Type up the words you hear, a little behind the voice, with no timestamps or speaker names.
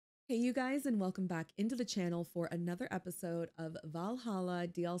Hey you guys, and welcome back into the channel for another episode of Valhalla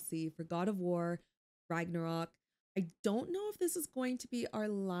DLC for God of War Ragnarok. I don't know if this is going to be our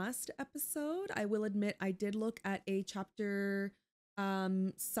last episode. I will admit I did look at a chapter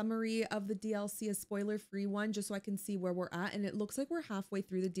summary of the DLC, a spoiler-free one, just so I can see where we're at, and it looks like we're halfway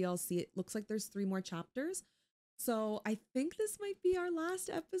through the DLC. It looks like there's 3 more chapters. So I think this might be our last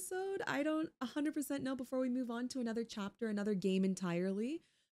episode. I don't 100% know before we move on to another chapter, another game entirely.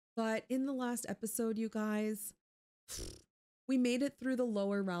 But in the last episode, you guys, we made it through the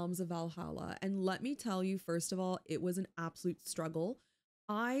lower realms of Valhalla. And let me tell you, first of all, it was an absolute struggle.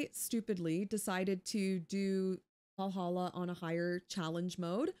 I stupidly decided to do Valhalla on a higher challenge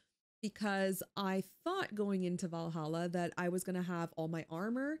mode because I thought going into Valhalla that I was going to have all my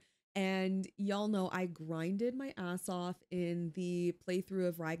armor. And y'all know I grinded my ass off in the playthrough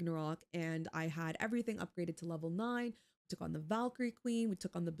of Ragnarok, and I had everything upgraded to level 9. Took on the Valkyrie Queen, we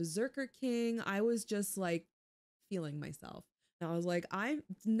took on the Berserker King. I was just like feeling myself. And I was like,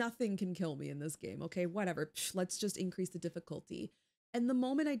 nothing can kill me in this game. Okay, whatever. Psh, let's just increase the difficulty. And the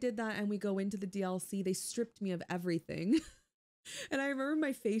moment I did that and we go into the DLC, they stripped me of everything. And I remember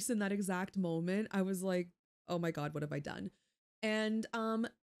my face in that exact moment. I was like, oh my God, what have I done? And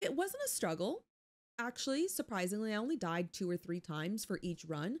it wasn't a struggle. Actually, surprisingly, I only died 2 or 3 times for each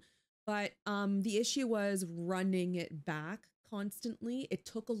run. But the issue was running it back constantly. It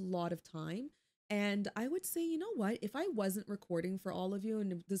took a lot of time. And I would say, you know what, if I wasn't recording for all of you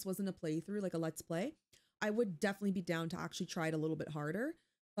and if this wasn't a playthrough, like a let's play, I would definitely be down to actually try it a little bit harder.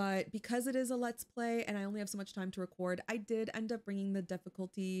 But because it is a let's play and I only have so much time to record, I did end up bringing the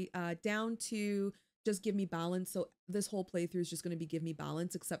difficulty down to just give me balance. So this whole playthrough is just going to be give me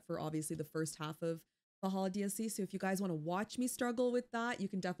balance, except for obviously the first half of Valhalla DLC. So if you guys want to watch me struggle with that, you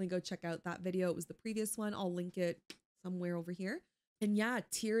can definitely go check out that video. It was the previous one. I'll link it somewhere over here. And yeah,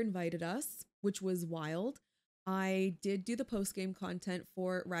 Tyr invited us, which was wild. I did do the post-game content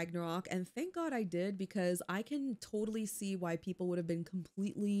for Ragnarok, and thank God I did, because I can totally see why people would have been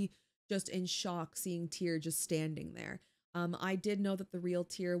completely just in shock seeing Tyr just standing there. I did know that the real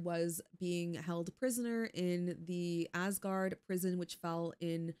Tyr was being held prisoner in the Asgard prison, which fell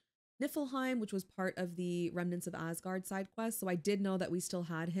in Niflheim, which was part of the Remnants of Asgard side quest. So I did know that we still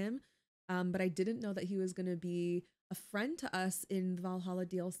had him, but I didn't know that he was going to be a friend to us in Valhalla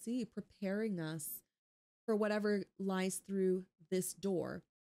DLC, preparing us for whatever lies through this door.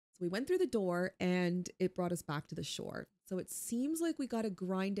 So we went through the door and it brought us back to the shore. So it seems like we got to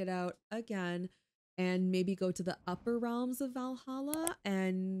grind it out again and maybe go to the upper realms of Valhalla,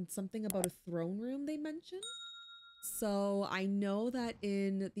 and something about a throne room they mentioned. So I know that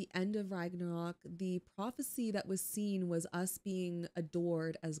in the end of Ragnarok, the prophecy that was seen was us being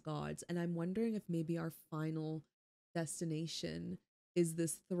adored as gods. And I'm wondering if maybe our final destination is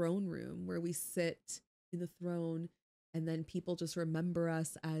this throne room where we sit in the throne and then people just remember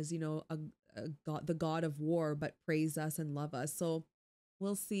us as, you know, a god, the god of war, but praise us and love us. So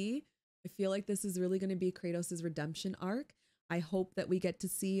we'll see. I feel like this is really going to be Kratos' redemption arc. I hope that we get to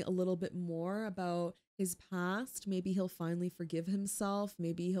see a little bit more about his past. Maybe he'll finally forgive himself.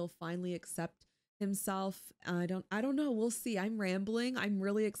 Maybe he'll finally accept himself. I don't know. We'll see. I'm rambling. I'm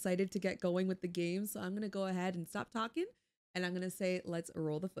really excited to get going with the game. So I'm going to go ahead and stop talking. And I'm going to say, let's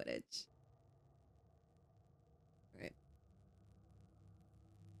roll the footage. All right.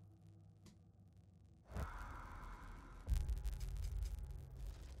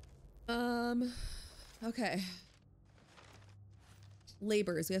 Okay.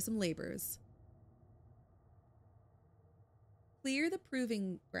 Labors. We have some labors. Clear the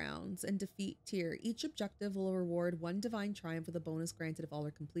proving grounds and defeat Tyr. Each objective will reward 1 divine triumph with a bonus granted if all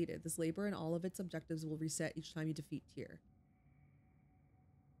are completed. This labor and all of its objectives will reset each time you defeat Tyr.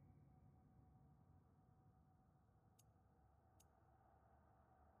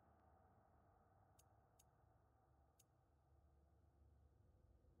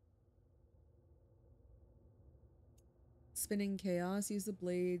 Spinning chaos. Use the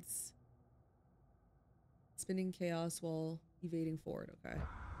blades. Spinning chaos while evading forward. Okay.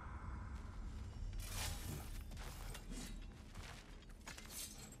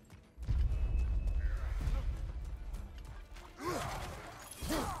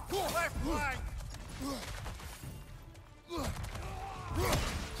 Left flank!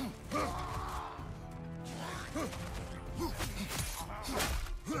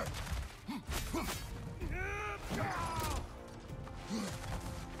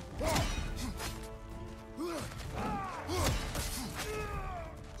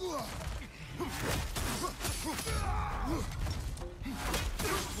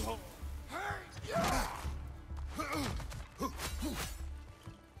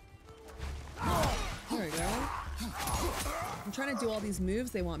 I'm trying to do all these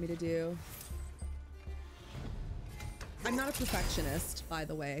moves they want me to do. I'm not a perfectionist, by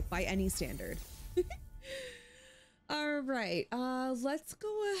the way, by any standard. All right, let's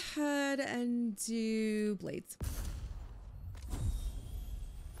go ahead and do blades.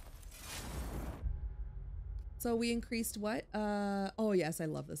 So we increased what? Oh yes, I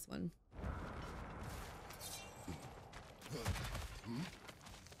love this one.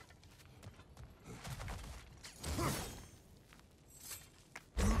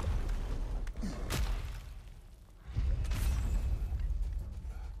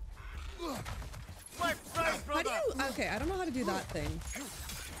 How do you, okay, I don't know how to do that thing.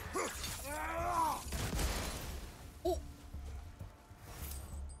 Oh.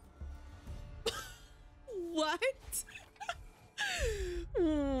 What?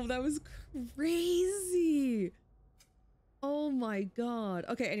 Oh, that was crazy. Oh my God.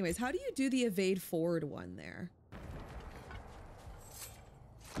 Okay, anyways, how do you do the evade forward one there?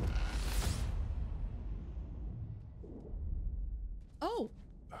 Oh.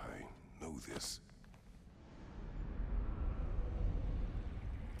 I know this.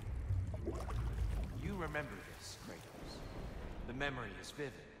 You remember this, Kratos. The memory is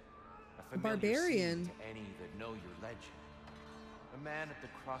vivid. A familiar Barbarian. scene to any that know your legend. A man at the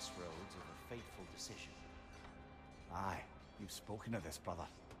crossroads of a fateful decision. Aye, you've spoken of this, brother.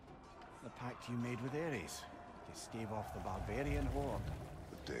 The pact you made with Ares to stave off the barbarian horde.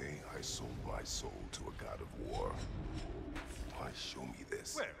 The day I sold my soul to a god of war. Why show me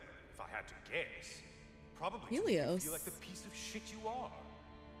this? Well, if I had to guess, probably to make Helios. you feel like the piece of shit you are.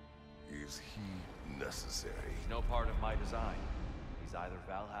 Is he necessary? He's no part of my design. He's either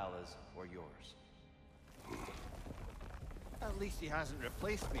Valhalla's or yours. At least he hasn't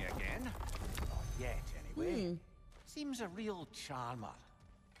replaced me again. Not yet, anyway. Seems a real charmer.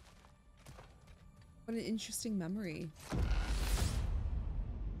 What an interesting memory.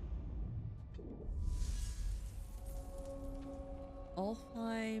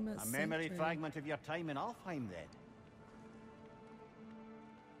 Alfheim. A memory Sanctuary. fragment of your time in Alfheim, then.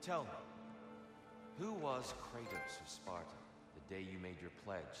 Tell me, who was Kratos of Sparta the day you made your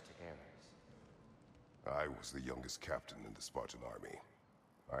pledge to Ares? I was the youngest captain in the Spartan army.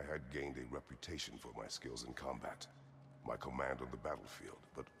 I had gained a reputation for my skills in combat, my command on the battlefield,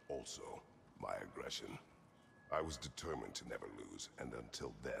 but also my aggression. I was determined to never lose, and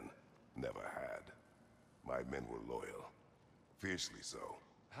until then, never had. My men were loyal, fiercely so.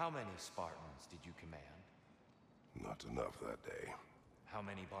 How many Spartans did you command? Not enough that day. How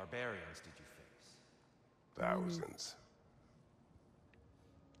many barbarians did you face? Thousands.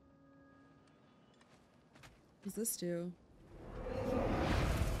 What does this do?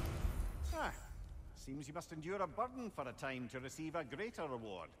 Ah, seems you must endure a burden for a time to receive a greater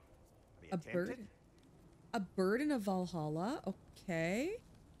reward. Are you A tempted? burden? A burden of Valhalla? Okay.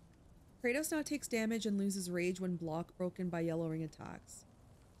 Kratos now takes damage and loses rage when block broken by yellow ring attacks.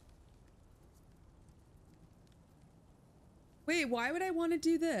 Wait, why would I want to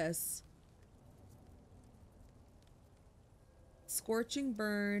do this? Scorching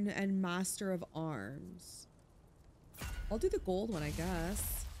Burn and Master of Arms. I'll do the gold one, I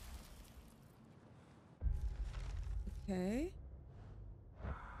guess. Okay.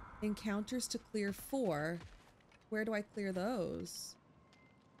 Encounters to clear 4. Where do I clear those?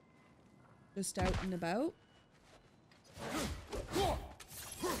 Just out and about?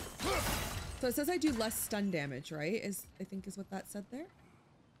 So it says I do less stun damage, right? I think is what that said there.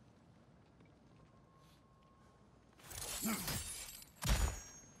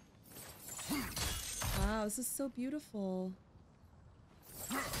 Wow, this is so beautiful.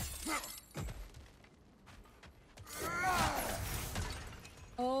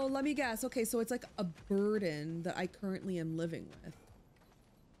 Oh, let me guess. Okay, so it's like a burden that I currently am living with.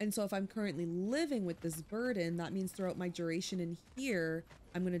 And so if I'm currently living with this burden, that means throughout my duration in here,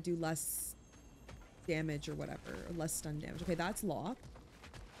 I'm going to do less damage or whatever, or less stun damage. Okay, that's locked.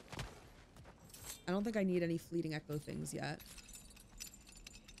 I don't think I need any fleeting echo things yet.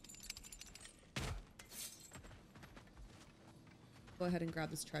 Go ahead and grab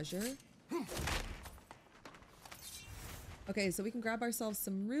this treasure. Okay, so we can grab ourselves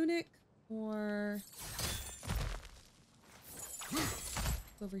some runic or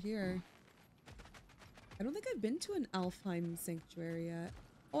it's over here. I don't think I've been to an Alfheim sanctuary yet.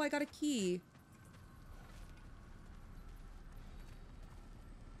 Oh, I got a key.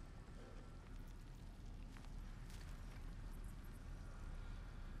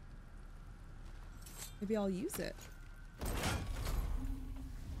 Maybe I'll use it.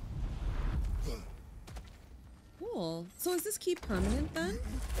 Cool. So is this key permanent then?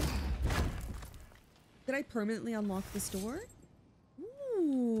 Did I permanently unlock this door?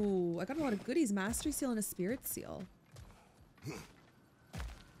 Ooh, I got a lot of goodies. Mastery seal and a spirit seal.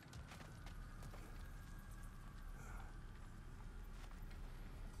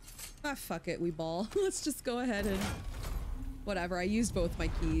 Ah, fuck it, we ball. Let's just go ahead and... Whatever, I used both my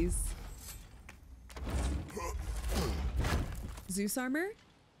keys. Zeus armor?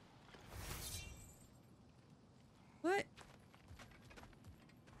 What?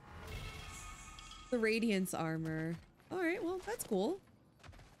 The Radiance armor. Alright, well, that's cool.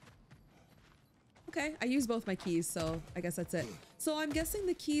 Okay, I used both my keys, so I guess that's it. So I'm guessing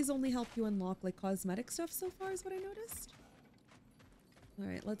the keys only help you unlock, like, cosmetic stuff so far is what I noticed.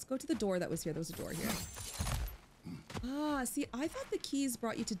 Alright, let's go to the door that was here. There was a door here. Ah, see, I thought the keys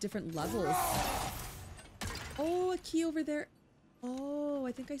brought you to different levels. Oh, a key over there. Oh,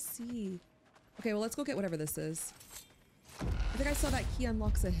 I think I see. Okay, well, let's go get whatever this is. I think I saw that key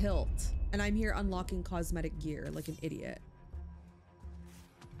unlocks a hilt, and I'm here unlocking cosmetic gear like an idiot.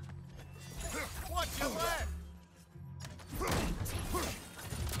 Watch your left!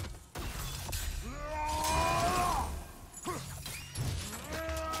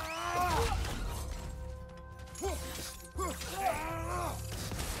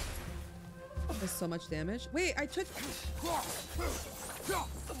 Does so much damage. Wait, I took...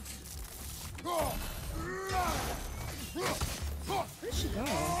 Where did she go?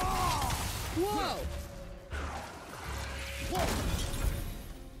 Whoa!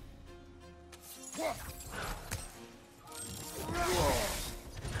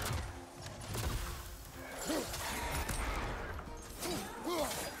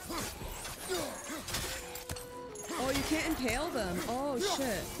 Oh, you can't impale them. Oh,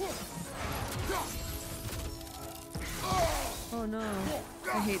 shit. Oh, no.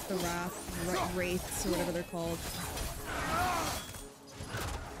 I hate the wraiths or whatever they're called.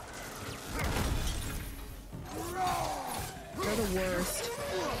 They're the worst.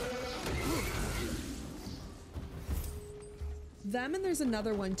 Them, and there's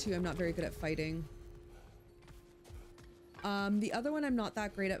another one too I'm not very good at fighting. The other one I'm not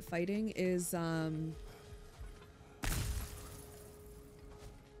that great at fighting is the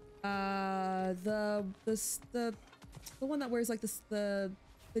one that wears like this the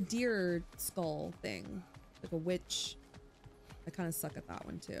deer skull thing, like a witch. I kind of suck at that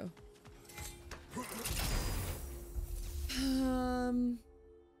one too.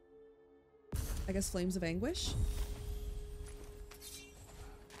 I guess Flames of Anguish.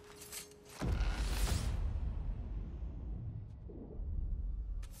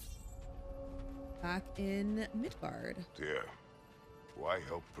 Back in Midgard. Dear, why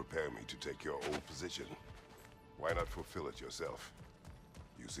help prepare me to take your old position? Why not fulfill it yourself?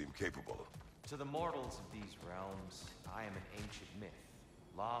 You seem capable. To the mortals of these realms, I am an ancient myth,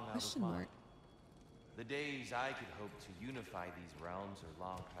 long out of mind. The days I could hope to unify these realms are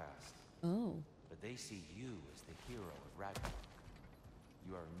long past. Oh. But they see you as the hero of Ragnarök.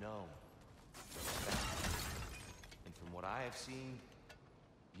 You are known, respected. And from what I have seen,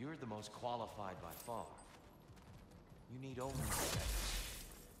 you're the most qualified by far. You need only respect.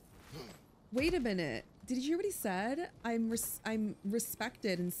 Wait a minute. Did you hear what he said? I'm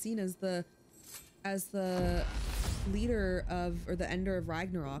respected and seen as the leader of, or the ender of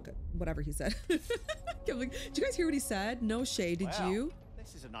Ragnarok, whatever he said. Did you guys hear what he said? No, Shay, did you?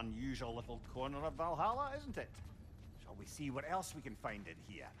 This is an unusual little corner of Valhalla, isn't it? Shall we see what else we can find in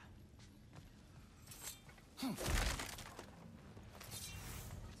here?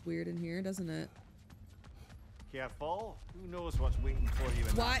 It's weird in here, doesn't it? Careful. Who knows what's waiting for you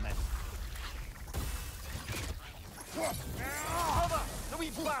in What? that mess? Cover! The wee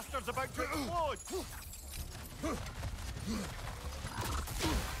bastard's about to explode!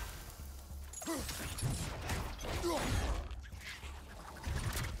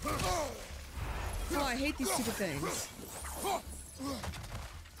 Oh, I hate these stupid things.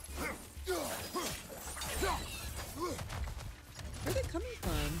 Where are they coming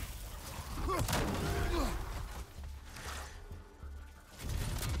from?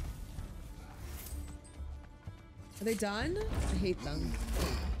 Are they done? I hate them.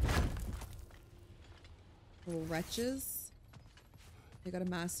 Little wretches. They got a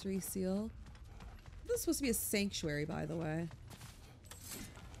mastery seal. This is supposed to be a sanctuary, by the way.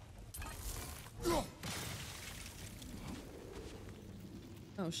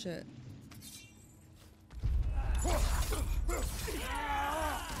 Oh shit.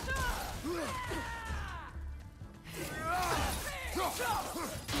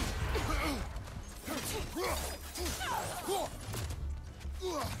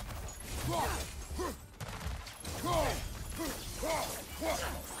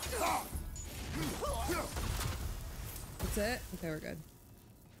 That's it? Okay, we're good.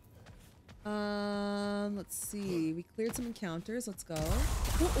 Let's see. We cleared some encounters. Let's go.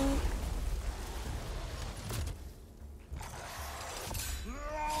 Uh-oh.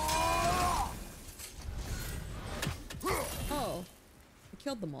 Oh, I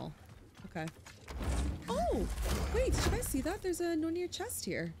killed them all. Okay. Oh, wait, did you guys see that? There's a no near chest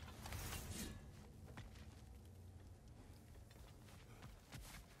here.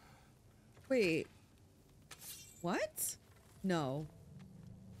 Wait. What? No.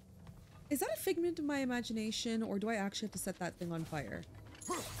 Is that a figment of my imagination, or do I actually have to set that thing on fire?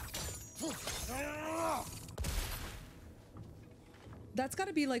 That's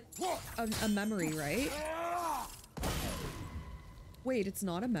gotta be like a memory, right? Wait, it's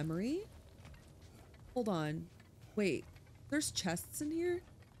not a memory? Hold on. Wait, there's chests in here?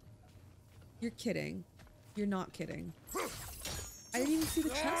 You're kidding. You're not kidding. I didn't even see the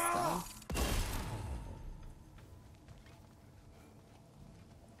chest though.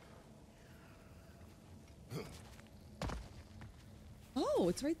 Oh,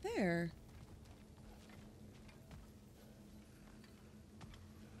 it's right there.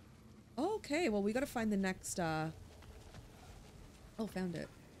 Okay, well, we gotta find the next, Oh, found it.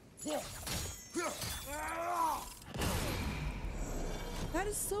 That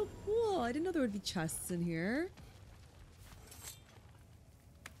is so cool. I didn't know there would be chests in here.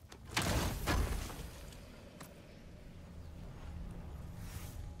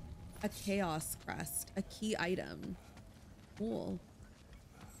 A chaos crest, a key item. Cool.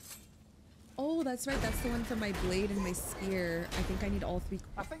 Oh, that's right. That's the one for my blade and my spear. I think I need all three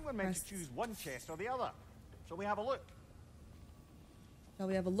crests. I think we're meant to choose one chest or the other. Shall we have a look? Shall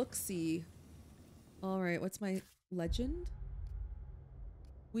we have a look-see? All right, what's my legend?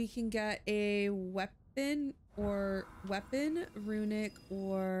 We can get a weapon, runic,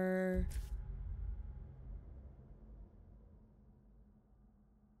 or...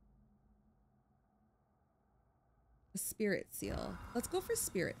 a spirit seal. Let's go for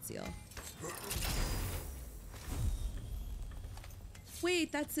spirit seal.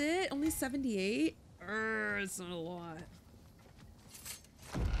 Wait, that's it? Only 78? It's not a lot.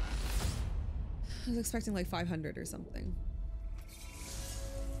 I was expecting like 500 or something.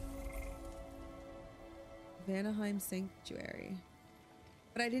 Vanaheim Sanctuary.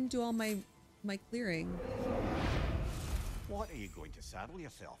 But I didn't do all my clearing. What are you going to saddle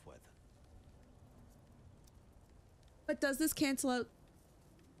yourself with? But does this cancel out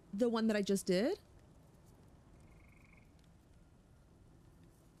the one that I just did?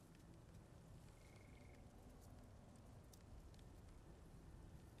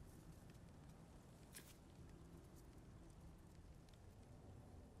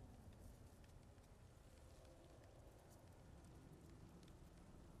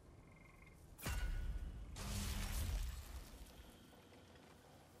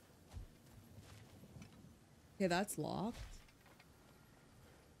 Okay, that's locked.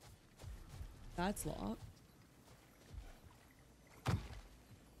 That's locked.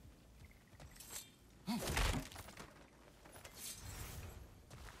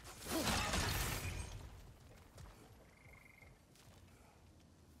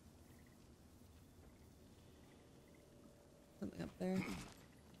 Something up there.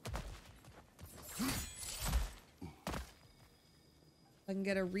 I can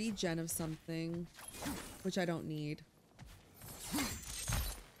get a regen of something, which I don't need.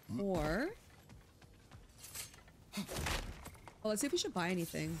 Or... well, let's see if we should buy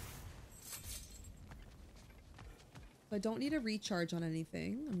anything. So I don't need a recharge on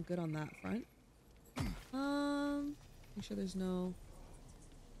anything. I'm good on that front. Make sure there's no...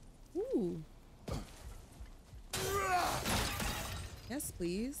 ooh. Yes,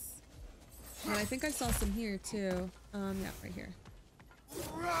 please. And I think I saw some here too. Yeah, right here.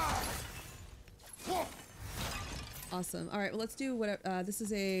 Awesome. All right, well, let's do whatever. This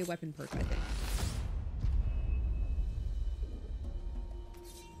is a weapon perk, I think.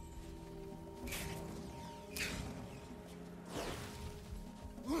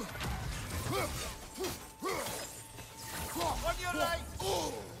 On your right!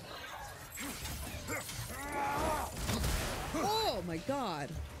 Oh my god.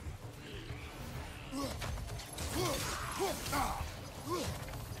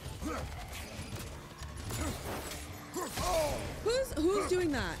 Who's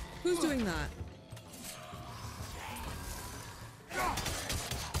doing that? Who's doing that?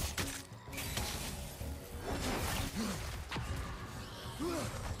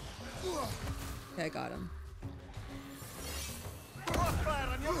 Okay, I got him. Crossfire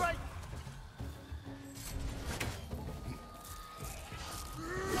on your right!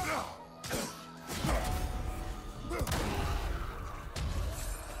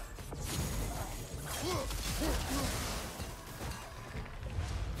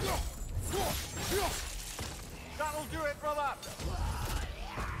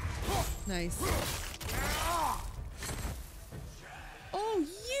 Nice. Oh,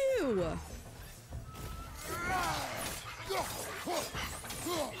 you!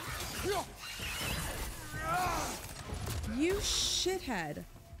 You shithead.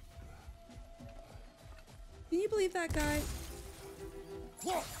 Can you believe that guy?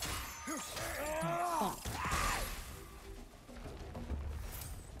 Oh.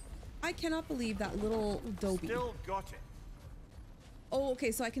 I cannot believe that little Dobie. Still got it. Oh,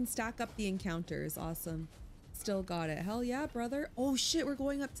 okay, so I can stack up the encounters. Awesome. Still got it. Hell yeah, brother. Oh shit, we're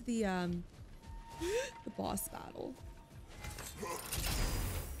going up to the the boss battle.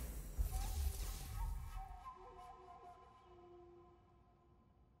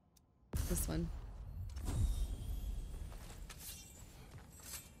 This one.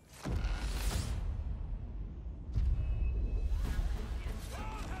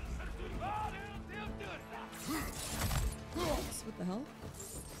 Oops, what the hell?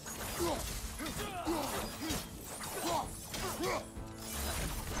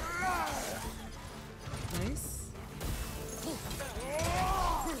 Nice.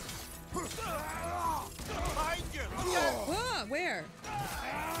 Ah, where?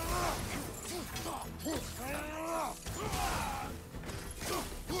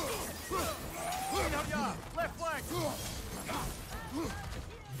 Left flank.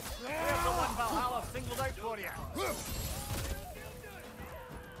 There's the one Valhalla singled out for you.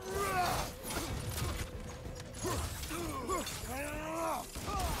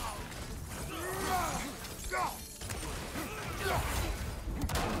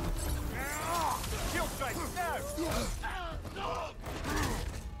 Shield strike now.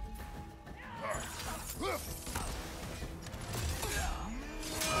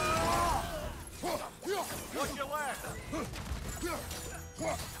 Watch your left.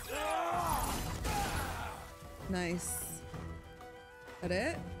 Nice. That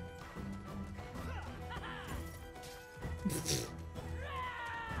it?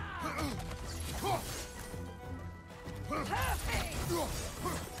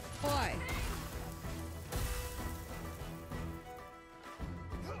 Boy.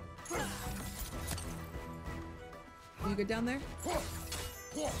 You good down there?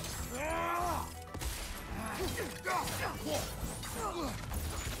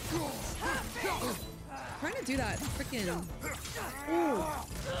 Trying to do that freaking. Ooh.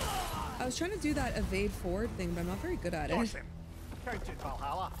 I was trying to do that evade forward thing, but I'm not very good at it. Awesome. Count it,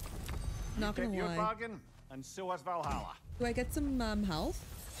 Valhalla. Not You gonna get your lie. bargain, and so has Valhalla. Do I get some health?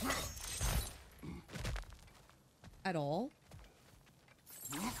 At all?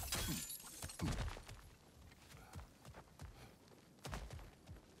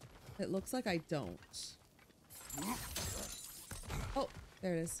 It looks like I don't. Oh,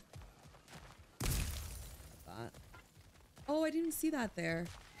 there it is. That. Oh, I didn't see that there.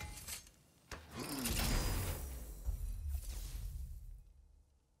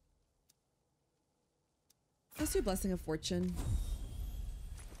 Let's do Blessing of Fortune.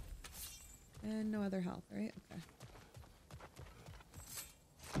 And no other health, right? Okay.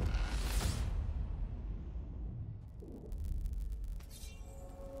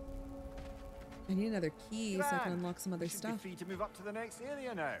 I need another key so I can unlock some other stuff. Should be free to move up to the next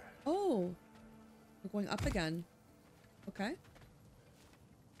area now. Oh, we're going up again. Okay.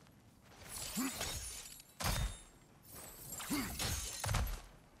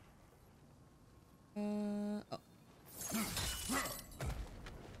 Oh.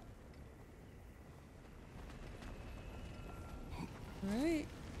 All right.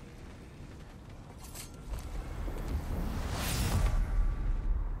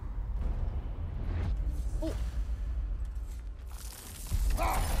 Oh.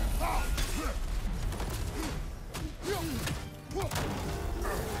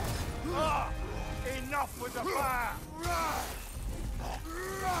 Enough with the fire!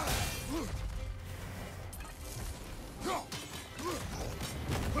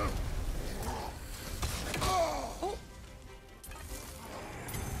 Oh.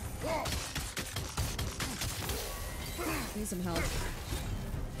 Need some help.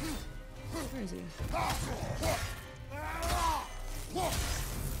 Where is he?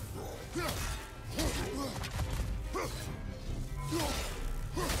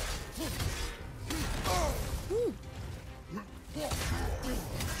 Ooh.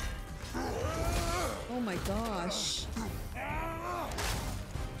 Oh my gosh.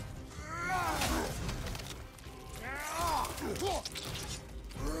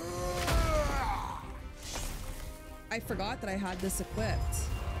 I forgot that I had this equipped.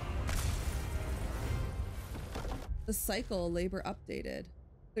 The cycle labor updated.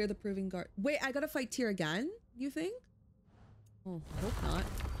 Clear the proving guard. Wait, I gotta fight Tyr again? You think? Oh, hope not.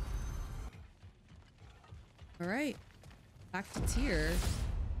 All right, back to tier.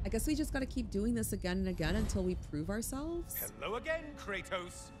 I guess we just got to keep doing this again and again until we prove ourselves. Hello again,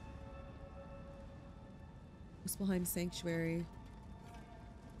 Kratos. Muspelheim Sanctuary.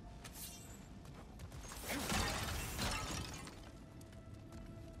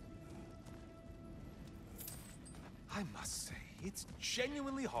 I must say, it's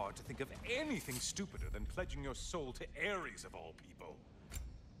genuinely hard to think of anything stupider than pledging your soul to Ares of all people.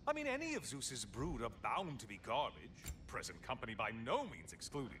 I mean, any of Zeus's brood are bound to be garbage, present company by no means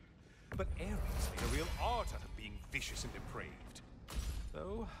excluded. But Ares made a real art out of being vicious and depraved.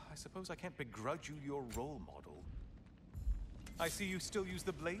 Though, I suppose I can't begrudge you your role model. I see you still use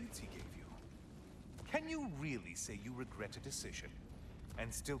the blades he gave you. Can you really say you regret a decision,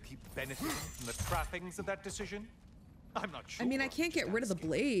 and still keep benefiting from the trappings of that decision? I'm not sure. I mean, I can't get rid of the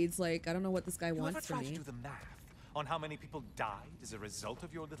blades. Like, I don't know what this guy wants from me. You ever tried to do the math on how many people died as a result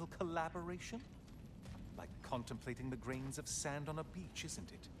of your little collaboration? Like contemplating the grains of sand on a beach,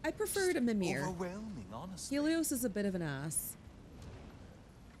 isn't it? I prefer to Mimir. Overwhelming, honestly. Helios is a bit of an ass.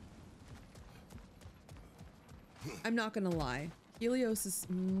 I'm not gonna lie. Helios is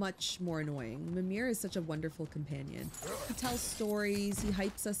much more annoying. Mimir is such a wonderful companion. He tells stories, he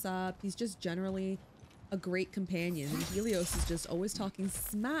hypes us up, he's just generally a great companion. And Helios is just always talking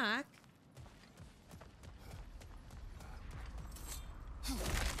smack.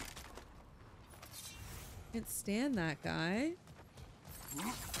 Can't stand that guy.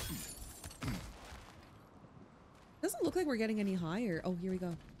 Doesn't look like we're getting any higher. Oh, here we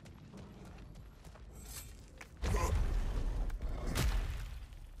go.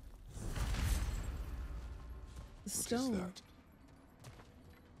 The stone. What is that?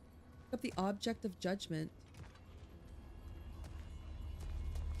 Look up the object of judgment.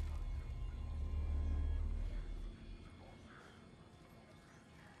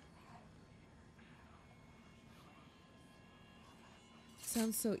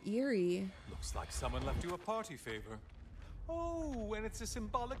 Sounds so eerie. Looks like someone left you a party favor. Oh, and it's a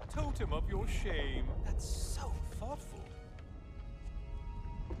symbolic totem of your shame. That's so thoughtful.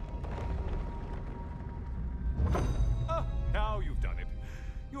 Ah, now you've done it.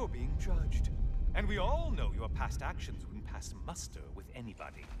 You're being judged. And we all know your past actions wouldn't pass muster with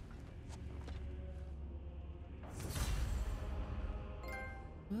anybody.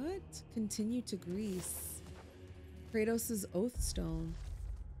 What? Continue to Greece. Kratos' oath stone.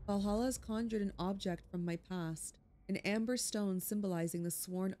 Valhalla has conjured an object from my past. An amber stone symbolizing the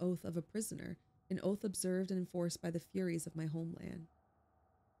sworn oath of a prisoner. An oath observed and enforced by the furies of my homeland.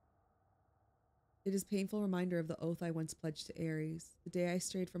 It is a painful reminder of the oath I once pledged to Ares, the day I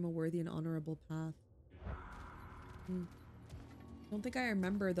strayed from a worthy and honorable path. Don't think I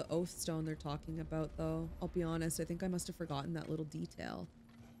remember the oath stone they're talking about, though. I'll be honest, I think I must have forgotten that little detail.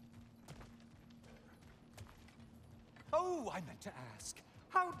 Oh, I meant to ask,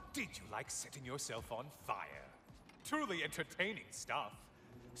 how did you like setting yourself on fire? Truly entertaining stuff.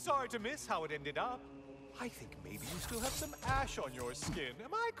 Sorry to miss how it ended up. I think maybe you still have some ash on your skin.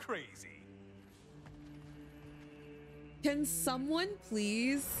 Am I crazy? Can someone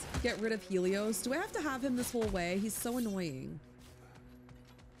please get rid of Helios? Do I have to have him this whole way? He's so annoying.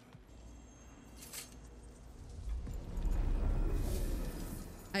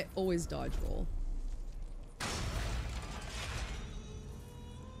 I always dodge roll.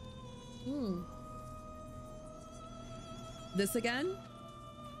 This again?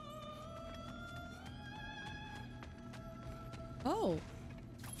 Oh.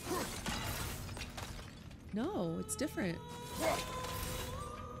 No, it's different.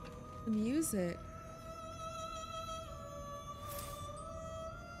 The music.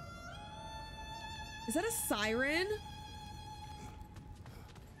 Is that a siren?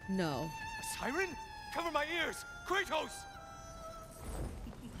 No. A siren? Cover my ears! Kratos!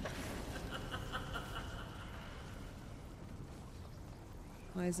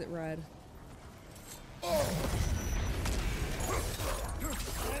 Why is it red?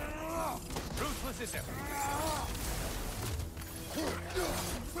 Ruthless as ever.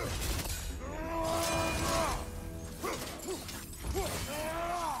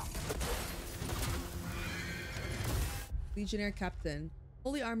 Legionnaire Captain.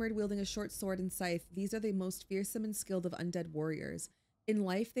 Fully armored, wielding a short sword and scythe, these are the most fearsome and skilled of undead warriors. In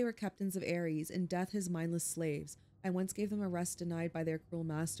life, they were captains of Ares, in death, his mindless slaves. I once gave them a rest denied by their cruel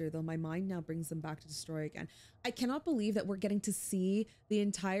master, though my mind now brings them back to destroy again. I cannot believe that we're getting to see the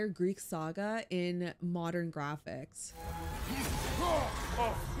entire Greek saga in modern graphics.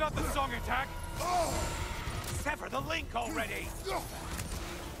 Oh, not the song attack! Sever the link already!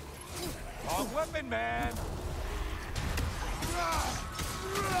 Wrong weapon, man!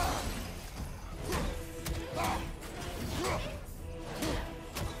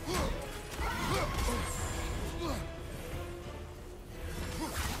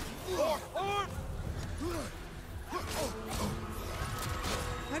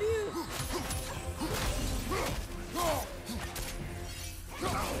 do you...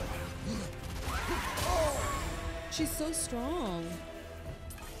 She's so strong.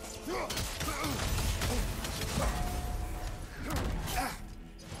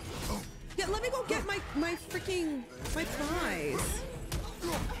 Yeah, let me go get my freaking prize.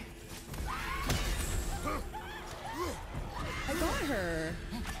 I got her.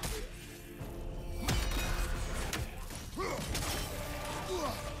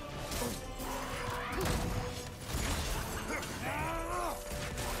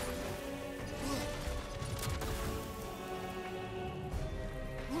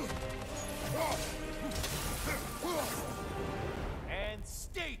 And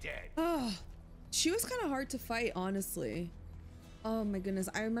stay dead. Oh, she was kind of hard to fight, honestly. Oh my goodness.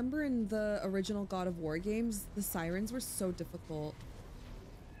 I remember in the original God of War games, the sirens were so difficult.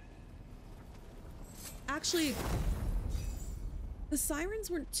 Actually, the sirens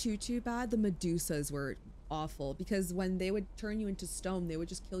weren't too bad. The Medusas were awful because when they would turn you into stone, they would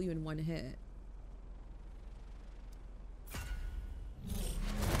just kill you in one hit.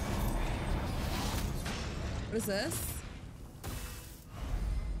 What is this?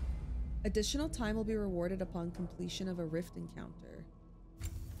 Additional time will be rewarded upon completion of a rift encounter.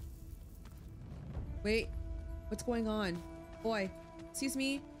 Wait, what's going on? Boy, excuse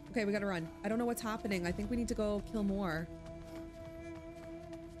me. Okay, we gotta run. I don't know what's happening. I think we need to go kill more.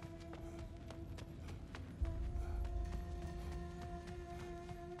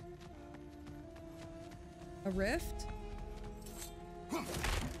 A rift?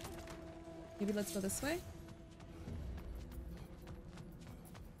 Maybe let's go this way.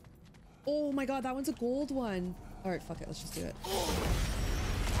 Oh my god, that one's a gold one. All right, fuck it. Let's just do it.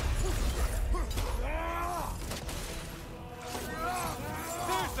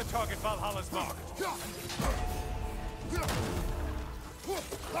 There's the target Valhalla's marked.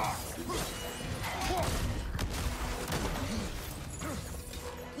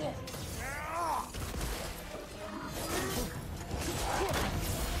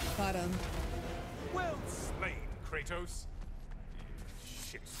 Got him. Well slain, Kratos.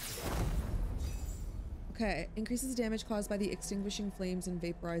 Shit. Okay, increases damage caused by the extinguishing flames and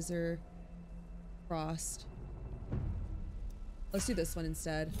vaporizer frost. Let's do this one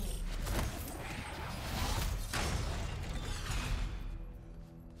instead.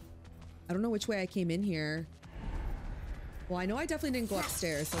 I don't know which way I came in here. Well, I know I definitely didn't go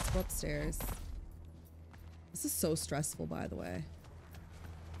upstairs, so let's go upstairs. This is so stressful, by the way.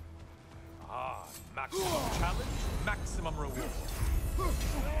 Ah, maximum challenge, maximum reward.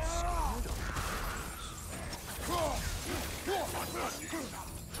 Oh!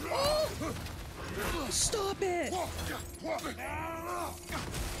 Stop it!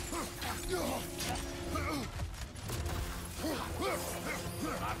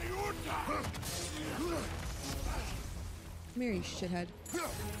 Come here, you shithead.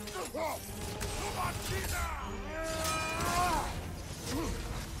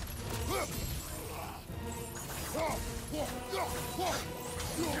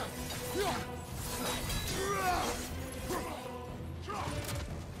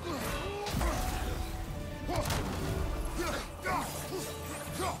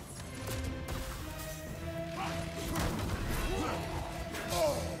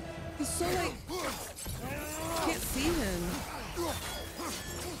 He's so like, can't see him.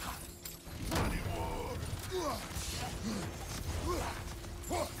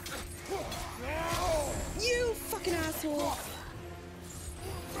 You fucking asshole.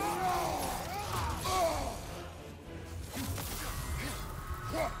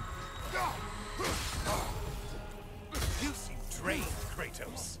 You seem drained,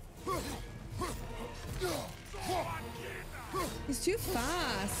 Kratos. He's too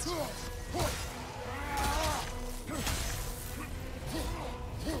fast.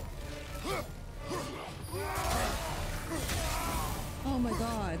 Oh my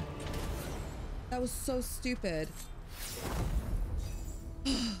god. That was so stupid.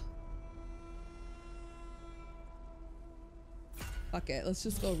 Fuck it. Let's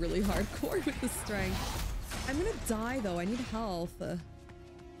just go really hardcore with the strength. I'm gonna die though. I need health.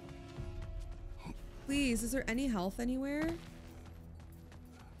 Please, is there any health anywhere?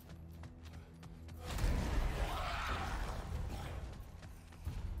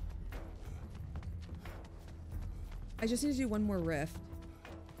 I just need to do one more rift.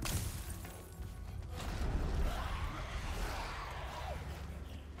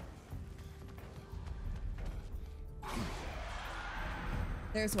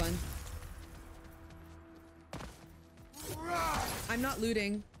 There's one. I'm not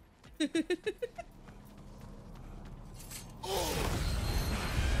looting.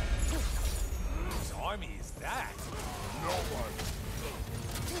 army is that? No one.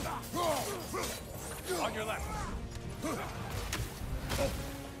 On your left.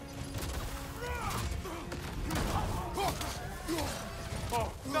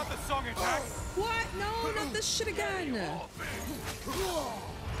 Oh, not the song attack! What? No, not this shit again.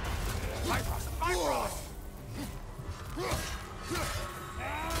 Bifrost! Bifrost!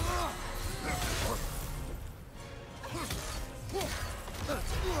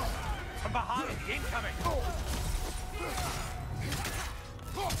 From behind, incoming!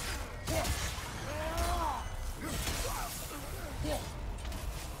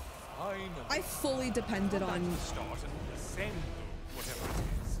 I fully depended on. Start and ascend, whatever it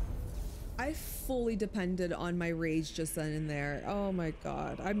is. I fully depended on my rage just then and there. Oh my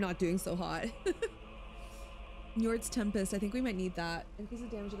god, I'm not doing so hot. Njord's Tempest. I think we might need that. Increases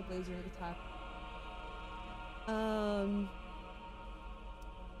damage of the blaze during attack.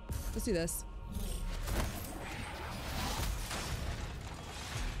 Let's do this.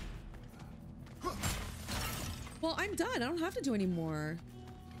 Well, I'm done. I don't have to do any more.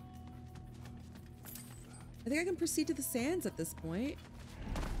 I think I can proceed to the sands at this point.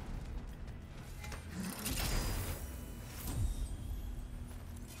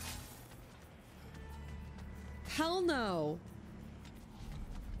 Hell no.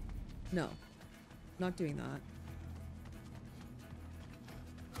 No. Not doing that.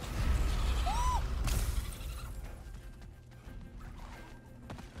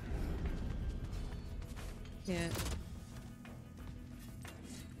 Can't.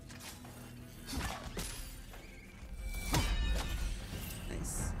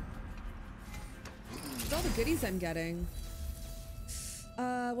 Nice. Look at all the goodies I'm getting.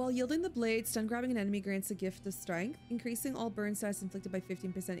 While yielding the blade, stun grabbing an enemy grants a gift of strength. Increasing all burn stats inflicted by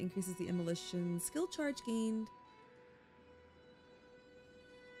 15% increases the immolation skill charge gained.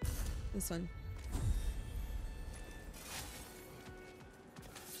 This one.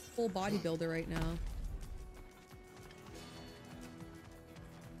 Full bodybuilder right now.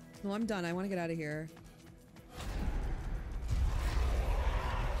 No, I'm done. I want to get out of here.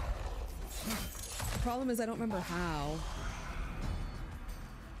 The problem is I don't remember how.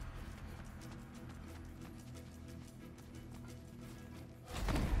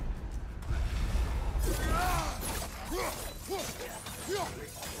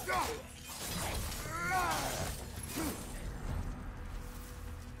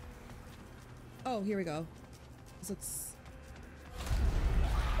 Oh, here we go. This looks...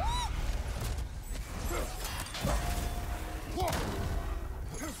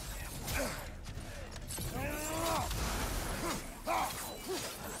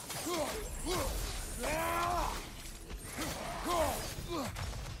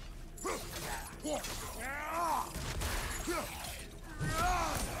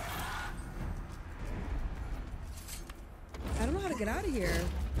 I don't know how to get out of here.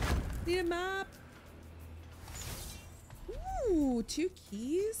 Need a map. Ooh, 2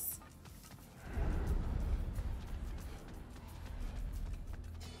 keys.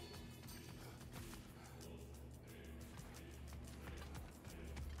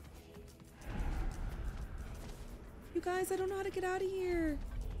 You guys, I don't know how to get out of here.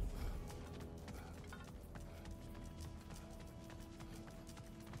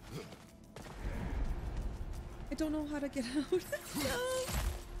 I don't know how to get out. No.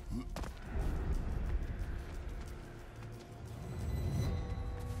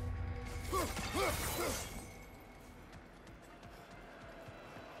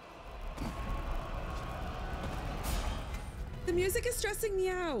 The music is stressing me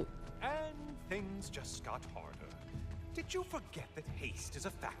out. And things just got harder. Did you forget that haste is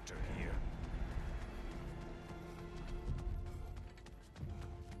a factor here?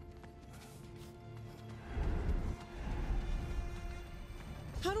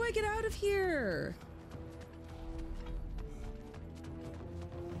 How do I get out of here?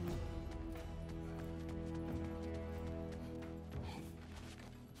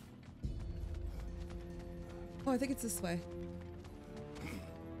 Oh, I think it's this way.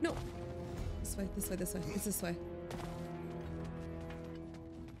 No. This way, this way, this way. It's this way.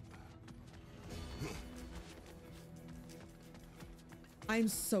 I'm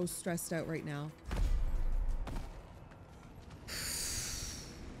so stressed out right now.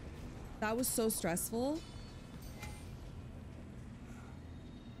 That was so stressful.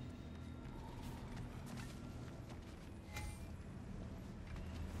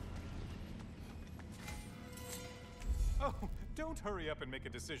 Oh, don't hurry up and make a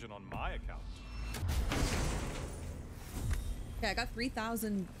decision on my account. Okay, I got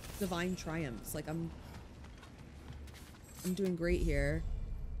 3,000 divine triumphs. Like I'm doing great here.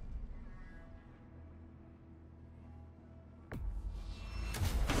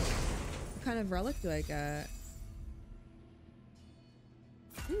 What kind of relic do I get?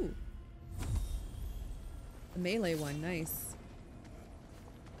 Ooh. The melee one, nice.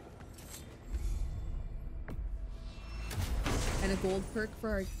 And a gold perk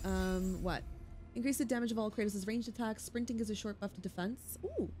for what? Increase the damage of all Kratos' ranged attacks. Sprinting gives a short buff to defense.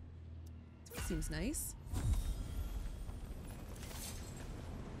 Ooh. That seems nice.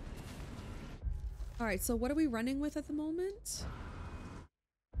 Alright, so what are we running with at the moment?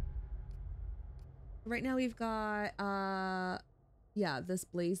 Right now we've got yeah, this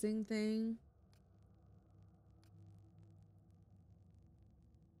blazing thing.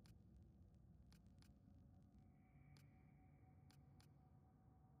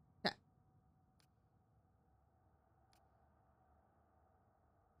 Okay.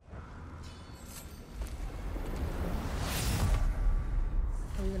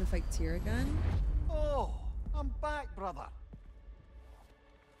 Are we gonna fight Tyr again? Oh, I'm back, brother.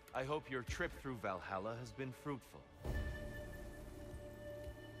 I hope your trip through Valhalla has been fruitful.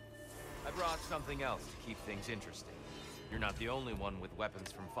 I brought something else to keep things interesting. You're not the only one with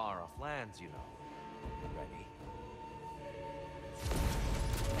weapons from far-off lands, you know. Ready?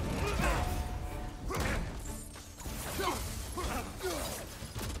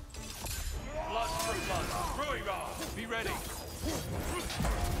 Blood for blood. Brewing off. Be ready.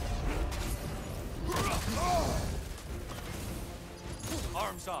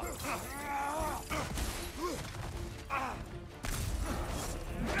 Arms up.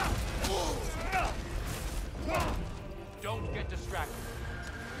 Don't get distracted.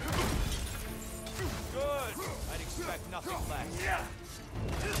 Good. I'd expect nothing less.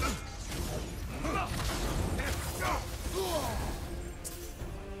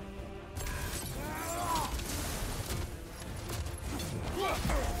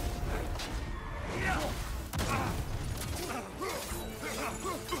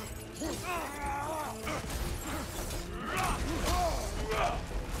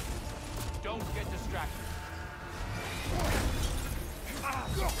 Don't get distracted.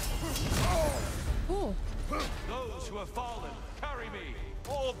 Oh. Those who have fallen, carry me.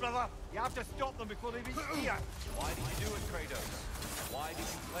 Oh, brother, you have to stop them before they reach here. Why did you do it, Kratos? Why did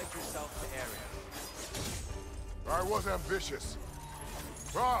you pledge yourself to Ares? I was ambitious.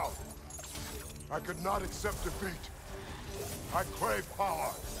 Proud. I could not accept defeat. I crave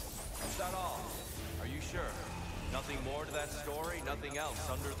power. Is that all? Are you sure? Nothing more to that story? Nothing else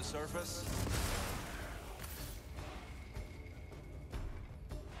under the surface?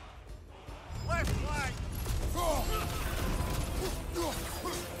 Left flank!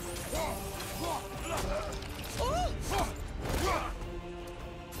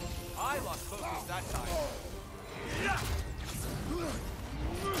 I lost focus that time.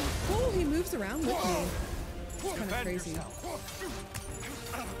 Oh, he moves around with me. It's kind of Defend crazy. yourself.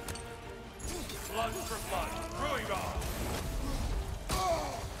 Blood for blood. Brewing off.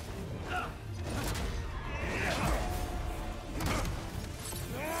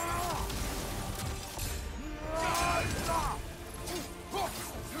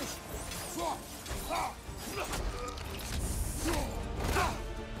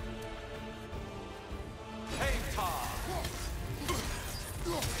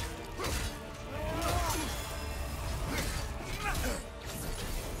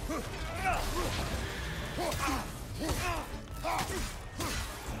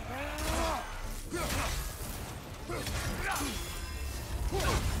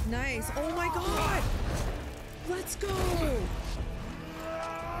 Nice. Oh my god. Let's go.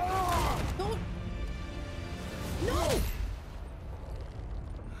 Don't. No.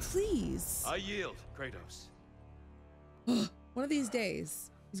 Please. I yield, Kratos. One of these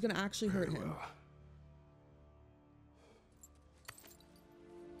days, he's gonna actually hurt him. Well.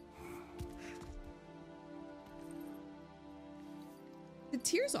 Did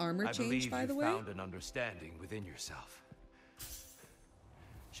Tyr's armor I change, believe by the you way? found an understanding within yourself.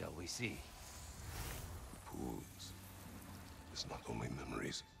 Shall we see? Wounds. It's not only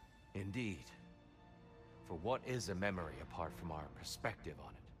memories. Indeed. For what is a memory apart from our perspective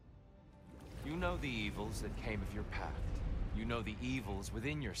on it? You know the evils that came of your path. You know the evils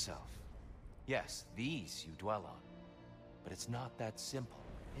within yourself. Yes, these you dwell on. But it's not that simple,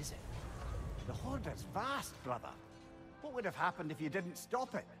 is it? The horde is vast, brother. What would have happened if you didn't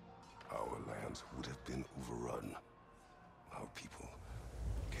stop it? Our lands would have been overrun. Our people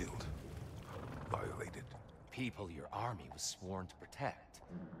killed, violated. People your army was sworn to protect.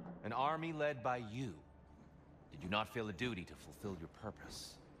 An army led by you. Did you not feel a duty to fulfill your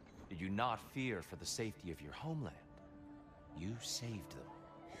purpose? Did you not fear for the safety of your homeland? You saved them.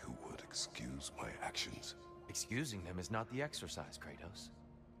 You would excuse my actions. Excusing them is not the exercise, Kratos.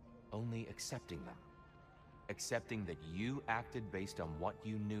 Only accepting them. Accepting that you acted based on what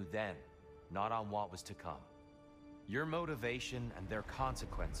you knew then, not on what was to come. Your motivation and their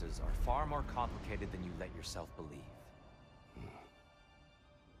consequences are far more complicated than you let yourself believe.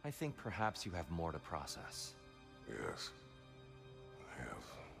 I think perhaps you have more to process. Yes. I have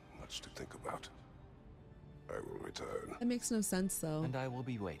much to think about. I will return. That makes no sense, though. And I will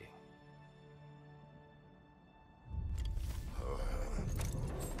be waiting.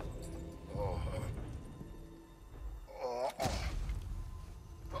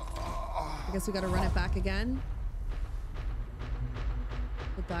 I guess we gotta run it back again.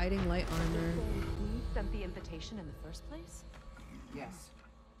 The guiding light armor. He sent the invitation in the first place? Yes.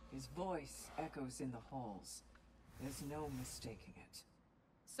 His voice echoes in the halls. There's no mistaking it.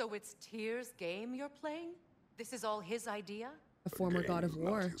 So it's Tyr's game you're playing? This is all his idea? A former god of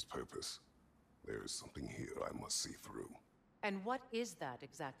war. Not his purpose. There is something here I must see through. And what is that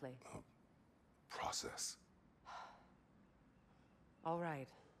exactly? Process. All right.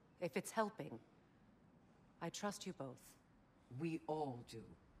 If it's helping, I trust you both. We all do.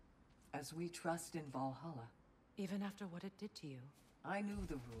 As we trust in Valhalla. Even after what it did to you. I knew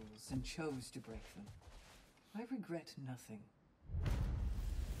the rules and chose to break them. I regret nothing.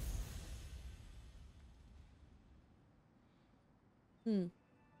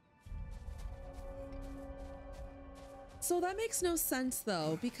 So that makes no sense,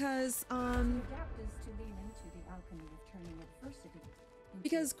 though, because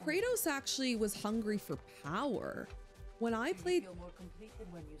because Kratos actually was hungry for power. When I played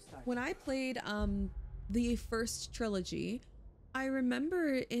the first trilogy, I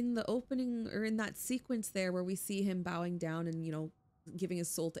remember in the opening, or in that sequence there where we see him bowing down and, you know, giving his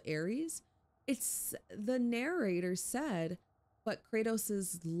soul to Ares, it's the narrator said, but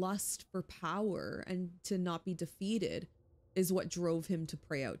Kratos's lust for power and to not be defeated is what drove him to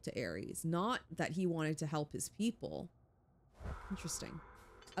pray out to Ares, not that he wanted to help his people. Interesting.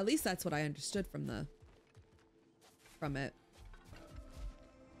 At least that's what I understood from it.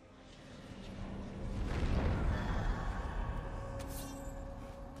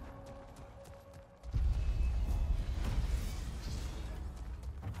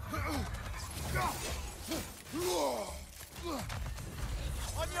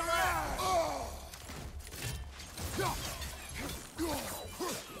 On your left!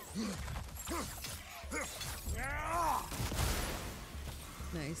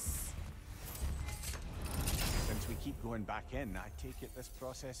 Nice. Since we keep going back in, I take it this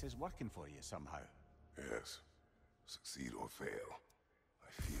process is working for you somehow. Yes. Succeed or fail.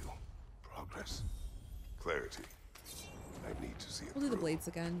 I feel progress. Clarity. I need to see it We'll do the through. blades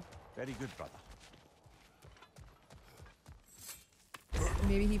again. Very good, brother.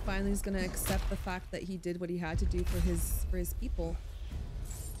 Maybe he finally is gonna accept the fact that he did what he had to do for his people.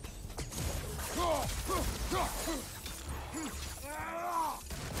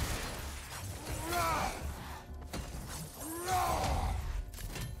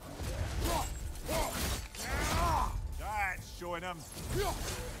 That's showing him.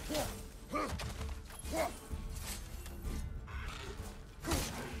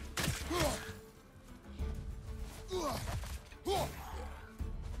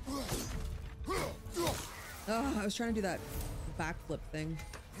 Oh, I was trying to do that backflip thing.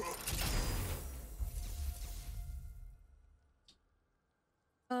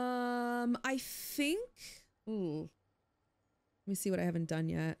 I think. Ooh. Let me see what I haven't done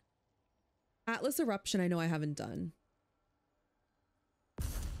yet. Atlas Eruption, I know I haven't done.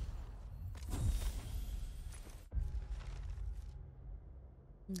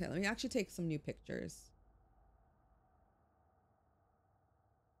 Okay, let me actually take some new pictures.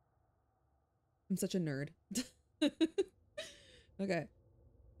 I'm such a nerd. Okay,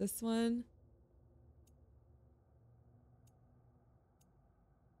 this one.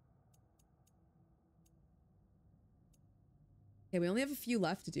 Okay, we only have a few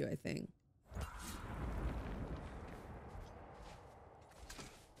left to do, I think.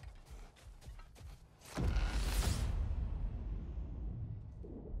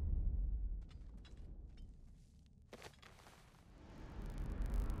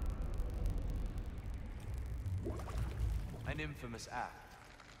 An infamous act.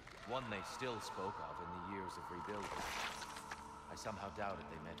 One they still spoke of in the years of rebuilding. I somehow doubted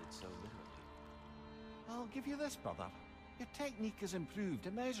they meant it so literally. I'll give you this, brother. Your technique has improved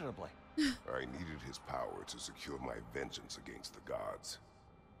immeasurably. I needed his power to secure my vengeance against the gods.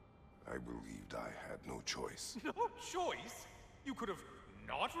 I believed I had no choice. No choice? You could have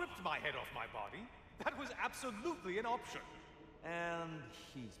not ripped my head off my body. That was absolutely an option. And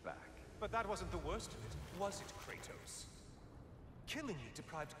he's back. But that wasn't the worst of it, was it, Kratos? killingly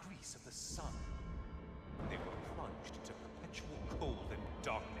deprived Greece of the sun. They were plunged into perpetual cold and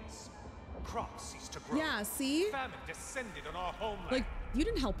darkness. Crops ceased to grow. Yeah, see? Famine descended on our homeland. Like, you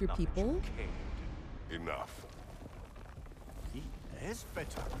didn't help your Not that you people. cared. Enough. He is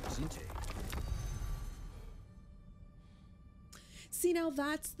bitter, isn't he? See, now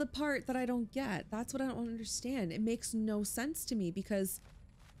that's the part that I don't get. That's what I don't understand. It makes no sense to me because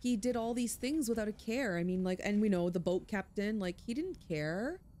he did all these things without a care. I mean, like, and we know the boat captain, like, he didn't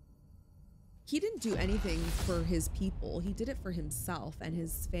care. He didn't do anything for his people. He did it for himself and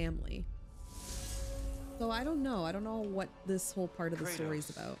his family. So I don't know. I don't know what this whole part of the story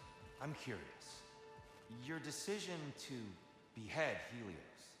is about. I'm curious. Your decision to behead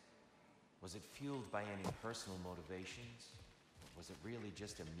Helios, was it fueled by any personal motivations? Or was it really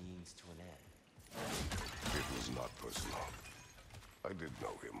just a means to an end? It was not personal. I did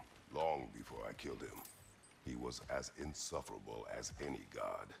know him long before I killed him. He was as insufferable as any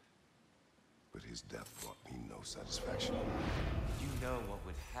god. But his death brought me no satisfaction. Did you know what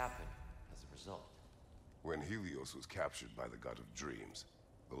would happen as a result? When Helios was captured by the god of dreams,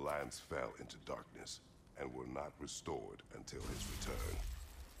 the lands fell into darkness and were not restored until his return.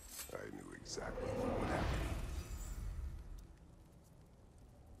 I knew exactly what would happen.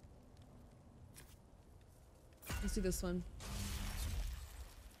 Let's do this one.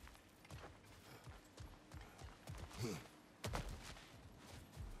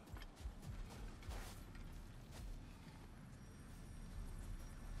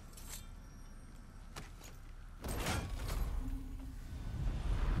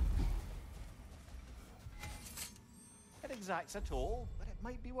 It exacts a toll, but it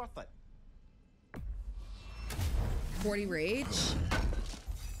might be worth it. 40 rage.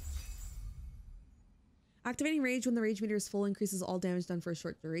 Activating rage when the rage meter is full increases all damage done for a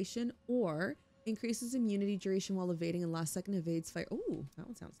short duration, or increases immunity duration while evading and last second evades fire. Oh, that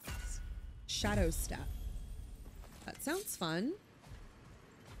one sounds nice. Shadow step. That sounds fun.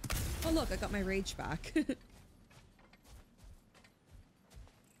 Oh look, I got my rage back.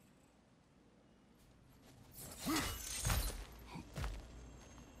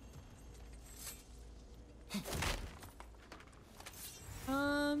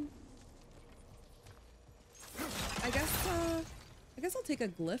 I guess I'll take a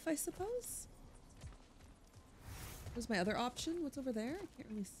glyph, I suppose. Where's my other option? What's over there? I can't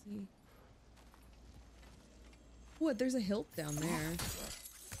really see. What? There's a hilt down there.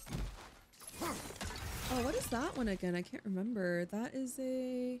 Oh, what is that one again? I can't remember. That is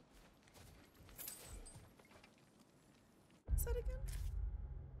a... What's that again?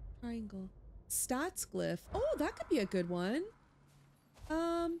 Triangle. Stats glyph. Oh, that could be a good one.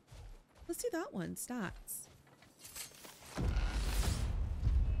 Let's do that one. Stats.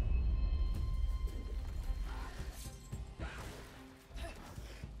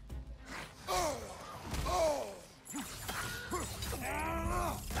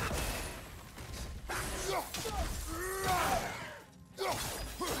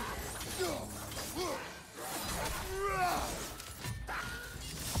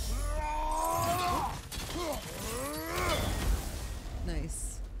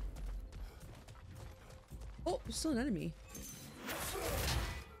 Nice. Oh, there's still an enemy.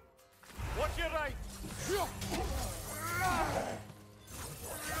 Watch your right.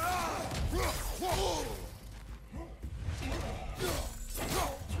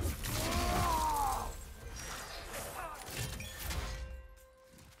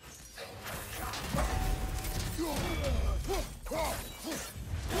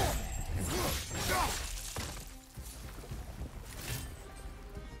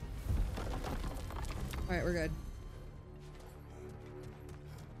 All right, we're good.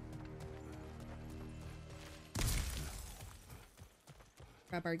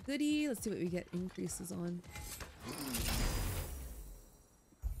 Grab our goodie. Let's see what we get increases on.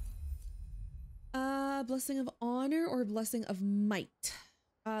 Blessing of honor or blessing of might.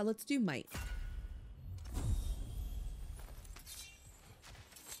 Let's do might.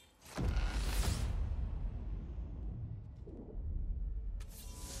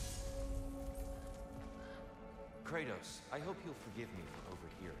 Kratos, I hope you'll forgive me for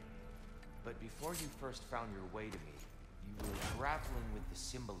overhearing. But before you first found your way to me, you were grappling with the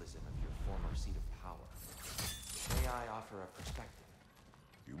symbolism of your former seat of power. May I offer a perspective?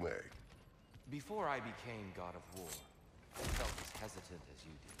 You may. Before I became God of War, I felt as hesitant as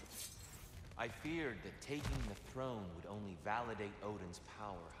you did. I feared that taking the throne would only validate Odin's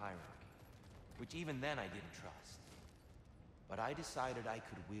power hierarchy, which even then I didn't trust. But I decided I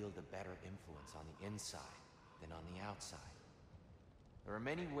could wield a better influence on the inside than on the outside. There are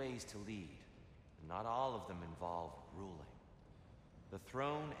many ways to lead, and not all of them involve ruling. The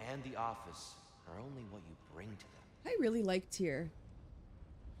throne and the office are only what you bring to them. I really like Tyr.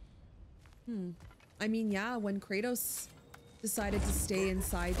 I mean, yeah, when Kratos decided to stay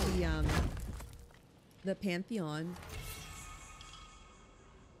inside the Pantheon.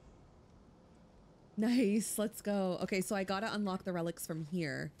 Nice, let's go. Okay, so I gotta unlock the relics from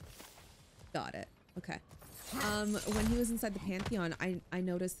here. Got it. Okay. When he was inside the Pantheon, I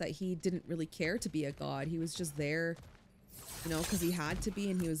noticed that he didn't really care to be a god. He was just there, you know, because he had to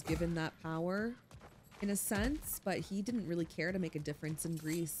be and he was given that power in a sense, but he didn't really care to make a difference in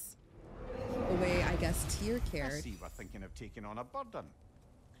Greece the way I guess Tyr I cared. see we're thinking of taking on a burden.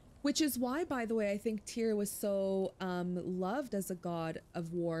 Which is why, by the way, I think Tyr was so loved as a god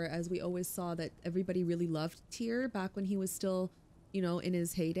of war, as we always saw that everybody really loved Tyr back when he was still, you know, in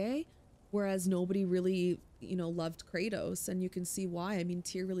his heyday, whereas nobody really, you know, loved Kratos, and you can see why. I mean,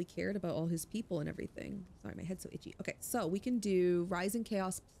 Tyr really cared about all his people and everything. Sorry, my head's so itchy. Okay, so we can do Rising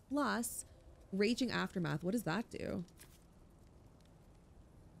Chaos plus Raging Aftermath. What does that do?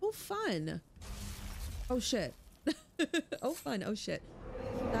 Oh, fun. Oh, shit. Oh, fun. Oh, shit.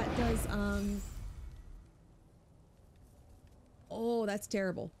 That does, oh, that's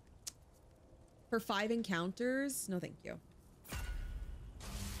terrible. For 5 encounters? No, thank you.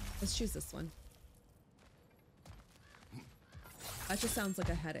 Let's choose this one. That just sounds like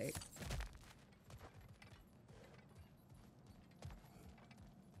a headache.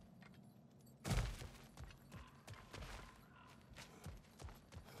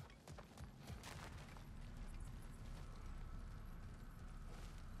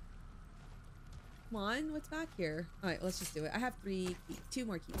 Come on, what's back here? All right, let's just do it. I have 2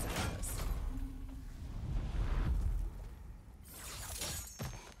 more keys after this.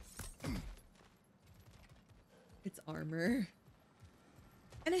 It's armor.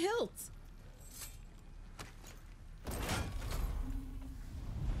 And a hilt.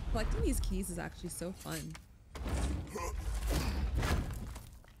 Collecting these keys is actually so fun.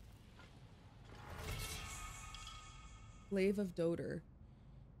 Glaive of Dodr.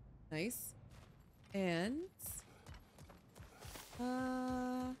 Nice. And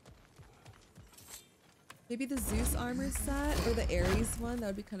maybe the Zeus armor set or the Ares one. That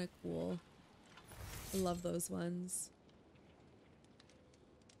would be kind of cool. I love those ones.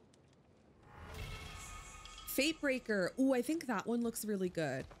 Fatebreaker. Ooh, I think that one looks really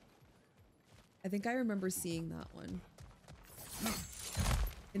good. I think I remember seeing that one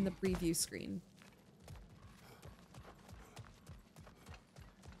in the preview screen.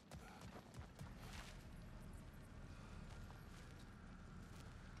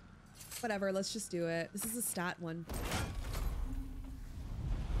 Whatever, let's just do it. This is a stat one.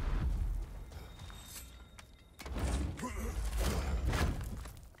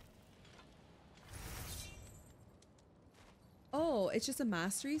 Oh, it's just a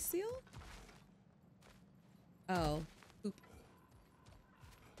mastery seal? Oh, oop.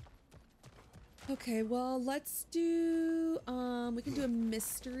 Okay, well, let's do, we can do a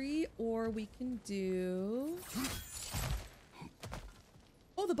mystery, or we can do...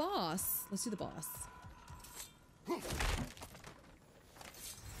 Oh, the boss. Let's do the boss.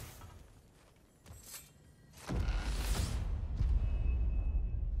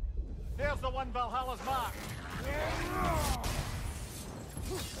 There's the one Valhalla's mark.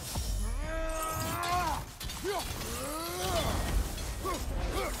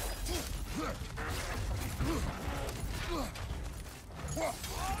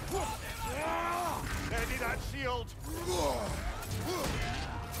 Ready that shield.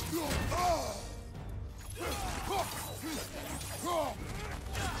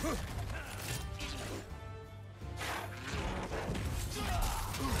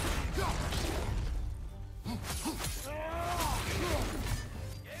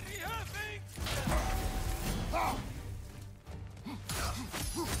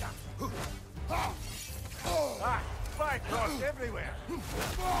 Ah, fire cross everywhere.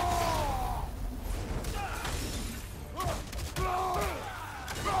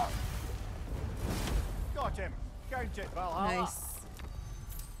 Got him. Count it, Valhalla. Nice.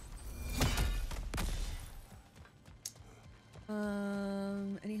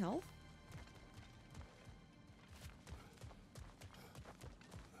 Any health?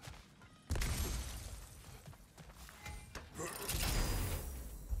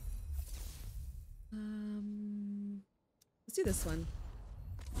 Let's do this one.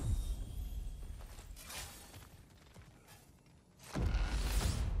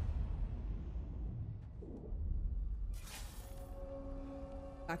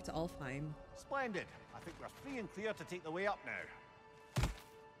 Back to Alfheim. Splendid. I think we're free and clear to take the way up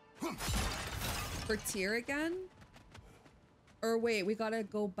now. For Tyr again? Or wait, we gotta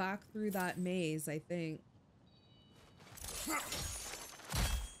go back through that maze, I think.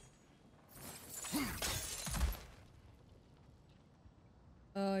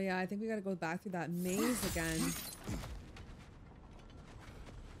 Oh yeah, I think we gotta go back through that maze again.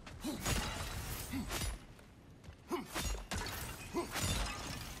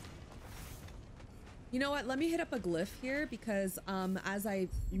 You know what? Let me hit up a glyph here because as I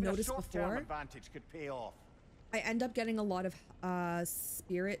noticed before, advantage could pay off. I end up getting a lot of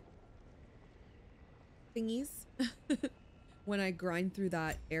spirit thingies when I grind through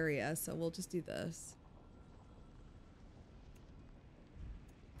that area. So we'll just do this.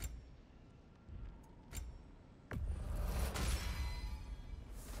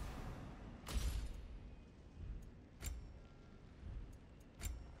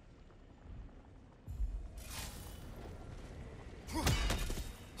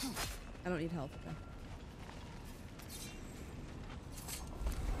 I don't need help. Okay.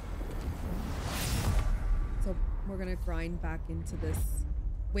 So we're gonna grind back into this.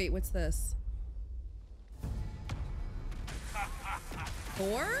 Wait, what's this?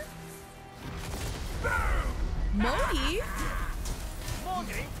 Thor? Modi?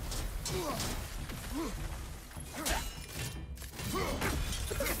 Modi?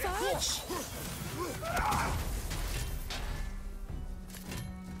 What the fudge?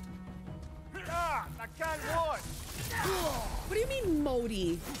 I can't watch. What do you mean,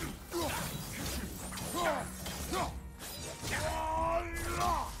 Modi?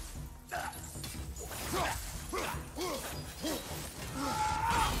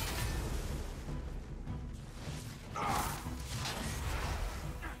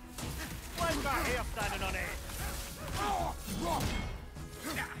 When's my hair standing on edge?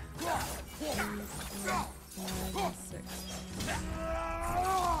 5 and 6.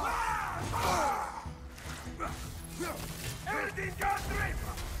 Everything's got three.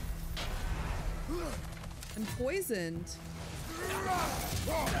 I'm poisoned.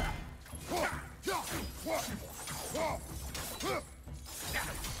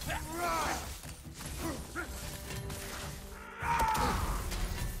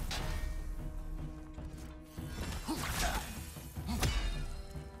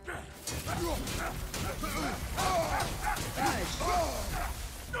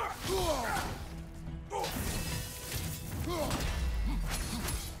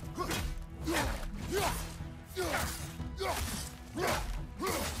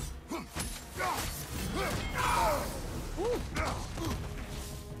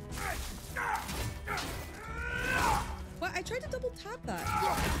 What? I tried to double tap that.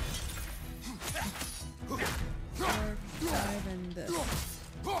 4, 5, and this.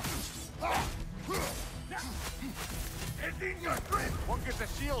 What good's a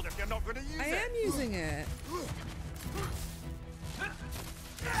shield if you're not going to use it? I am using it.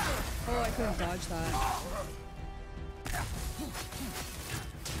 Oh, I couldn't dodge that.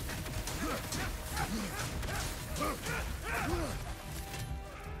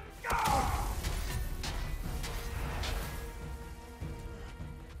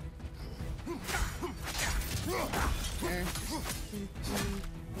 There. 2, 3,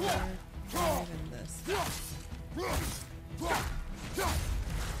 4, 5, and this.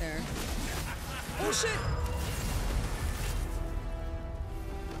 There. Oh shit!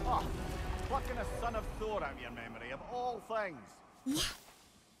 Oh, plucking a son of Thor out of your memory, of all things. What?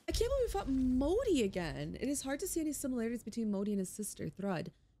 I can't believe we fought Modi again. It is hard to see any similarities between Modi and his sister,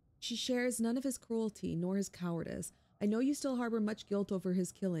 Thrud. She shares none of his cruelty, nor his cowardice. I know you still harbor much guilt over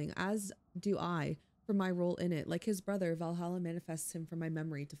his killing, as do I, for my role in it. Like his brother, Valhalla manifests him from my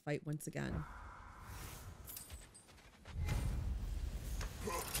memory to fight once again.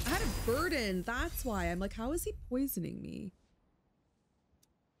 I had a burden, that's why. I'm like, how is he poisoning me?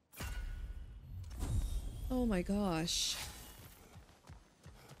 Oh my gosh.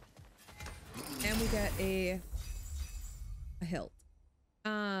 And we get a hilt.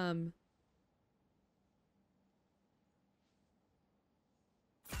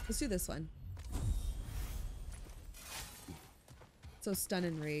 Let's do this one. So stun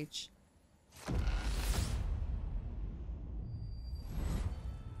and rage.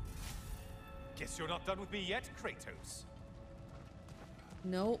 Guess you're not done with me yet, Kratos.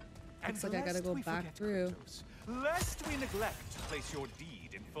 Nope. Looks like I gotta go back through. Kratos, lest we neglect to place your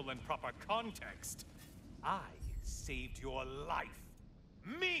deed in full and proper context, I saved your life.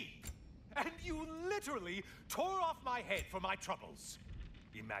 Me! And you literally tore off my head for my troubles.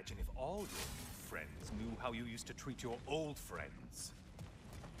 Imagine if all your new friends knew how you used to treat your old friends.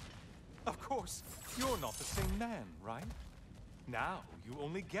 Of course, you're not the same man, right? Now, you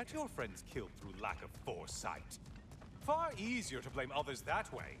only get your friends killed through lack of foresight. Far easier to blame others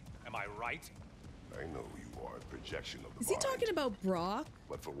that way. Am I right? I know you are a projection of the Is he mind, talking about Brock?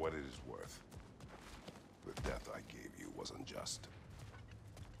 but for what it is worth, the death I gave you was unjust.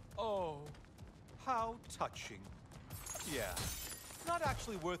 Oh, how touching. Yeah, not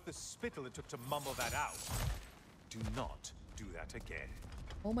actually worth the spittle it took to mumble that out. Do not do that again.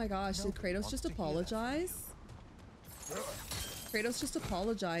 Oh my gosh, did Kratos just apologize? Kratos just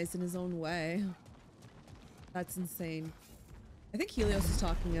apologized in his own way. That's insane. I think Helios is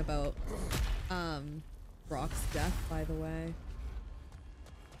talking about Brock's death, by the way.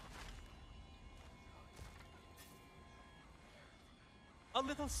 A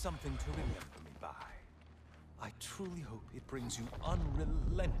little something to remember me by. I truly hope it brings you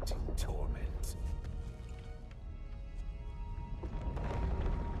unrelenting torment.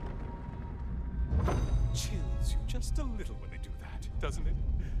 Chills you just a little when they do that, doesn't it?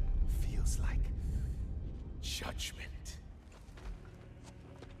 Feels like judgment.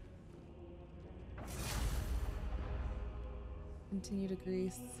 Continue to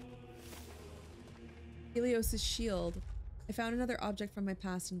Greece. Helios' shield. I found another object from my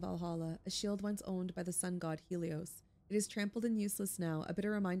past in Valhalla, a shield once owned by the sun god Helios. It is trampled and useless now, a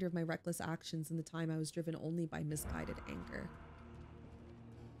bitter reminder of my reckless actions in the time I was driven only by misguided anger.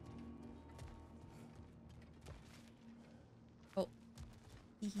 Oh.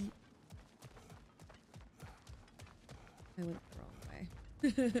 I went the wrong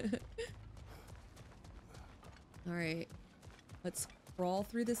way. Alright. Let's crawl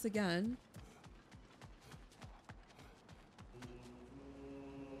through this again.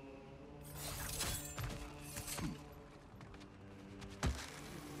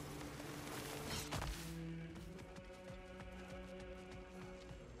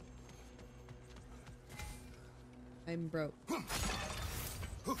 I'm broke.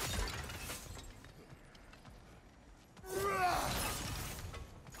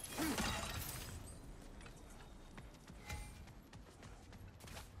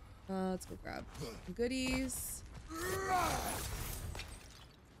 Let's go grab some goodies.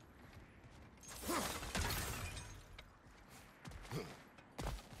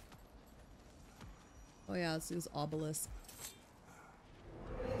 Oh yeah, let's do this obelisk.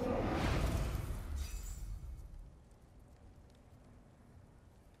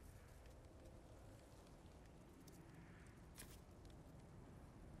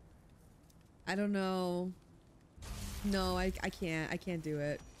 I don't know. No, I can't. I can't do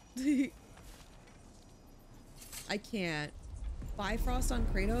it. I can't. Bifrost on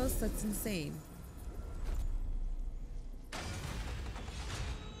Kratos? That's insane.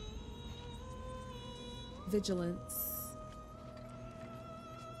 Vigilance.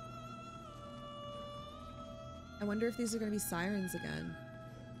 I wonder if these are going to be sirens again.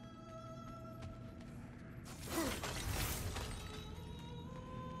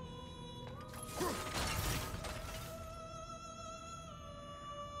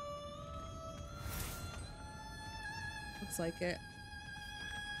 Looks like it.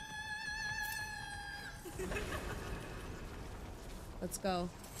 Let's go.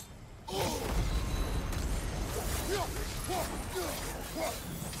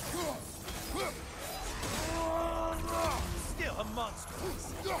 Still a monster.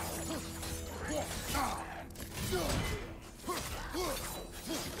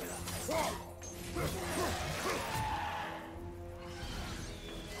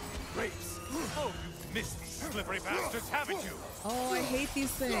 Rapes. Oh, you've missed these slippery bastards, haven't you? Oh, I hate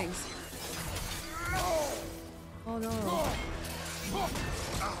these things. Oh no.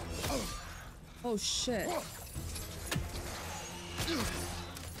 Oh shit.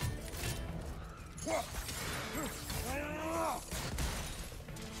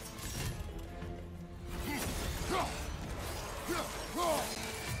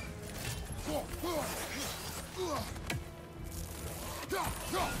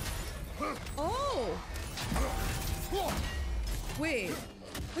 Oh! Wait,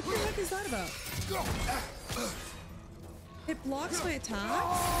 what the heck is that about? It blocks my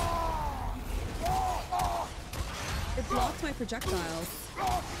attacks? It blocks my projectiles.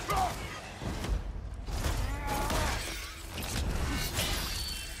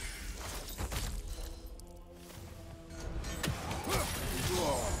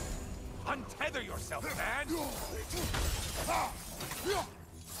 Untether yourself, man!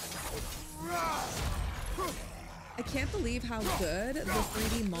 I can't believe how good the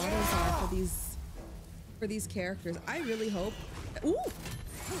 3D models are for these characters. I really hope. Ooh!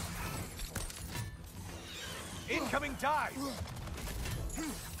 Incoming dive!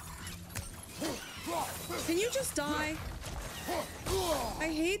 Can you just die? I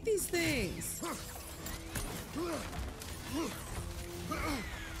hate these things.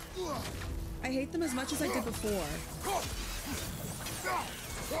 I hate them as much as I did before.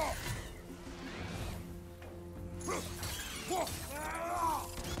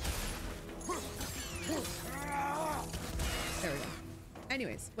 There we go.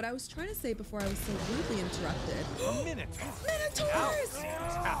 Anyways, what I was trying to say before I was so rudely interrupted. Minotaurs!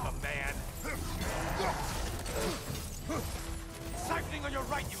 Half a man. Siphoning on your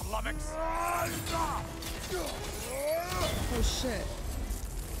right, you lummox! Oh shit.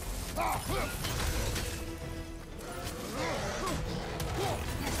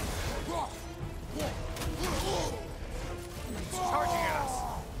 Charging at us!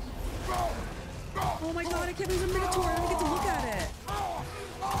 Oh my god, I can't believe it's a Minotaur. I don't get to look at it.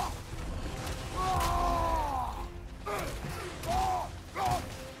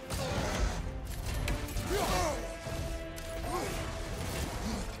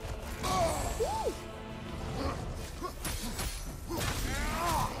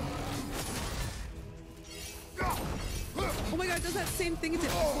 Oh my god, it does that same thing it did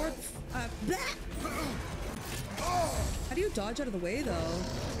before. How do you dodge out of the way though?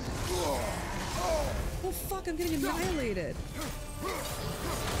 Oh fuck, I'm getting annihilated.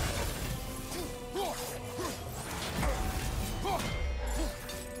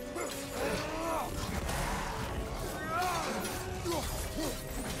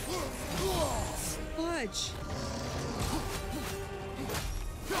 Fudge.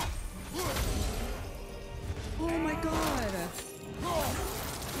 Oh my god.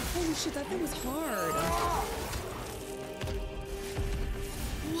 Holy shit, that thing was hard.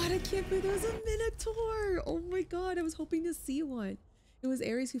 What? I can't believe there was a Minotaur. Oh my god, I was hoping to see one. It was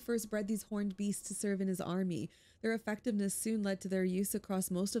Ares who first bred these horned beasts to serve in his army. Their effectiveness soon led to their use across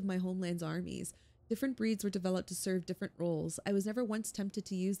most of my homeland's armies. Different breeds were developed to serve different roles. I was never once tempted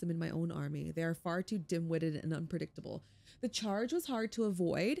to use them in my own army. They are far too dim-witted and unpredictable. The charge was hard to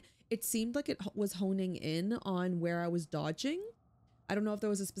avoid. It seemed like it was honing in on where I was dodging. I don't know if there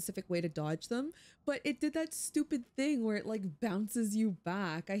was a specific way to dodge them, but it did that stupid thing where it like bounces you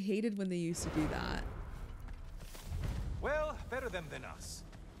back. I hated when they used to do that. Well, better them than us.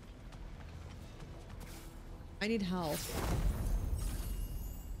 I need health.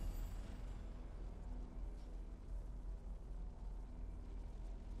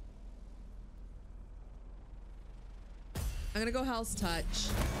 I'm gonna go Hell's Touch.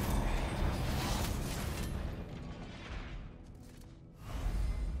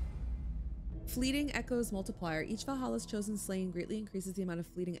 Fleeting Echoes Multiplier. Each Valhalla's chosen slain greatly increases the amount of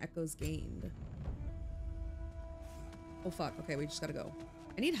fleeting echoes gained. Oh fuck, okay, we just gotta go.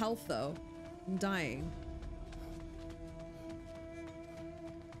 I need health though. I'm dying.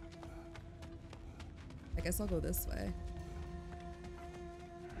 I guess I'll go this way.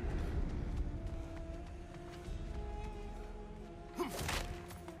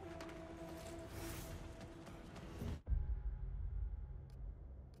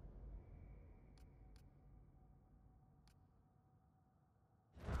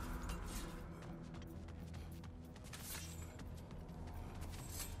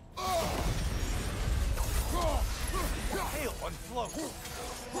 Hail on float!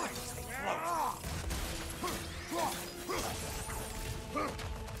 Why does they float?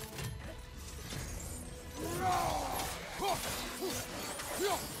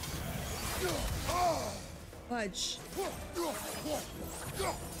 Fudge.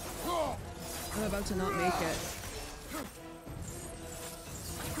 I'm about to not make it.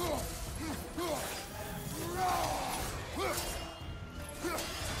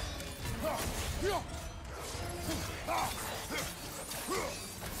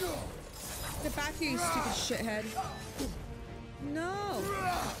 Get back here, you stupid shithead. No.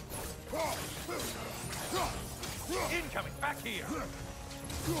 Incoming! Back here!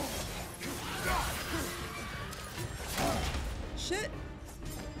 Shit.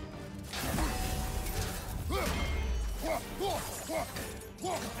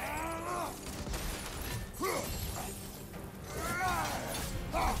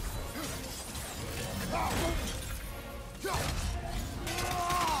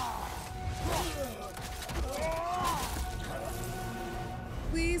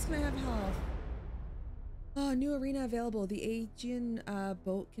 Please, can I have health? Oh, new arena available. The Aegean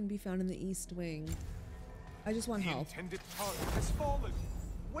boat can be found in the East Wing. I just want The health. intended target has fallen.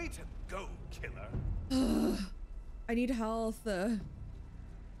 Way to go, killer. I need health.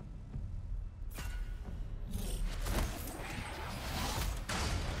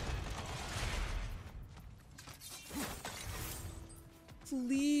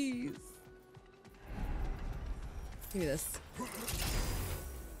 Please. Give me this.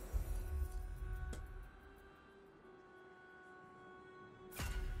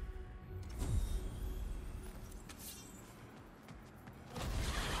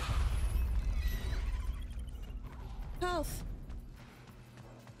 health.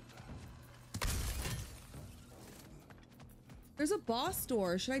 There's a boss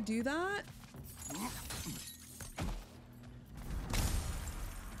door. Should I do that?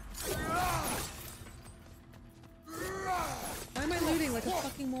 Why am I looting like a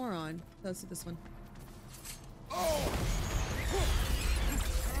fucking moron? Let's do this one.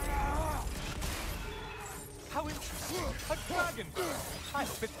 How interesting. A dragon bird. I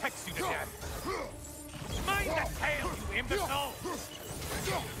hope it pecks you to death. Mind that tail, you imbecile!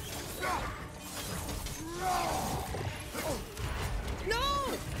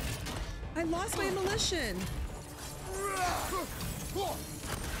 No! I lost my immolition.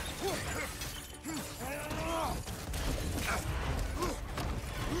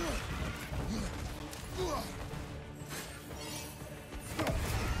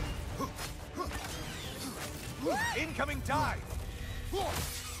 Incoming dive! No.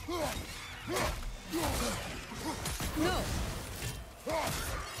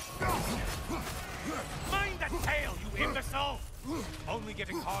 Mind that tail, you imbecile! Only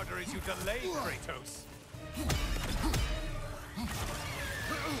getting harder as you delay, Kratos.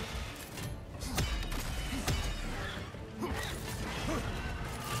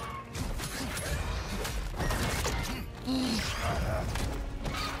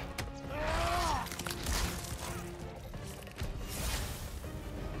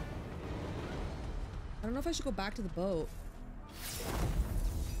 I don't know if I should go back to the boat.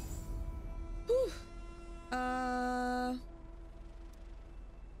 Whew.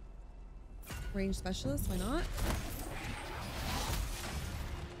 Range specialist, why not?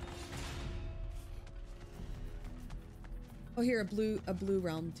 Oh, here, a blue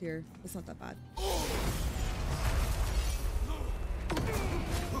realm tier. That's not that bad.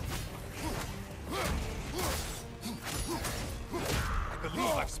 I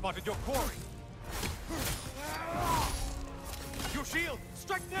believe I've spotted your quarry. Your shield!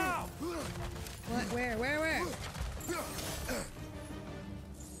 Strike now! What? Where?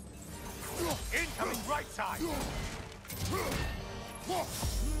 Incoming right side!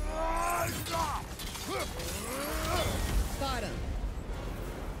 Got him.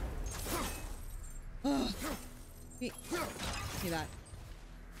 Oh. See that.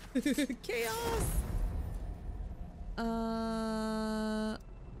 Chaos!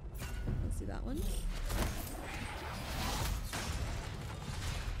 Let's see that one.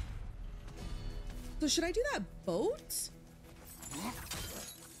 So should I do that boat?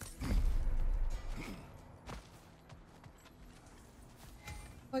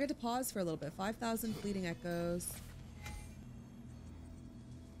 Oh, I get to pause for a little bit. 5,000 fleeting echoes.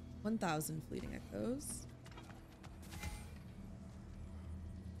 1,000 fleeting echoes.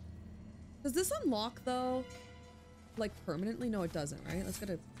 Does this unlock though? Like permanently? No, it doesn't, right? Let's get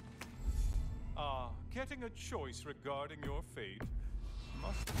a... Getting a choice regarding your fate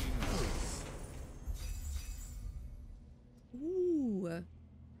must be nice. Ooh.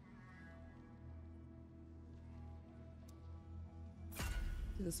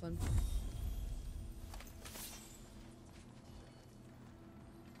 Do this one.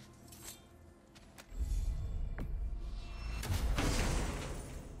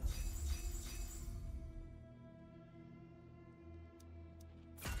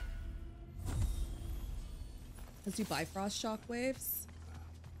 Let's do Bifrost shockwaves.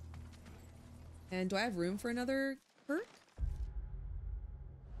 And do I have room for another perk?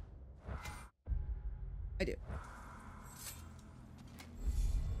 I do.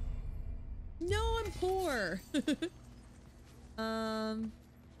 No, I'm poor. Oh,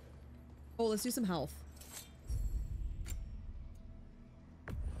 let's do some health.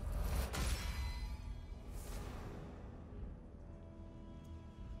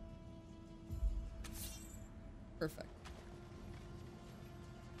 Perfect.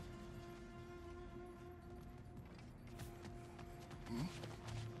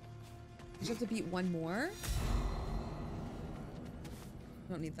 Just have to beat one more.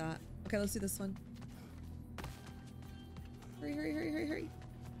 Don't need that. Okay, let's do this one. Hurry, hurry, hurry, hurry, hurry.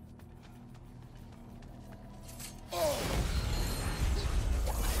 Did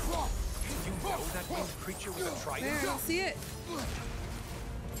you know that winged creature was a trident? There, I don't see it.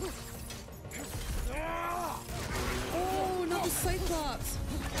 Oh, not the Cyclops.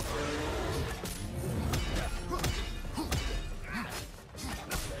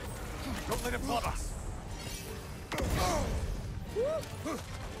 Don't let it flood us.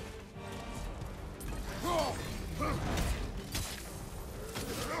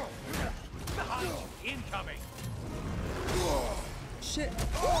 Behind you, incoming. Shit.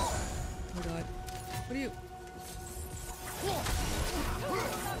 Oh my god. What are you?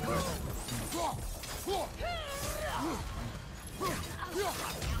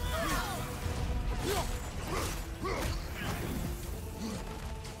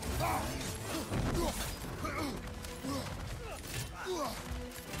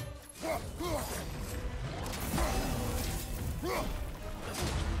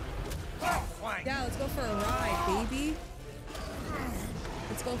 Yeah, let's go for a ride, baby.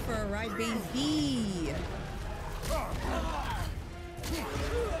 Let's go for a ride, baby.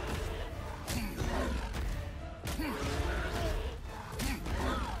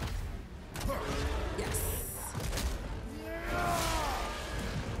 Yes.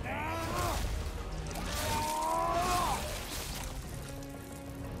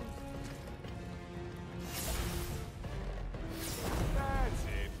 That's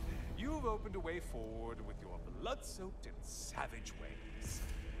it. You've opened a way forward with your blood-soaked and savage ways.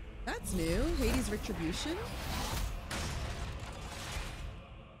 That's new. Hades' Retribution.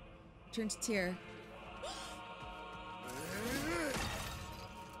 Turn to Tyr.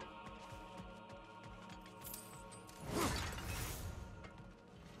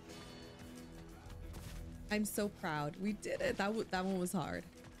 I'm so proud. We did it. That one was hard.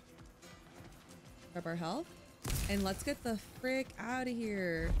 Grab our health. And let's get the frick out of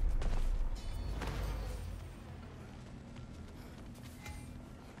here.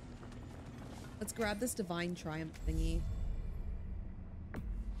 Let's grab this Divine Triumph thingy.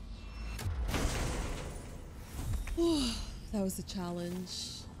 That was a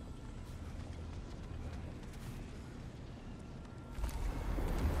challenge.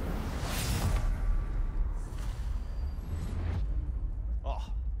 Oh,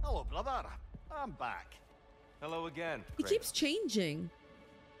 hello, brother. I'm back. Hello again, He Kratos. keeps changing.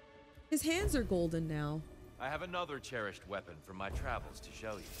 His hands are golden now. I have another cherished weapon from my travels to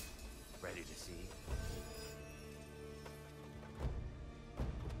show you. Ready to see?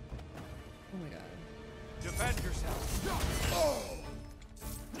 Oh my god. Defend yourself.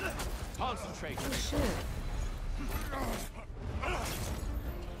 Concentrate. Oh shit.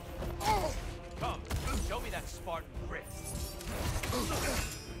 Come, show me that Spartan grit.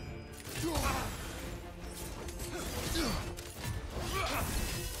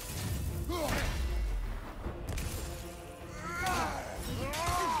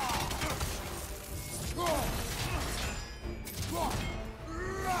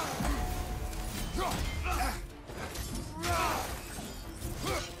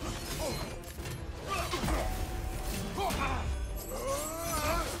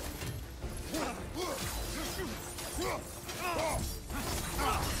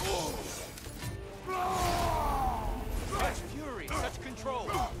 Such fury, such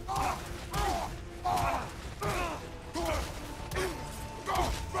control.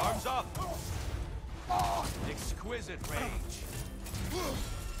 Arms up. Exquisite rage.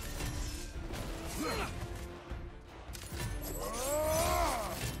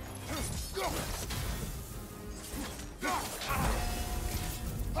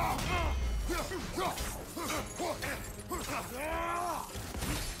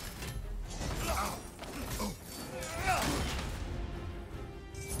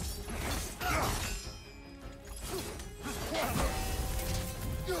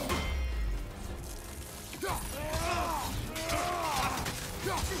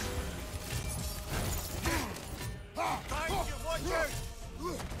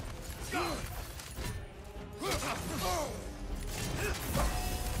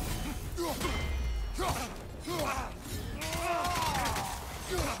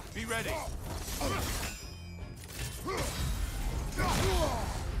 Be ready.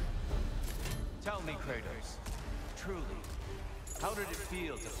 Tell me, Kratos, truly, how did it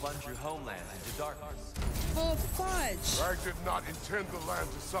feel to plunge your homeland into darkness? Oh fudge. I did not intend the land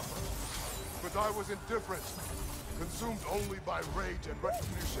to suffer, but I was indifferent, consumed only by rage and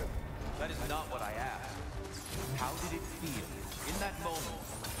retribution. That is not what I asked. How did it feel, in that moment,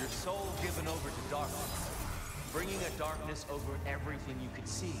 your soul given over to darkness, bringing a darkness over everything you could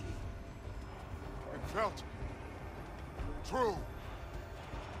see? It felt true.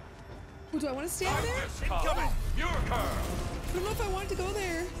 Oh, do I want to stand there? Incoming! Murker! I don't know if I want to go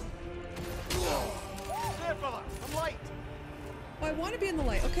there. There, brother. I'm light. Oh, I want to be in the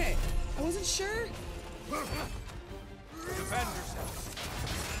light. Okay. I wasn't sure. Defend yourself.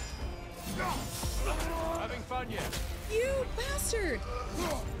 Having fun yet? You bastard.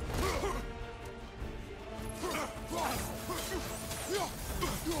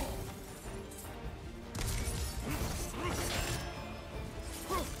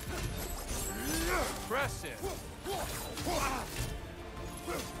 Impressive.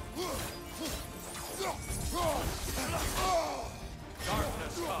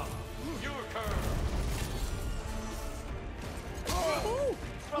 Darkness come. Your curve. Oh!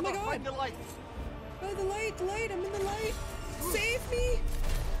 Oh my Brother, god! find the light! Oh, the light, the light! I'm in the light! Save me!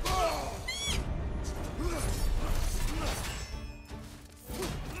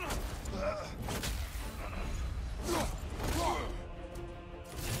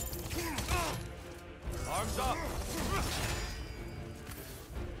 Arms up!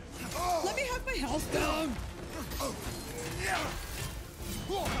 Let me have my health down!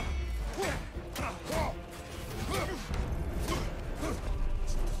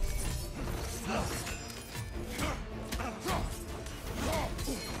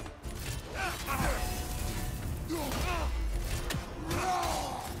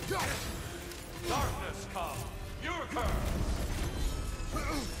 Darkness come! Your curse!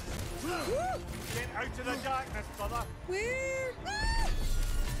 Get out of the darkness, brother! Where? Ah!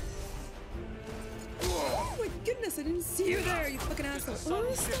 Oh my goodness, I didn't see you there, you fucking asshole.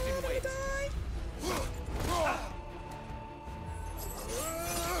 Oh, stop, I'm gonna die!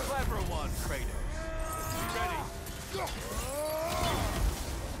 Clever one, Kratos. Ready?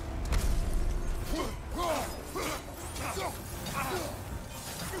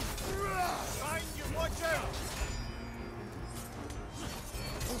 Behind you, watch out!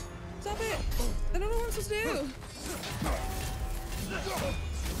 Stop it! I don't know what I'm supposed to do!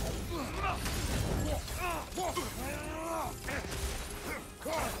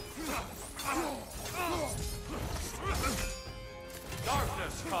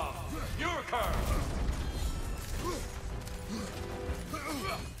 Darkness come! Your curse!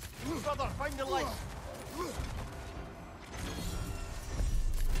 Brother, find the light!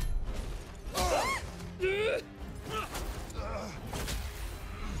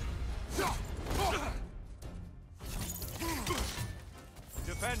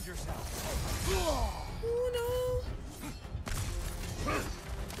 Defend yourself! Oh no!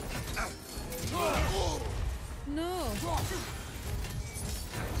 No!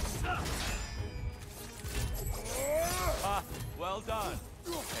 Ah, well done.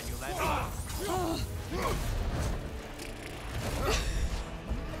 Can you land it? Oh.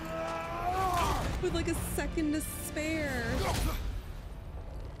 With like a second to spare.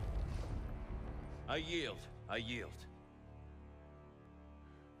 I yield. I yield.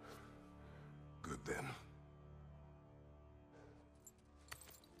 Good then.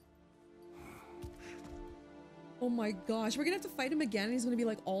 Oh my gosh, we're gonna have to fight him again and he's gonna be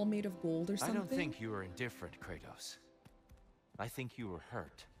like all made of gold or I something. don't think you were indifferent, Kratos. I think you were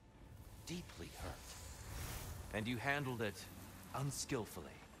hurt. Deeply hurt. And you handled it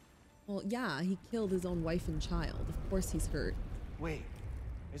unskillfully. Well, yeah, he killed his own wife and child. Of course he's hurt. Wait,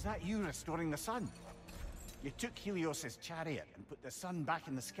 is that you restoring the sun? You took Helios's chariot and put the sun back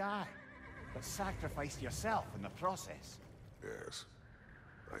in the sky, but sacrificed yourself in the process. Yes.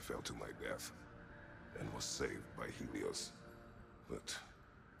 I fell to my death and was saved by Helios. But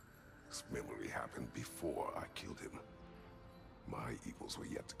this memory happened before I killed him. My evils were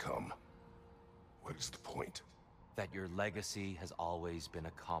yet to come. What is the point? That your legacy has always been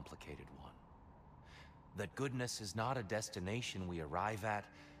a complicated one. That goodness is not a destination we arrive at,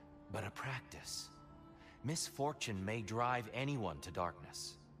 but a practice. Misfortune may drive anyone to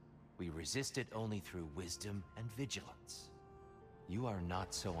darkness. We resist it only through wisdom and vigilance. You are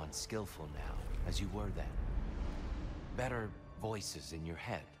not so unskillful now as you were then. Better voices in your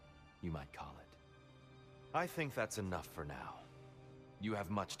head, you might call it. I think that's enough for now. You have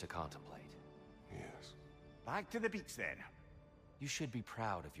much to contemplate. Yes. Back to the beach then. You should be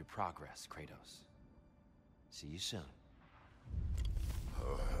proud of your progress, Kratos. See you soon.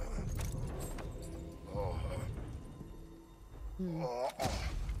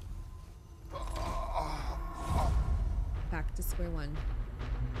 Back to square one.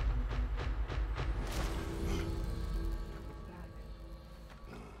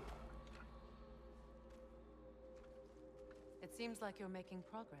 It seems like you're making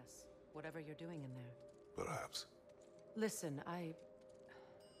progress, whatever you're doing in there. Perhaps. Listen, I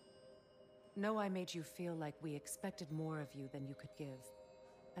know I made you feel like we expected more of you than you could give.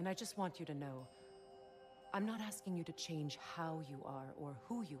 And I just want you to know, I'm not asking you to change how you are or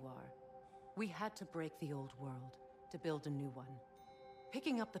who you are. We had to break the old world to build a new one.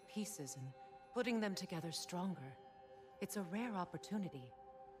 Picking up the pieces and putting them together stronger. It's a rare opportunity.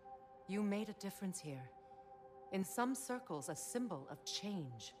 You made a difference here. In some circles, a symbol of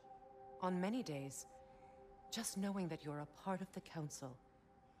change. On many days, just knowing that you're a part of the Council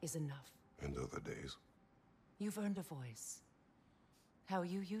is enough. And other days. You've earned a voice. How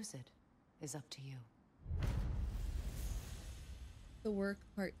you use it is up to you. The Work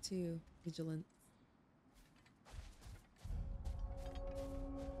Part 2, Vigilance.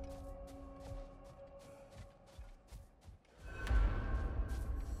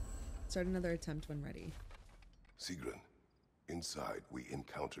 Start another attempt when ready. Sigrun, inside we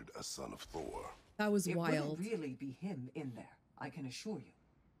encountered a son of Thor. That was It wild. wouldn't really be him in there, I can assure you.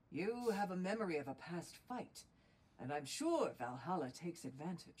 You have a memory of a past fight, and I'm sure Valhalla takes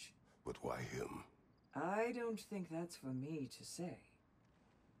advantage. But why him? I don't think that's for me to say.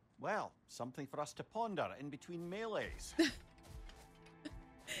 Well, something for us to ponder in between melees.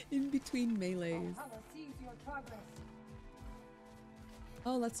 In between melees. Valhalla sees your progress.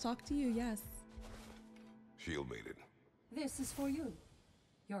 Oh, let's talk to you, yes. Shield Maiden. This is for you.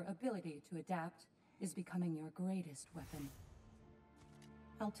 Your ability to adapt is becoming your greatest weapon.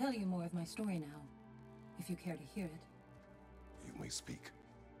 I'll tell you more of my story now, if you care to hear it. You may speak.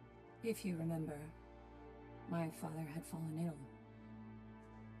 If you remember, my father had fallen ill.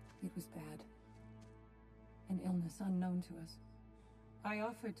 It was bad. An illness unknown to us. I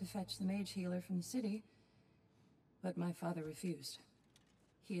offered to fetch the mage healer from the city, but my father refused.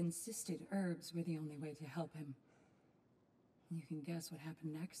 He insisted herbs were the only way to help him. You can guess what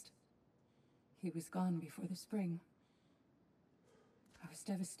happened next. He was gone before the spring. I was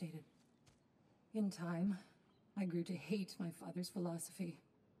devastated. In time, I grew to hate my father's philosophy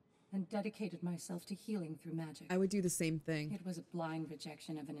and dedicated myself to healing through magic. I would do the same thing. It was a blind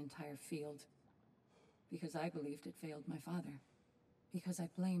rejection of an entire field. Because I believed it failed my father. Because I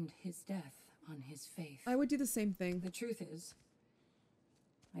blamed his death on his faith. I would do the same thing. The truth is,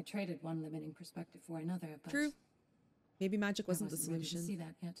 I traded one limiting perspective for another, but... True. Maybe magic wasn't the ready to solution. see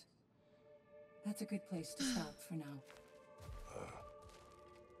that yet. That's a good place to stop for now.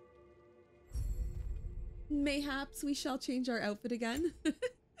 Mayhaps we shall change our outfit again.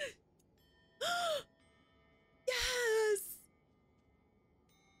 Yes!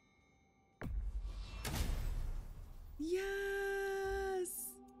 Yes!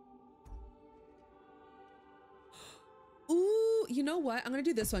 Ooh, you know what? I'm gonna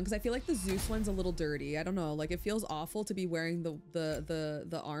do this one because I feel like the Zeus one's a little dirty. I don't know, like it feels awful to be wearing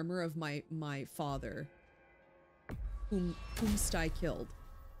the armor of my father, whomst I killed.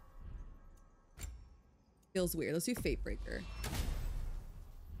 Feels weird. Let's do Fatebreaker.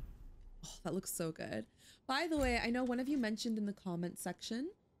 Oh, that looks so good. By the way, I know one of you mentioned in the comment section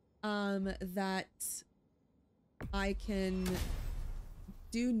that I can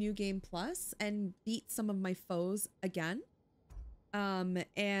do New Game Plus and beat some of my foes again.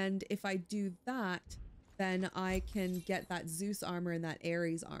 And if I do that, then I can get that Zeus armor and that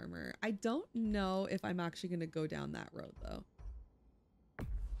Ares armor. I don't know if I'm actually going to go down that road though.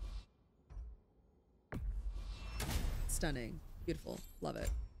 Stunning. Beautiful. Love it.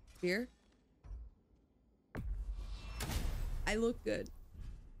 Spear. I look good.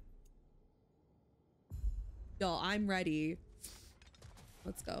 Y'all, I'm ready.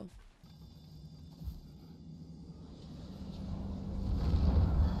 Let's go.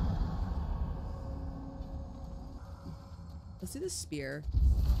 Let's do the spear.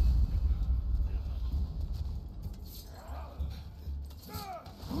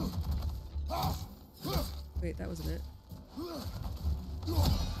 Wait, that wasn't it.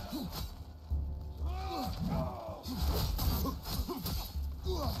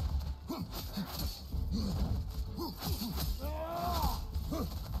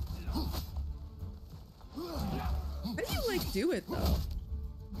 How do you like do it though?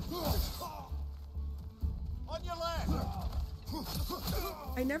 On your left.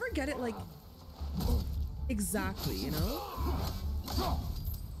 I never get it like exactly, you know?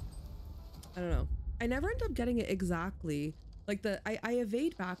 I don't know. I never end up getting it exactly. Like I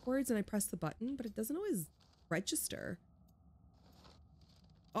evade backwards and I press the button, but it doesn't always register.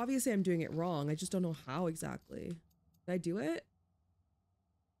 Obviously I'm doing it wrong. I just don't know how exactly. Did I do it?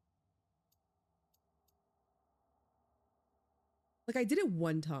 Like I did it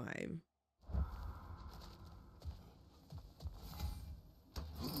one time.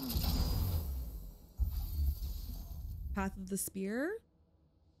 Path of the Spear.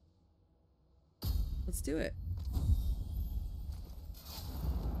 Let's do it.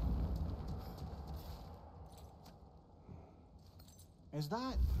 Is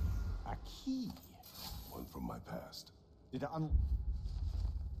that a key? One from my past. Did it A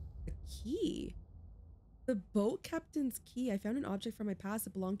key? The boat captain's key. I found an object from my past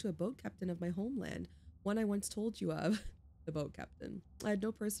that belonged to a boat captain of my homeland. One I once told you of. The boat captain. I had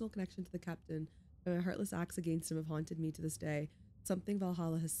no personal connection to the captain, but my heartless acts against him have haunted me to this day. Something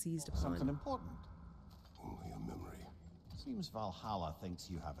Valhalla has seized upon. something important? Only a memory. Seems Valhalla thinks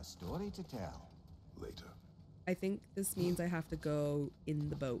you have a story to tell. Later. I think this means I have to go in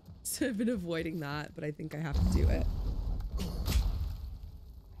the boat. I've been avoiding that, but I think I have to do it.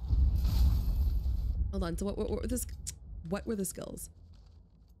 Hold on. So what were the skills?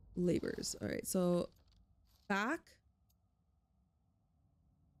 labors. All right, so back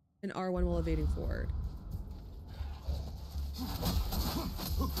and R1 while evading forward.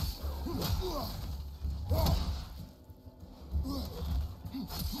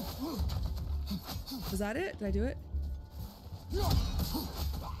 Was that it? Did I do it?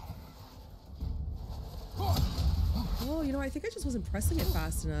 Oh, you know, I think I just wasn't pressing it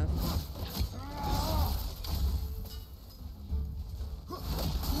fast enough.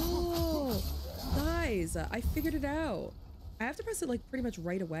 Oh, guys, I figured it out. I have to press it like pretty much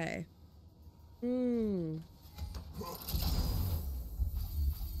right away.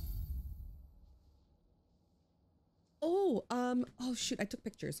 Oh, oh shoot, I took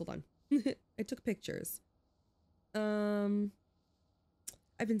pictures. Hold on. I took pictures. I've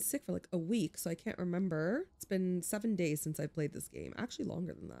been sick for like a week, so I can't remember. It's been 7 days since I played this game. Actually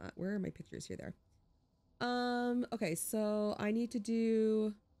longer than that. Where are my pictures? Here, there. Okay, so I need to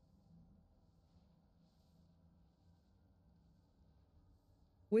do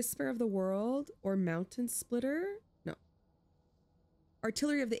Whisper of the World or Mountain Splitter? No.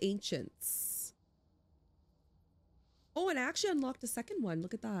 Artillery of the Ancients. Oh, and I actually unlocked a second one.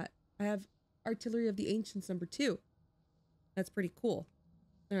 Look at that. I have Artillery of the Ancients number 2. That's pretty cool.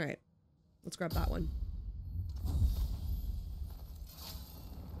 All right, let's grab that one.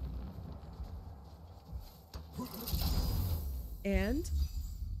 And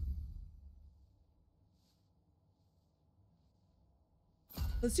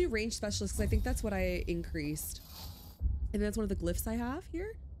let's do range specialist because I think that's what I increased. And that's one of the glyphs I have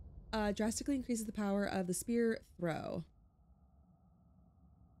here. Drastically increases the power of the spear throw.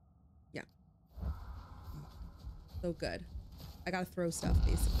 Yeah. So good. I gotta throw stuff,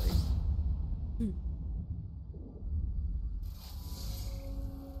 basically.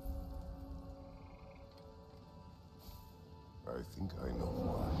 I think I know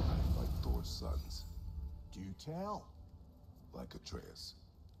why I fight Thor's sons. Do tell. Like Atreus,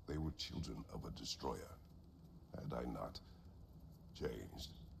 they were children of a destroyer. Had I not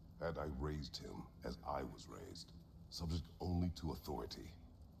changed, had I raised him as I was raised, subject only to authority,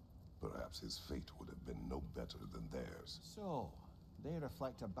 perhaps his fate would have been no better than theirs. So, they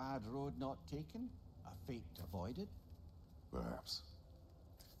reflect a bad road not taken? A fate avoided? Perhaps.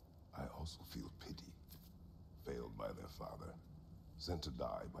 I also feel pity. Failed by their father, sent to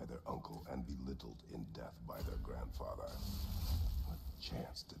die by their uncle, and belittled in death by their grandfather. What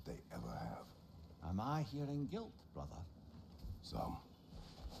chance did they ever have? Am I hearing guilt, brother? Some.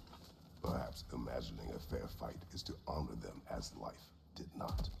 Perhaps imagining a fair fight is to honor them as life did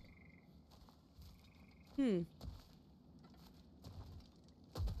not.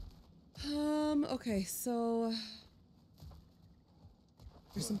 Okay, so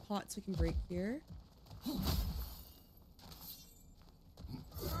there's some pots we can break here.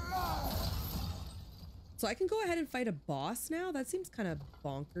 So I can go ahead and fight a boss now? That seems kind of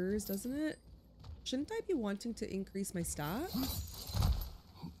bonkers, doesn't it? Shouldn't I be wanting to increase my stats?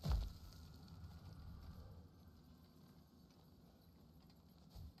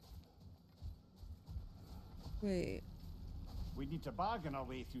 Wait. We need to bargain our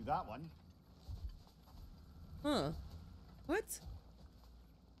way through that one. Huh. What?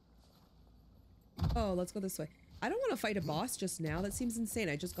 Oh, let's go this way. I don't want to fight a boss just now. That seems insane.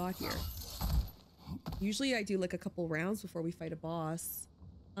 I just got here. Usually I do like a couple rounds before we fight a boss.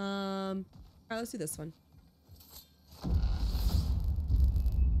 All right, let's do this one.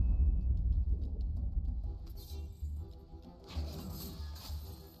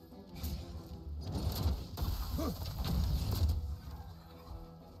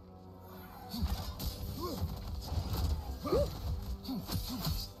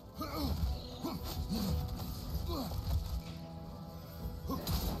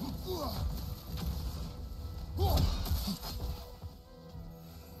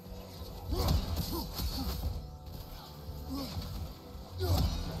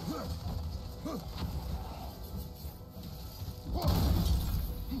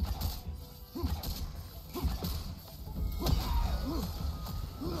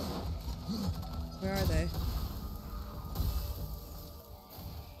 Where are they?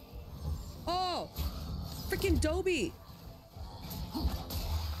 Oh! Freaking Dobie!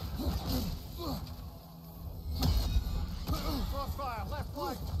 Crossfire, left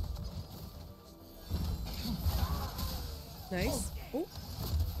flank. Nice. Oh.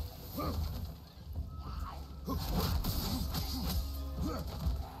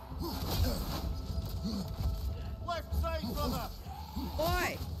 Left side, brother.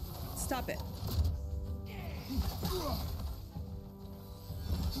 Boy! Stop it.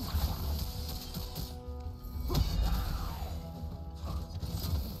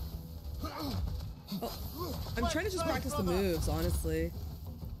 Oh, I'm trying to just practice the moves, honestly.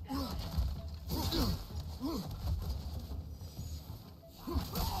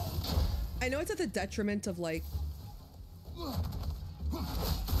 I know it's at the detriment of like...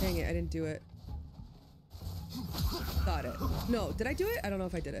 Dang it, I didn't do it. Got it. No, did I do it? I don't know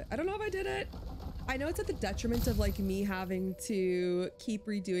if I did it. I don't know if I did it. I know it's at the detriment of like me having to keep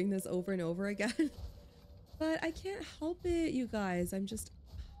redoing this over and over again. But I can't help it, you guys. I'm just...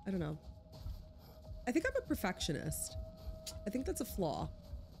 I don't know. I think I'm a perfectionist. I think that's a flaw.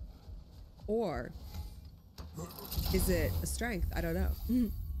 Or is it a strength? I don't know.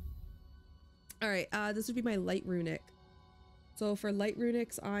 All right, this would be my light runic. So for light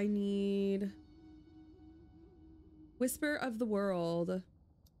runics, I need Whisper of the World.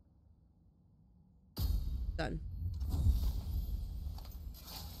 Done.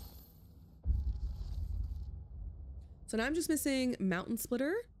 So now I'm just missing Mountain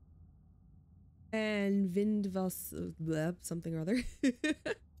Splitter and Vindvas something or other.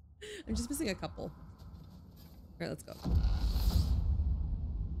 I'm just missing a couple. All right, let's go.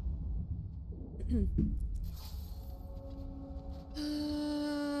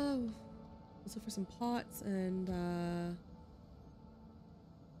 Let's look for some pots and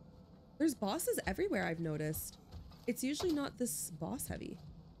there's bosses everywhere, I've noticed. It's usually not this boss heavy.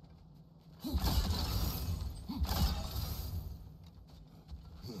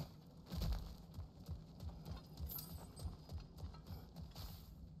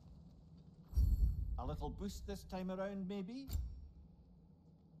 A little boost this time around, maybe?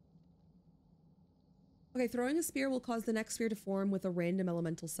 Okay, throwing a spear will cause the next sphere to form with a random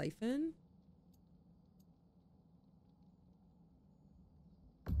elemental siphon.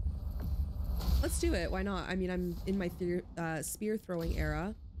 Let's do it. Why not? I mean, I'm in my spear throwing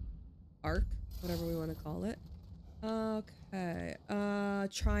era. Arc, whatever we want to call it. Okay.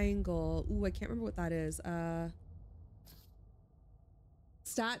 Triangle. Ooh, I can't remember what that is.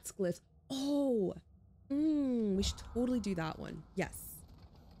 Stats glyphs. Oh, we should totally do that one. Yes.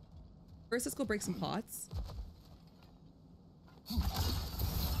 First, let's go break some pots.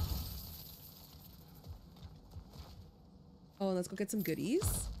 Oh, and let's go get some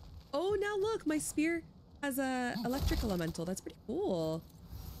goodies. Oh, now look, my spear has a electric elemental. That's pretty cool.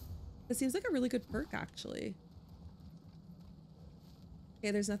 This seems like a really good perk, actually.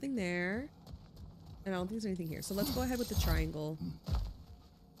 Okay, there's nothing there. And I don't think there's anything here. So let's go ahead with the triangle.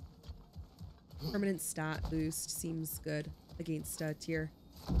 Permanent stat boost seems good against tier.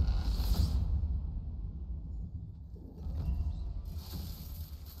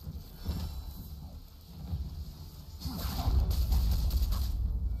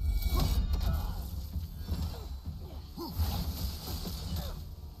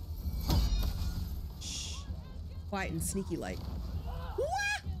 Shh. Quiet and sneaky like.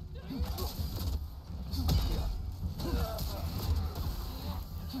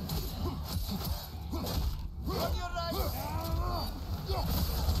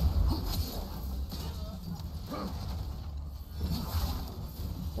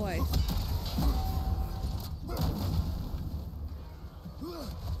 Boy.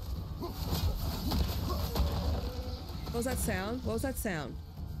 What was that sound? What was that sound?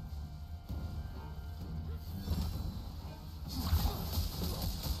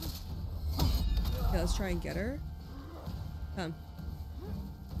 Okay, let's try and get her. Come.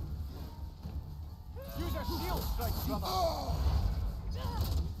 Use your shield strike, brother.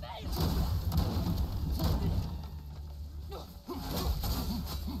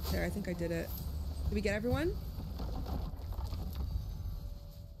 There, I think I did it. Did we get everyone?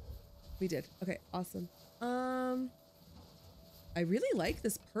 We did. Okay, awesome. I really like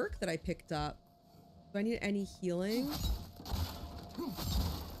this perk that I picked up. Do I need any healing?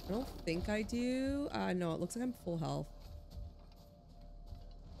 I don't think I do. No, it looks like I'm full health.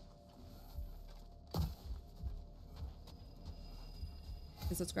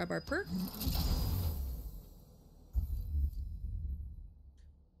 Okay, so let's grab our perk.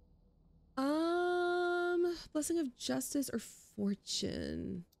 Blessing of Justice or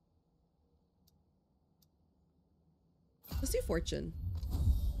Fortune? Let's do Fortune.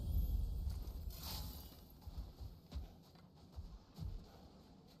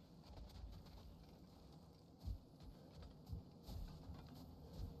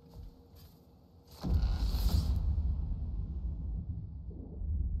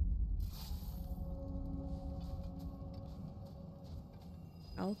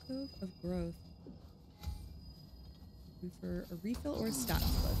 Alcove of Growth. And for a refill or a stat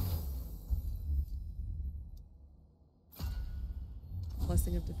flip.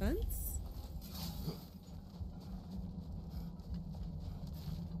 Blessing of Defense.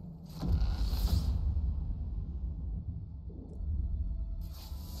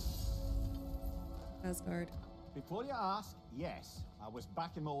 Asgard. Before you ask, yes, I was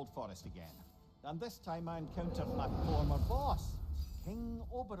back in Old Forest again. And this time I encountered my former boss, King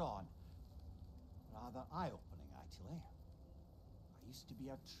Oberon. Rather eye-opening, actually. I used to be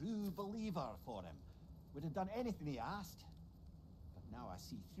a true believer for him. Would have done anything he asked. But now I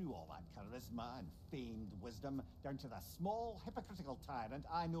see through all that charisma and feigned wisdom down to the small, hypocritical tyrant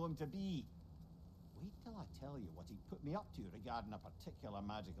I know him to be. Wait till I tell you what he put me up to regarding a particular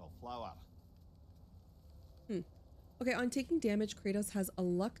magical flower. Okay, on taking damage, Kratos has a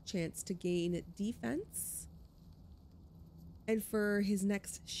luck chance to gain defense. And for his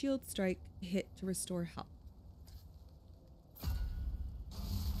next shield strike hit to restore health.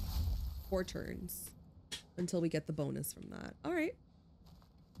 4 turns until we get the bonus from that. All right.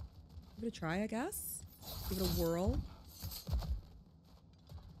 Give it a try, I guess. Give it a whirl.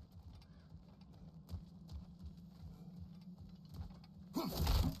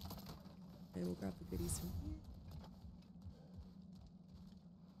 And we'll grab the goodies from here.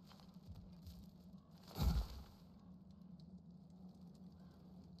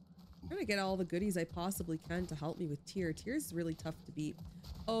 I'm trying to get all the goodies I possibly can to help me with Tyr. Tyr's is really tough to beat.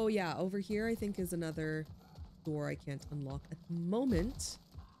 Oh yeah, over here I think is another door I can't unlock at the moment.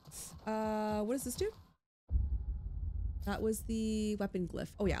 What does this do? That was the weapon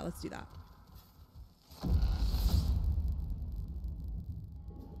glyph. Oh yeah, let's do that.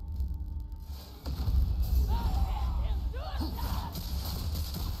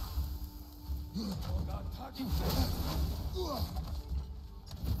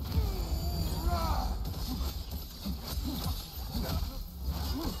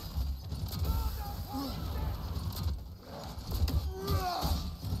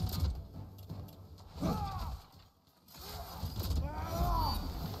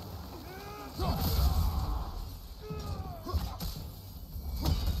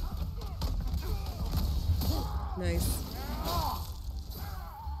 Nice.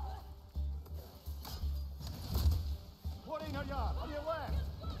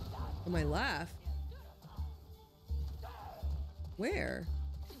 On my left? Where?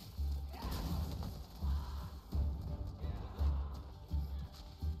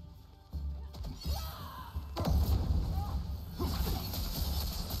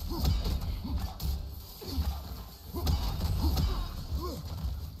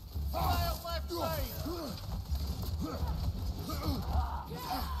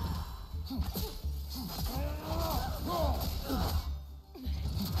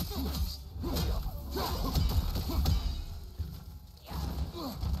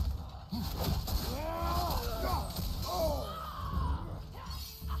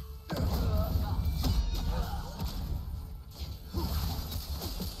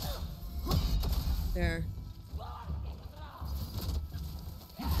 There.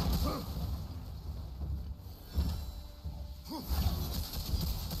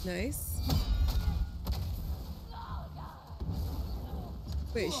 Nice.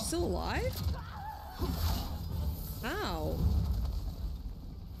 Wait, is she still alive? How?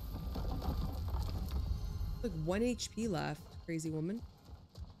 Like 1 HP left, crazy woman.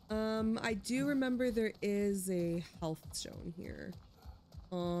 I do remember there is a health stone here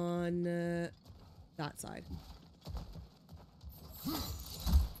on that side.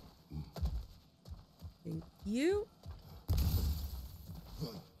 Thank you.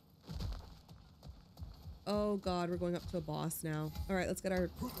 Oh god, we're going up to a boss now. All right, let's get our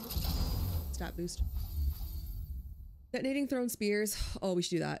stat boost. Detonating thrown spears. Oh, we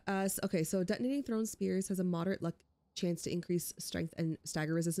should do that. Okay, so detonating thrown spears has a moderate luck chance to increase strength and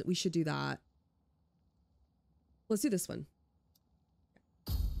stagger resistance. We should do that. Let's do this one.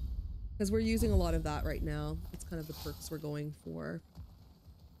 Because we're using a lot of that right now. It's kind of the perks we're going for.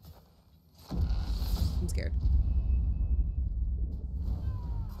 I'm scared.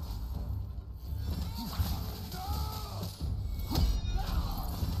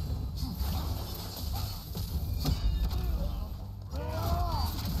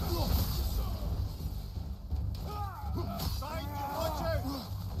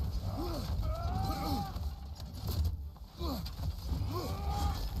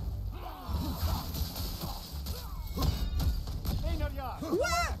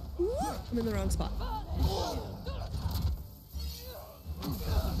 I'm in the wrong spot.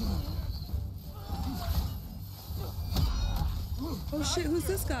 Oh shit, who's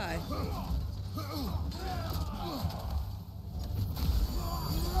this guy?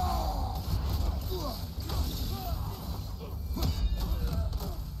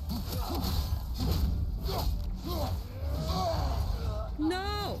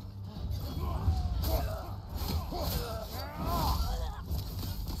 No!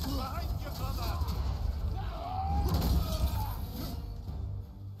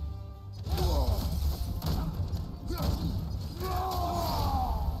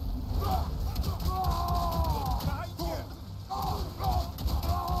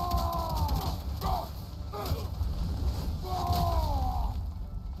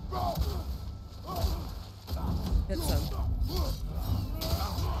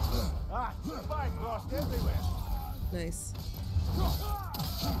 everywhere. Nice.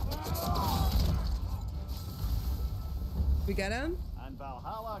 We get him? And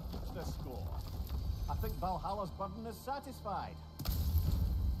Valhalla keeps the score. I think Valhalla's burden is satisfied.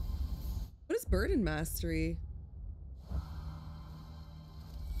 What is burden mastery?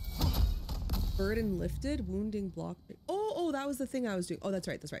 Burden lifted, wounding block. Oh, that was the thing I was doing. Oh, that's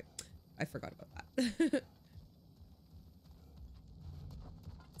right. That's right. I forgot about that.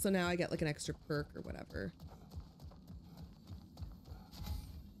 So now I get like an extra perk or whatever.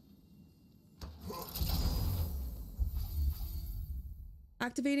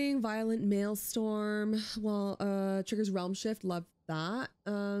 Activating violent maelstrom while triggers realm shift. Love that.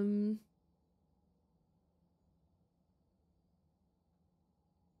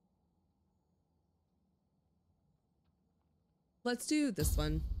 Let's do this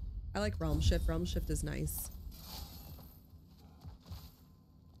one. I like realm shift. Realm shift is nice.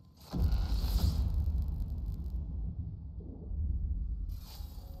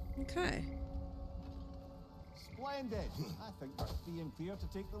 Okay. Splendid. I think we're free and clear to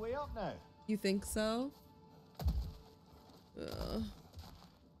take the way up now. You think so?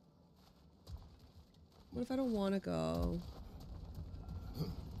 What if I don't want to go? So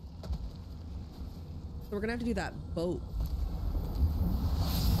we're gonna have to do that boat.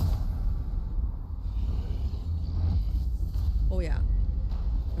 Oh yeah,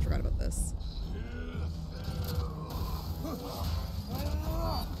 I forgot about this.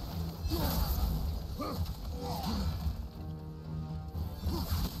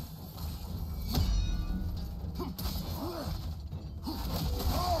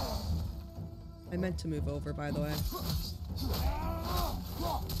 I meant to move over, by the way.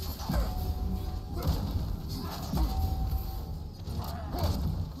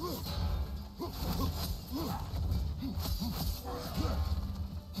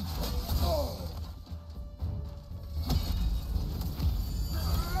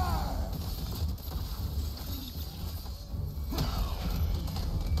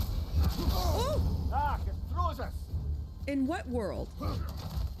 It throws us. In what world?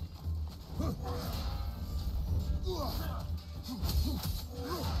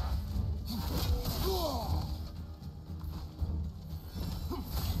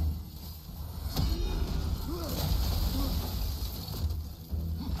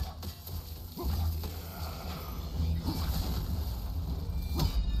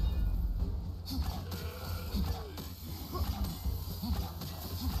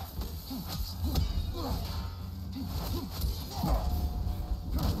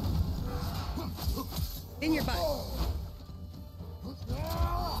 In your butt.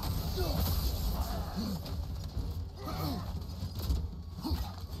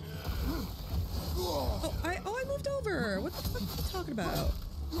 I moved over. What the fuck are you talking about?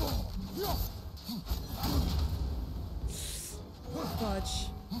 Fudge.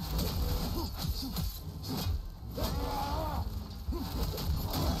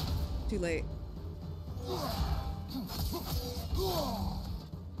 Too late.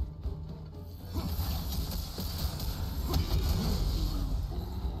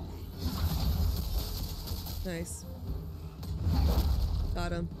 Nice.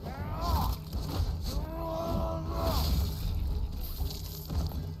 Got him.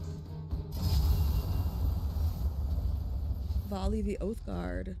 Vali the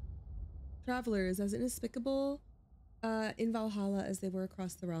Oathguard. Travelers, as inexplicable in Valhalla as they were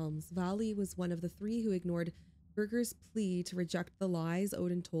across the realms. Vali was one of the three who ignored Birgir's plea to reject the lies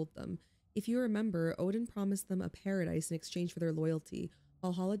Odin told them. If you remember, Odin promised them a paradise in exchange for their loyalty.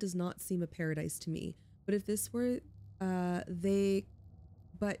 Valhalla does not seem a paradise to me. But if this were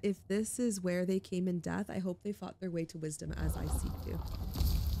if this is where they came in death, I hope they fought their way to wisdom as I seek to.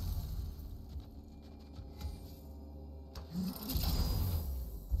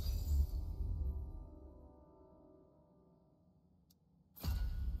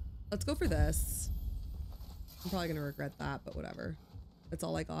 Let's go for this. I'm probably gonna regret that, but whatever. That's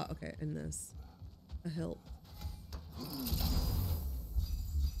all I got. Okay, and this. A hilt.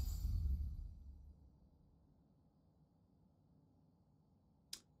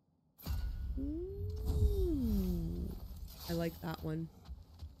 I like that one.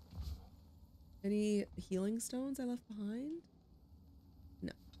 Any healing stones I left behind?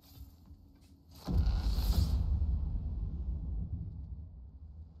 No.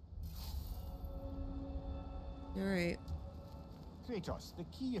 All right. Kratos, the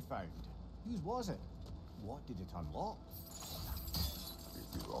key you found. Whose was it? What did it unlock?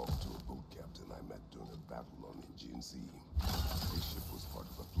 It belonged to a boat captain I met during a battle on the Aegean Sea. His ship was part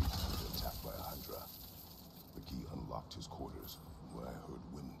of a fleet that was attacked by a Hydra. The key unlocked his quarters, where I heard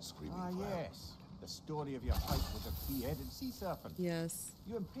women screaming for help. Yes. The story of your fight with the three-headed sea serpent. Yes.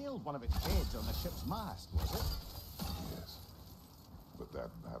 You impaled one of its heads on the ship's mast, was it? Yes. But that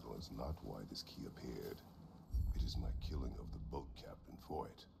battle is not why this key appeared. It is my killing of the boat captain for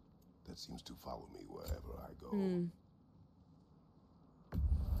it that seems to follow me wherever I go.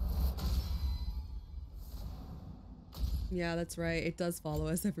 Yeah, that's right. It does follow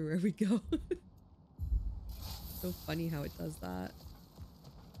us everywhere we go. So funny how it does that.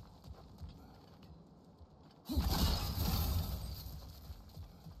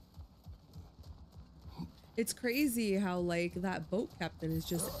 It's crazy how, like, that boat captain is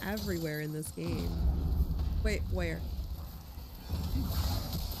just everywhere in this game. Wait, where?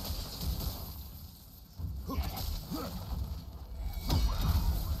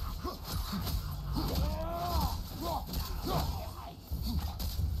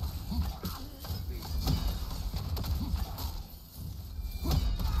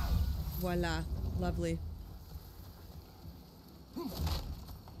 Voila. Lovely.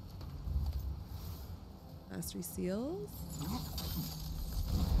 Mastery seals.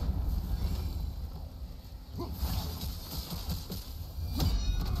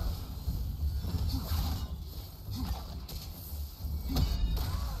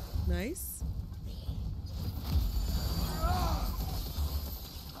 Nice.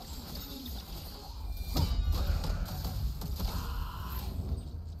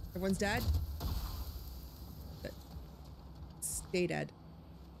 Everyone's dead? Good. Stay dead.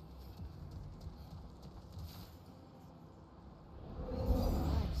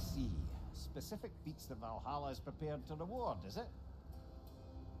 I see. Specific feats that Valhalla is prepared to reward, is it?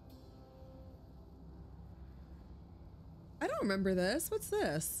 I don't remember this. What's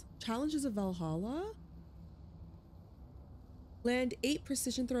this? Challenges of Valhalla? Land 8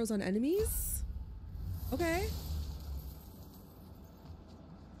 precision throws on enemies? Okay.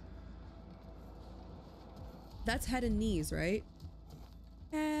 That's head and knees, right?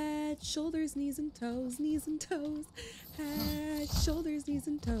 Head, shoulders, knees and toes, knees and toes. Head, shoulders, knees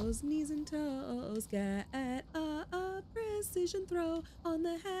and toes, knees and toes. Get a precision throw on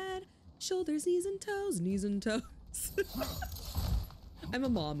the head, shoulders, knees and toes, knees and toes. I'm a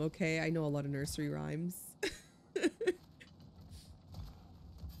mom, okay? I know a lot of nursery rhymes.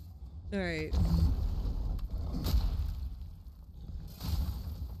 All right.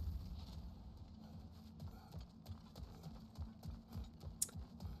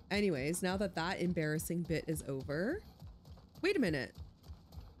 Anyways, now that that embarrassing bit is over. Wait a minute.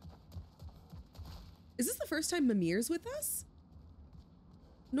 Is this the first time Mimir's with us?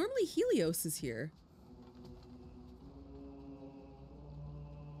 Normally Helios is here.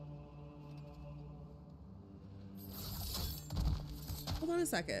 Hold on a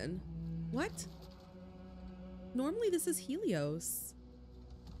second. What? Normally this is Helios.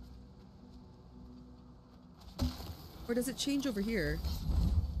 Or does it change over here?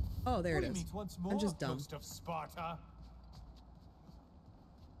 Oh, there it is. I'm just dumb. Of Sparta. All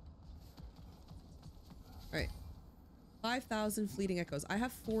right. 5,000 fleeting echoes. I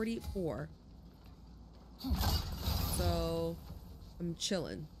have 44. So I'm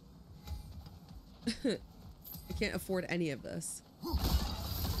chilling. I can't afford any of this.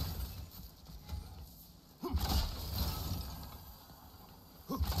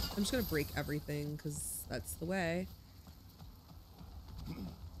 I'm just gonna break everything because that's the way.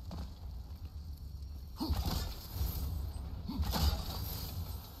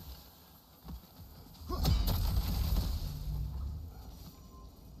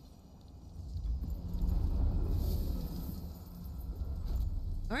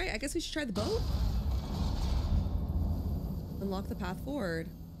 All right, I guess we should try the boat. Unlock the path forward.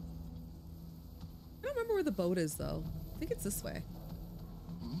 I don't remember where the boat is though. I think it's this way.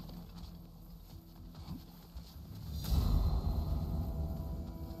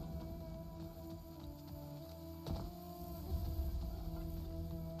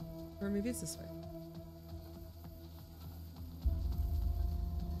 Or maybe it's this way.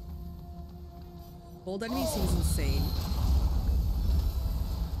 Bold enemy seems insane.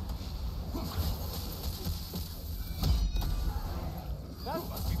 That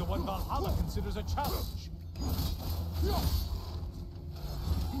must be the one Valhalla considers a challenge.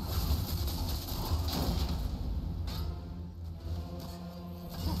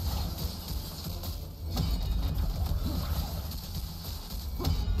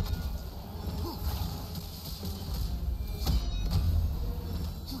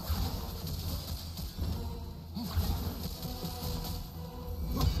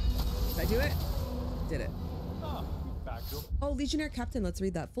 Did I do it? Did it. Oh, Legionnaire Captain, let's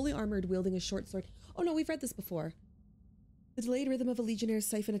read that. Fully armored, wielding a short sword. Oh no, we've read this before. The delayed rhythm of a Legionnaire's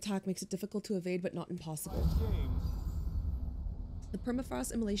siphon attack makes it difficult to evade, but not impossible. The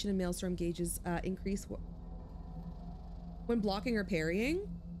permafrost, immolation, and maelstrom gauges increase when blocking or parrying.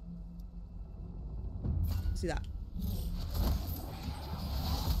 Let's do that.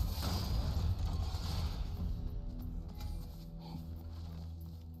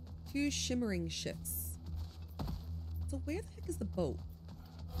 Two shimmering shifts. So where the heck is the boat?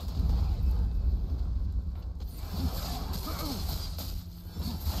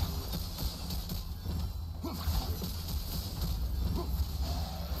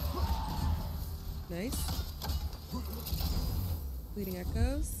 Nice. Bleeding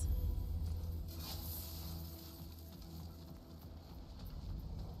echoes.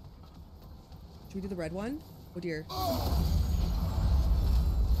 Should we do the red one? Oh dear.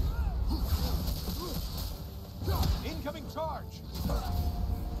 Incoming charge!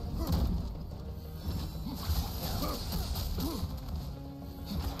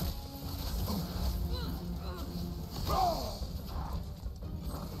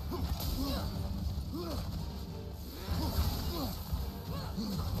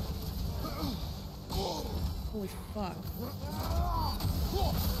 Holy fuck.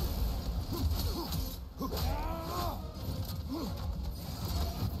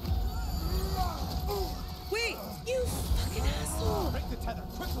 Wait, you fucking asshole! Break the tether,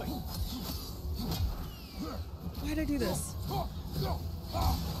 quickly! Why'd I do this?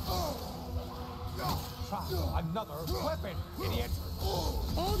 Try another weapon, idiot!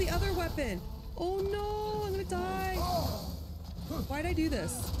 Oh, the other weapon! Oh no, I'm gonna die! Why'd I do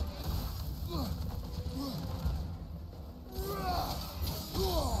this?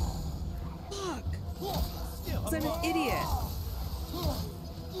 Fuck! Because I'm an idiot.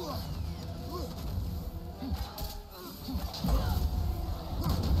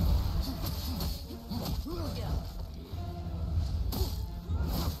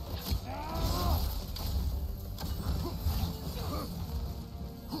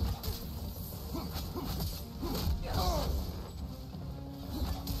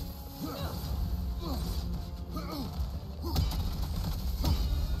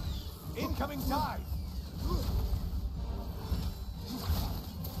 Incoming dive!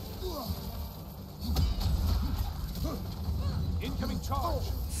 Incoming charge!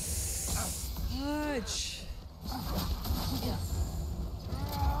 Fudge.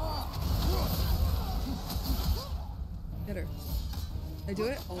 Get her. Did I do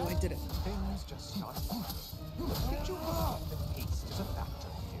it? Oh, I did it. Things just start. Did you forget that haste is a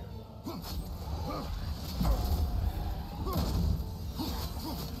factor here?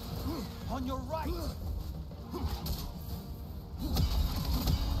 On your right!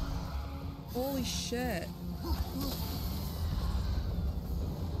 Holy shit.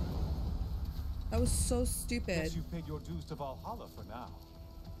 That was so stupid. Guess you paid your dues to Valhalla for now.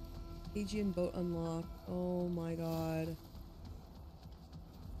 Aegean boat unlocked. Oh my god.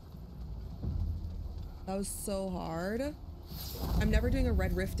 That was so hard. I'm never doing a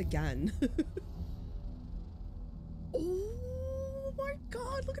red rift again. Oh my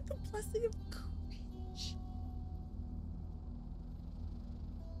god, look at the blessing of courage.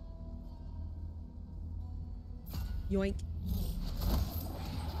 Yoink.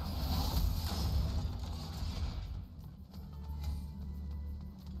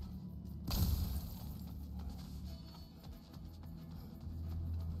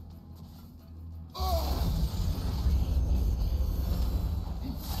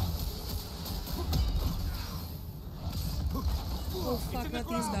 Oh fuck, not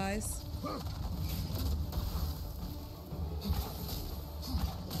these guys.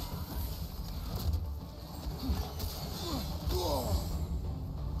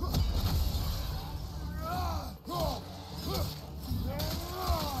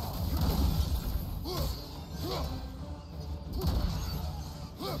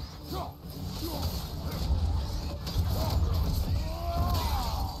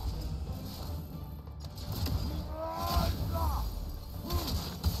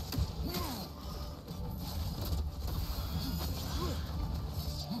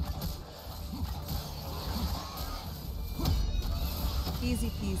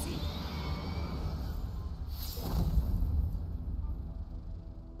 Easy peasy.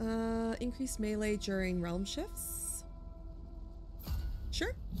 Increased melee during realm shifts?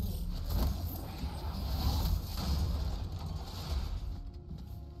 Sure.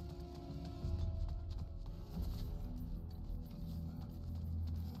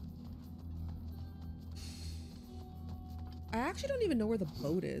 I actually don't even know where the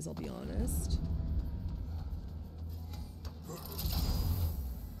boat is, I'll be honest.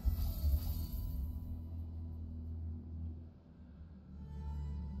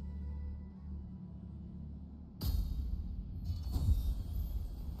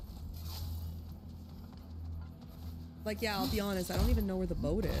 Like, yeah, I'll be honest, I don't even know where the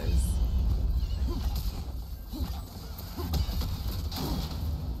boat is.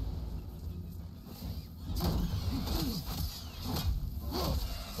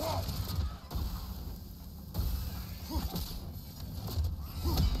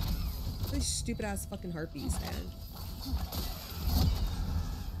 These stupid ass fucking harpies, man.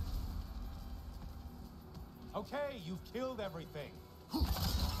 Okay, you've killed everything.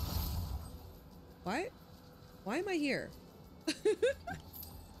 What? Why am I here?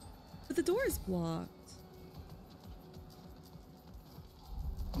 But the door is blocked.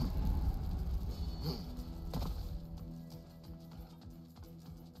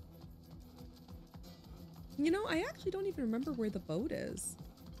 You know, I actually don't even remember where the boat is.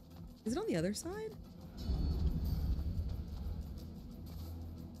 Is it on the other side?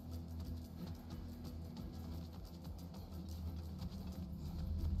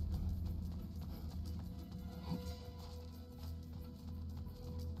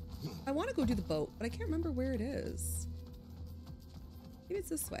 I want to go do the boat, but I can't remember where it is. Maybe it's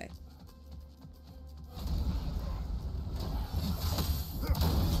this way.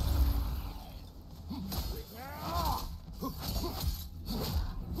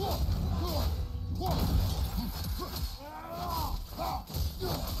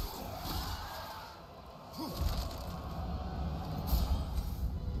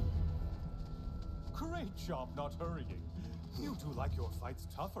 Great job not hurrying. You two like your fights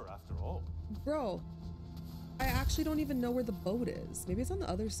tougher after all. Bro, I actually don't even know where the boat is. Maybe it's on the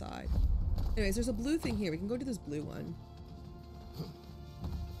other side. Anyways, there's a blue thing here. We can go to this blue one.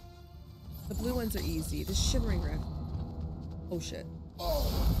 The blue ones are easy. This shimmering rift. Oh shit.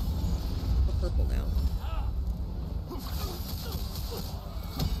 We're purple now.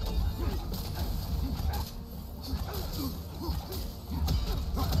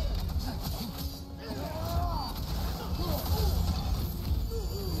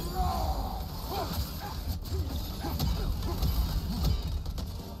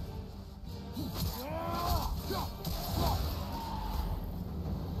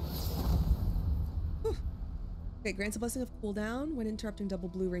 Okay, grants a blessing of cooldown when interrupting double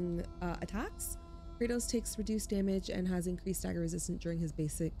blue ring attacks. Kratos takes reduced damage and has increased stagger resistance during his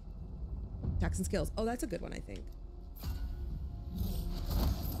basic attacks and skills. Oh, that's a good one, I think.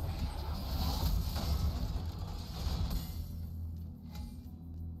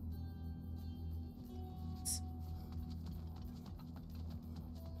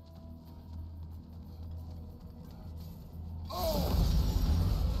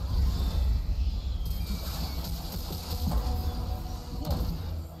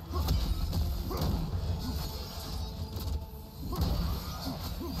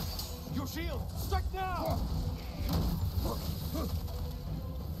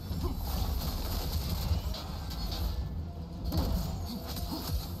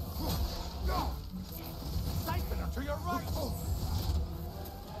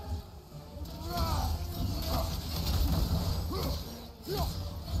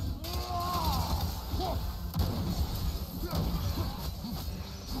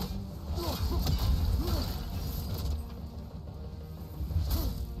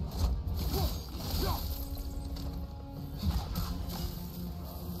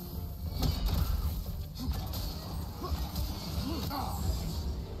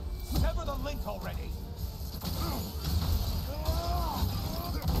 Sever the link already!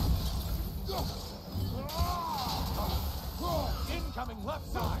 Incoming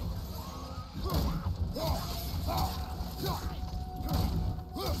left side!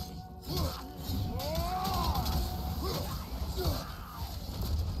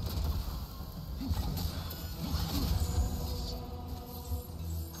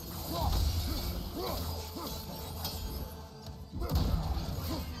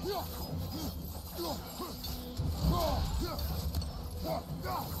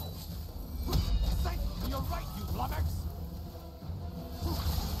 You're right, you lummox!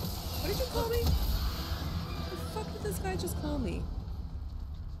 What did you call me? What the fuck did this guy just call me?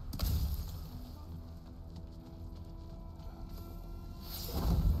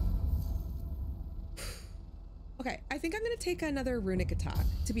 Okay, I think I'm gonna take another runic attack,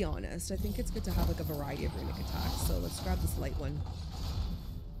 to be honest. I think it's good to have like a variety of runic attacks, so let's grab this light one.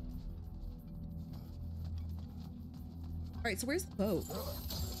 All right, so where's the boat?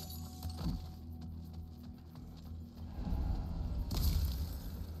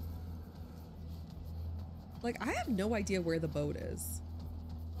 Like, I have no idea where the boat is.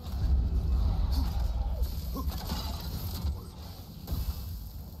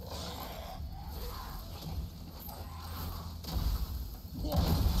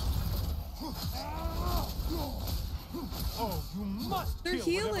 must They're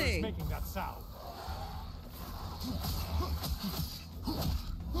kill whatever is healing. making that sound.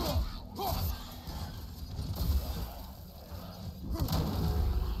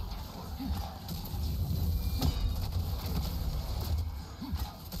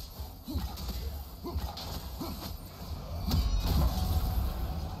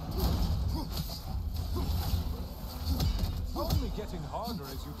 Only getting harder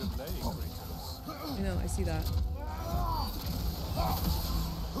as you delay, Kratos. I know, I see that.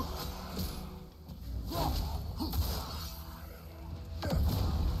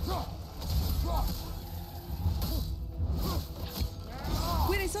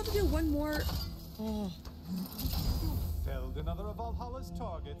 Wait, I still have to do one more. Oh, Felled another of Valhalla's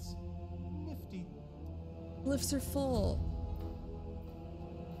targets. Nifty. glyphs are full.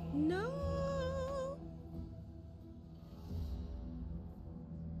 No.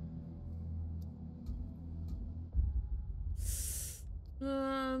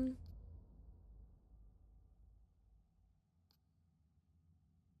 Um.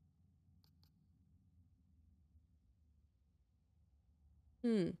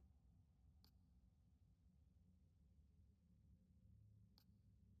 Hmm.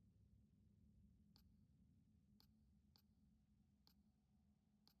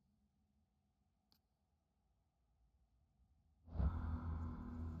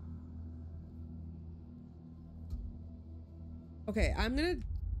 Okay, I'm gonna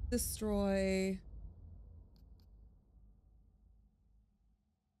destroy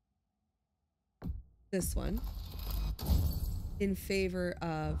this one in favor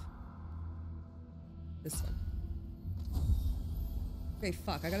of this one. Okay,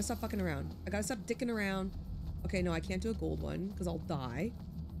 fuck. I gotta stop fucking around. I gotta stop dicking around. Okay, no, I can't do a gold one because I'll die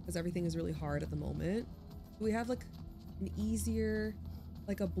because everything is really hard at the moment. Do we have like an easier,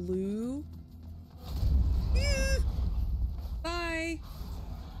 like a blue? Yeah. Bye.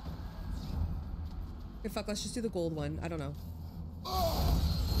 Okay, fuck, let's just do the gold one. I don't know.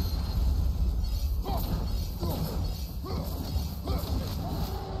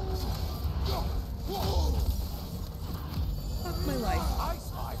 Fuck my life. I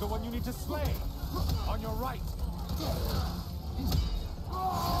spy the one you need to slay. On your right.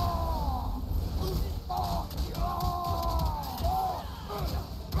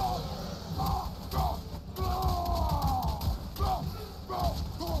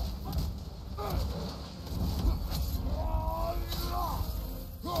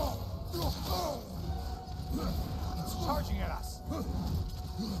 It's charging at us.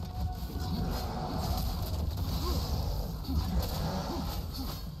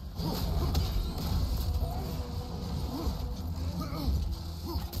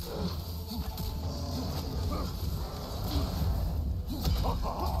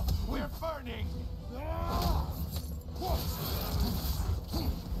 We're burning.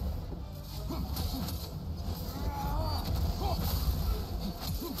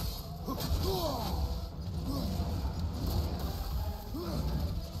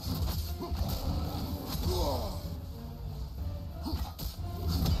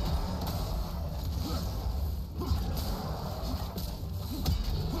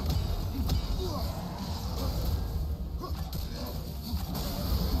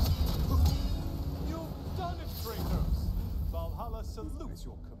 You've done it, Kratos. Valhalla salutes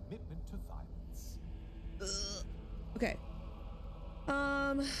your commitment to violence. Okay.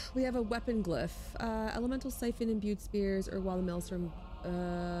 We have a weapon glyph. Elemental siphon imbued spears or while the maelstrom,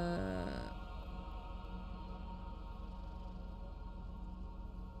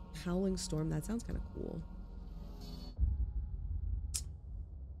 howling storm. That sounds kind of cool.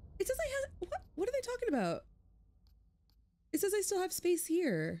 It says I have, what are they talking about? It says I still have space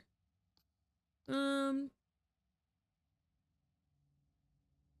here.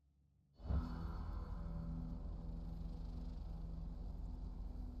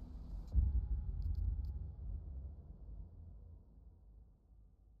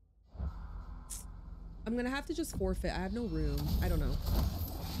 I'm gonna have to just forfeit. I have no room. I don't know.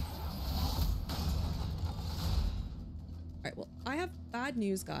 Alright, well, I have bad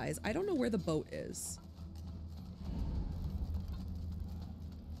news, guys. I don't know where the boat is.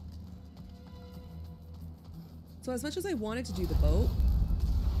 So as much as I wanted to do the boat.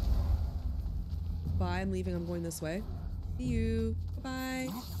 Bye, I'm leaving. I'm going this way. See you. Bye-bye.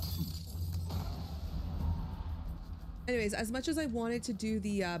 Anyways, as much as I wanted to do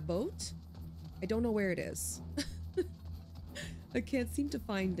the boat, I don't know where it is. I can't seem to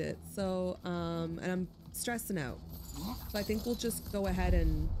find it. So, and I'm stressing out. So I think we'll just go ahead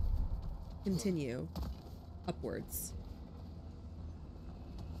and continue upwards.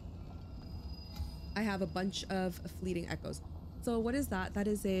 I have a bunch of fleeting echoes. So what is that? That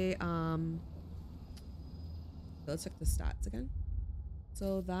is a let's check the stats again.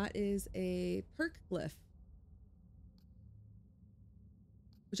 So that is a perk glyph,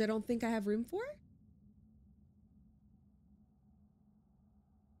 which I don't think I have room for.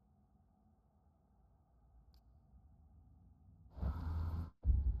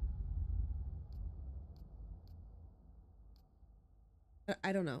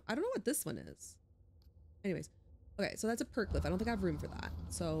 I don't know. I don't know what this one is. Anyways, okay, so that's a perk glyph. I don't think I have room for that.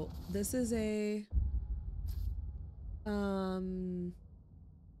 So this is a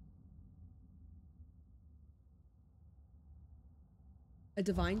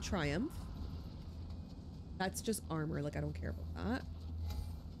divine triumph. That's just armor. Like, I don't care about that.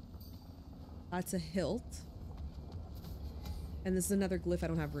 That's a hilt. And this is another glyph I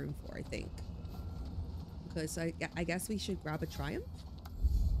don't have room for, I think. Okay, so I guess we should grab a triumph.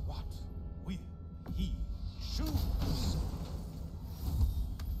 What will he choose?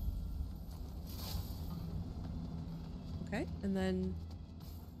 Okay, and then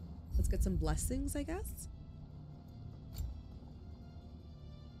let's get some blessings, I guess.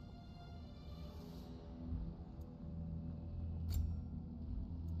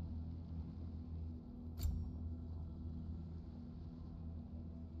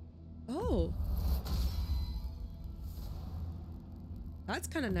 Oh. That's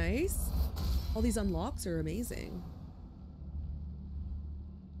kind of nice. All these unlocks are amazing.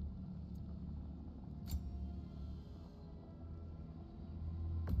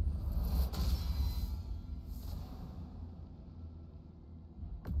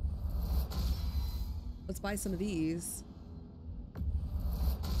 Let's buy some of these.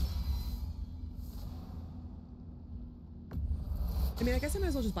 I mean, I guess I might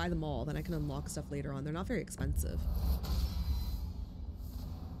as well just buy them all, then I can unlock stuff later on. They're not very expensive.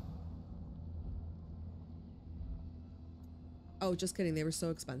 Oh, just kidding. They were so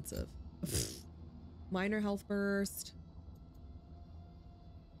expensive. Minor health burst.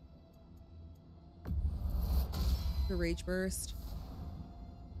 The rage burst.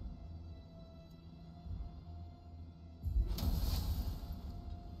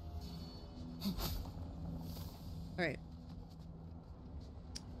 All right.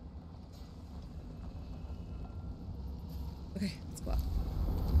 Okay, let's go up.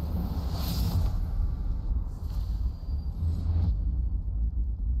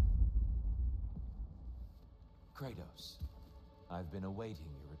 Kratos, I've been awaiting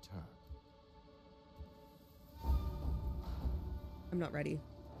your return. I'm not ready.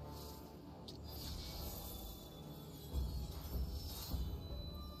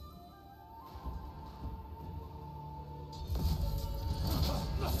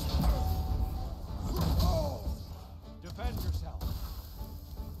 Defend yourself.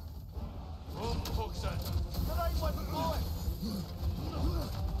 But I wasn't going.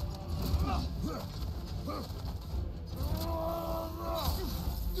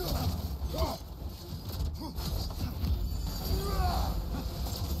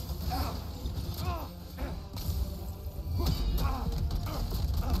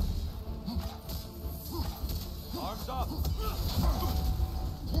 Arms up.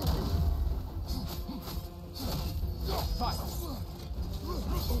 Fight.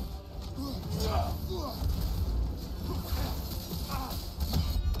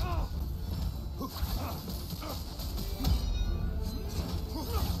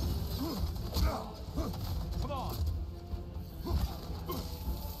 Come on.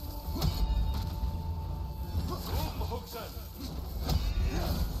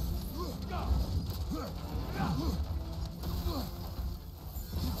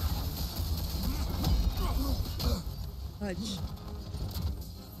 Fudge.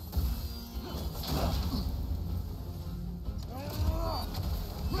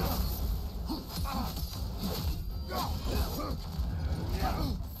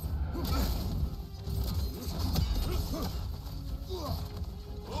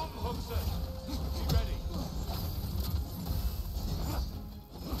 Be ready.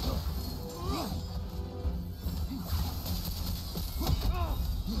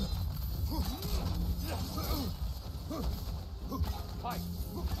 Fight.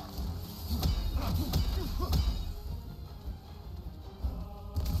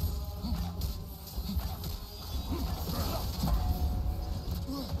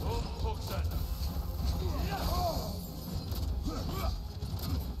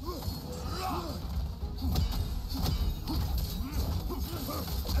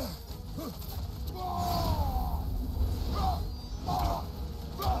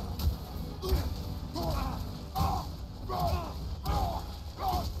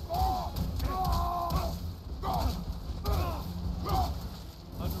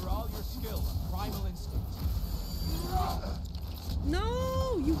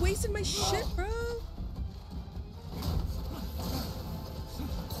 wasting my shit, bro.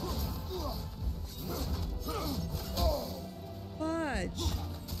 Fudge.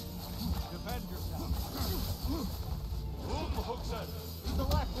 Defend yourself. The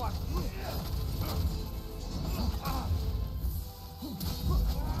left one.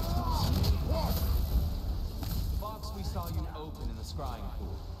 The box we saw you open in the scrying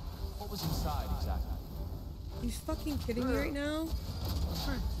pool. What was inside exactly? Are you fucking kidding me right now?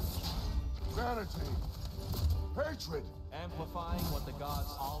 Vanity. Hatred. Amplifying what the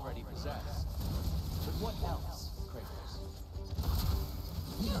gods already possess. But what else, Kratos?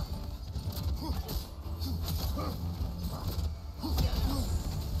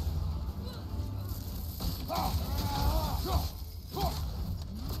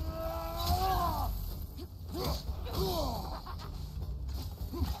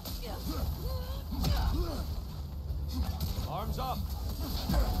 Arms up!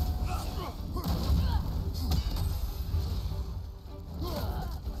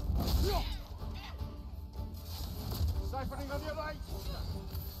 Siphoning on your right.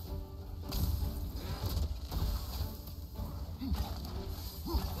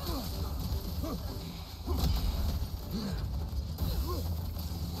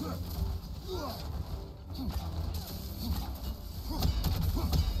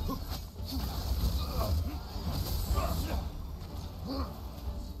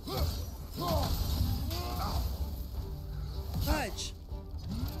 Fudge.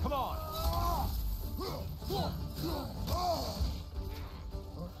 Come on!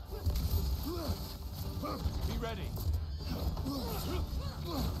 Be ready.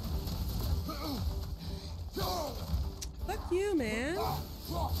 Fuck you, man. Come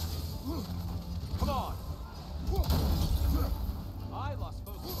on! I lost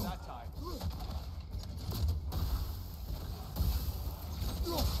focus that time.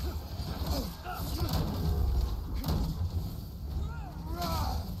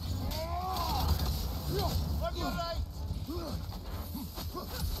 On your right.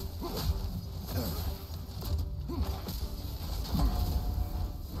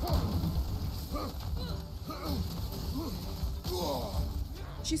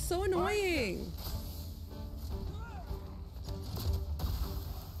 She's so annoying.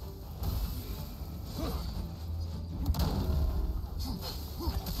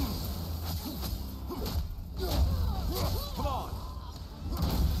 Come on!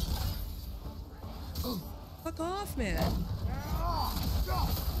 Fuck off, man.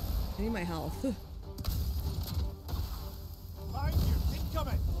 I need my health. Behind you.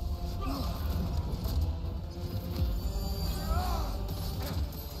 Incoming.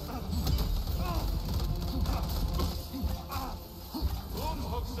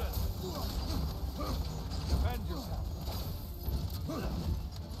 Defend yourself.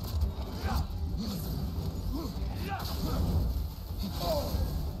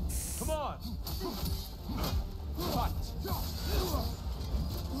 Come on! Cut!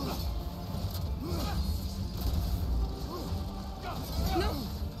 No.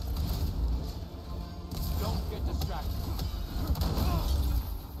 Don't get distracted.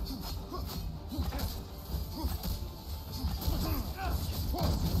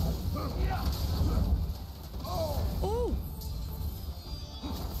 Oh.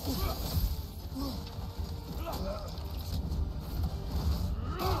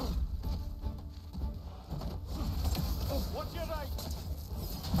 Watch your right.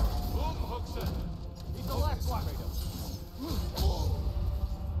 Boom hooks it. He's the left one. Oh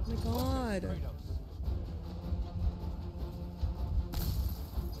my god.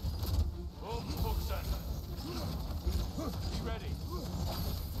 Boom hooks it. Be ready.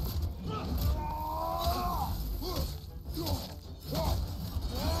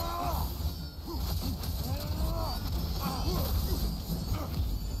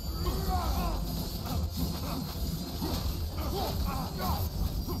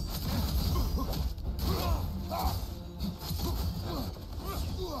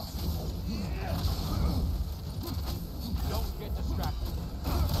 Don't get distracted.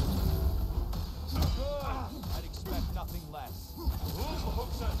 Good. I'd expect nothing less. Boom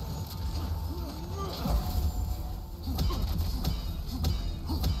hooks it.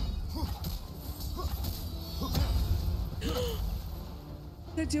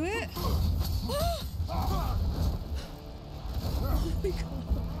 Did I do it? Oh my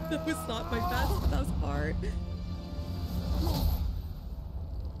god. That was not my best part.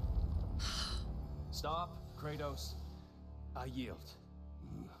 Stop, Kratos. I yield.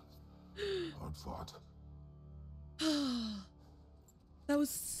 Hard fought. That was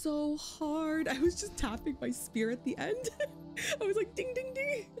so hard. I was just tapping my spear at the end. I was like, ding, ding,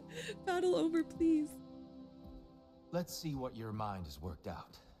 ding. battle over, please. Let's see what your mind has worked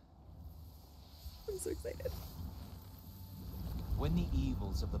out. I'm so excited. When the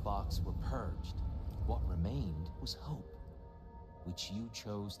evils of the box were purged, what remained was hope, which you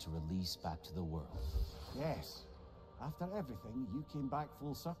chose to release back to the world. Yes. After everything, you came back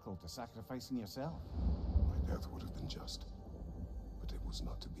full circle to sacrificing yourself. My death would have been just, but it was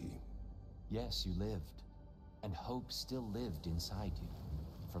not to be. Yes, you lived, and hope still lived inside you,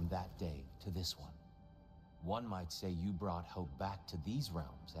 from that day to this one. One might say you brought hope back to these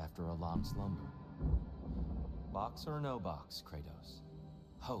realms after a long slumber. Box or no box, Kratos.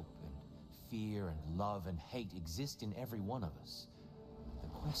 Hope and fear and love and hate exist in every one of us. The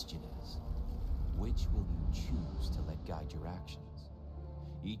question is, which will you choose to let guide your actions?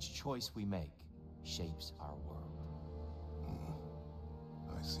 Each choice we make shapes our world.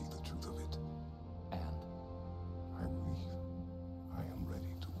 I see the truth of it. And I believe I am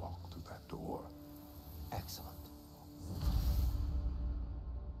ready to walk through that door. excellent.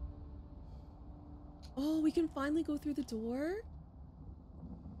 Oh, we can finally go through the door?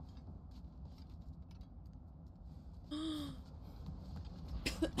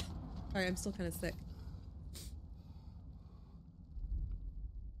 Sorry, I'm still kind of sick.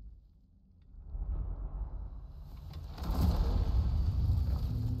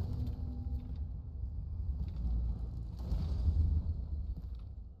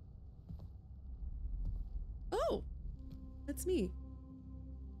 Oh, that's me.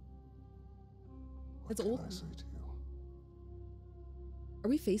 What That's can old. I say to you? Are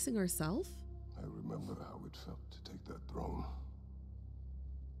we facing ourselves? I remember how it felt to take that throne.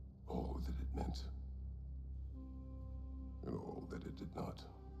 All that it meant. And all that it did not.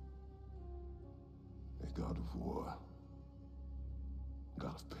 A god of war.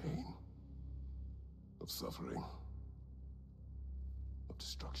 God of pain. Of suffering. Of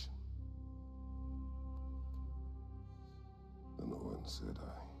destruction. And Owen said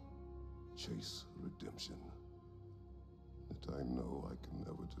I chase redemption that I know I can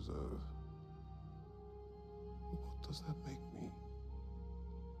never deserve. What does that make me?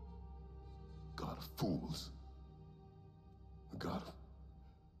 God of fools. A god of...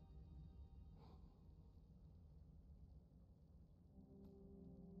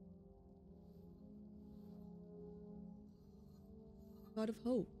 God of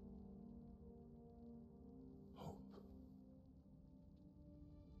hope. hope.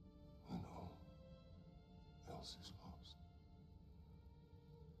 When all else is lost.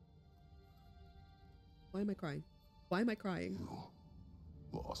 Why am I crying? Why am I crying?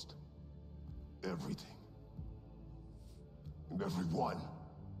 You lost everything. And everyone.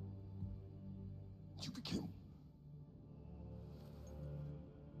 You became...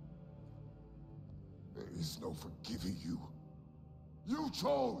 There is no forgiving you. You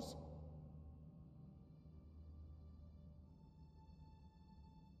chose!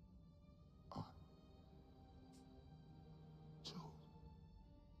 I chose.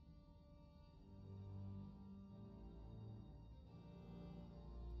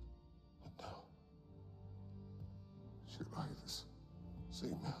 And now, should I, this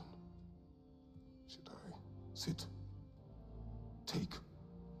same man, should I sit, take,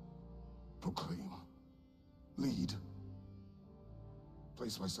 proclaim, lead,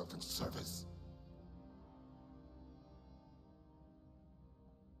 place myself in service?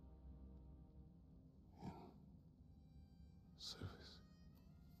 In service?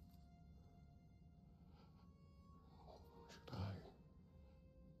 Should I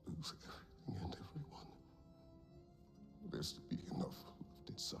lose everything and everyone? There's to be enough left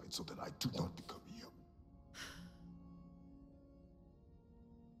inside so that I do not become you.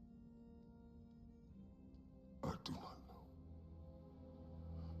 I do not know.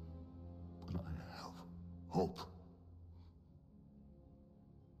 But I have hope.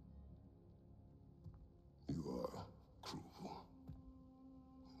 You are cruel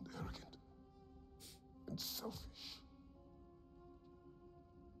and arrogant and selfish.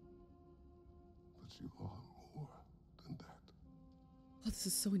 But you are more than that. Oh, this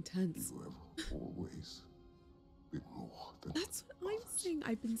is so intense. You have always been more than That's what I'm others. saying.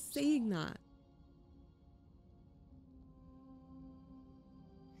 I've been saying that.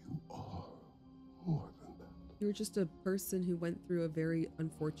 You are more than that. You're just a person who went through a very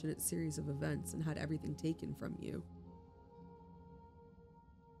unfortunate series of events and had everything taken from you.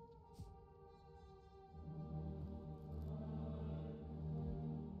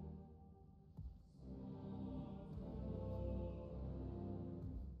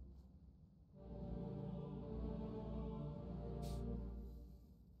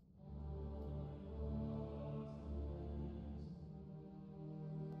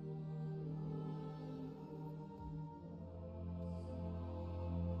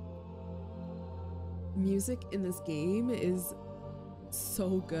 music in this game is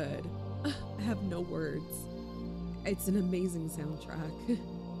so good. I have no words. It's an amazing soundtrack.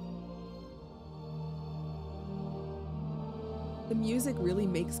 The music really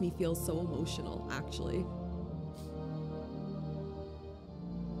makes me feel so emotional, actually.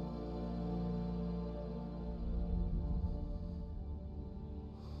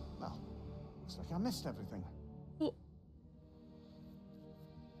 Well, looks like I missed everything. Oh.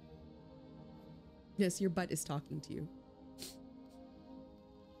 Yes, your butt is talking to you.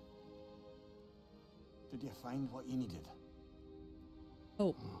 Did you find what you needed?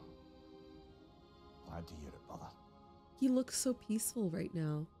 Oh. Glad to hear it, brother. He looks so peaceful right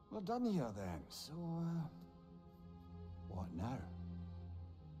now. We're done here then, so, what now?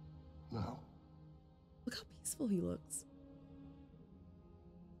 Now, Look how peaceful he looks.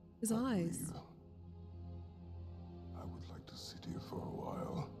 His I eyes. believe I would like to sit here for a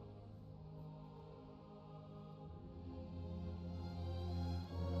while.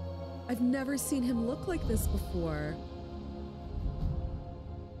 I've never seen him look like this before.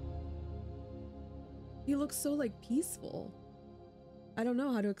 He looks so like peaceful. I don't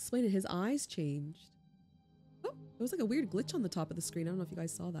know how to explain it. His eyes changed. Oh, there was like a weird glitch on the top of the screen. I don't know if you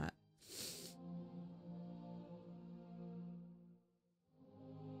guys saw that.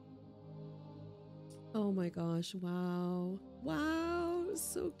 Oh my gosh, wow. Wow,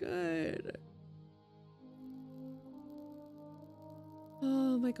 so good.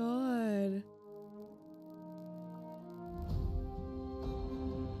 Oh my god.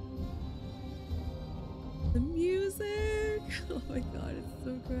 The music. Oh my god, it's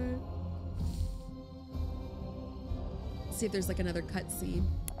so good. See if there's like another cutscene.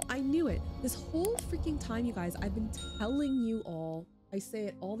 I knew it. This whole freaking time, you guys, I've been telling you all, I say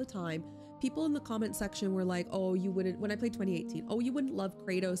it all the time. People in the comment section were like, oh, you wouldn't, when I played 2018, oh, you wouldn't love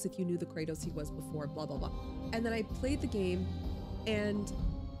Kratos if you knew the Kratos he was before, blah, blah, blah. And then I played the game and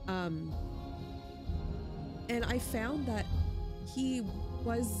I found that he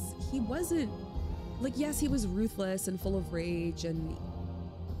wasn't, like, yes, he was ruthless and full of rage and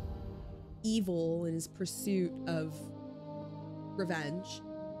evil in his pursuit of revenge.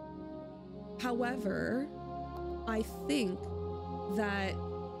 However, I think that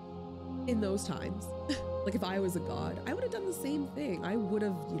in those times, like if I was a god, I would have done the same thing. I would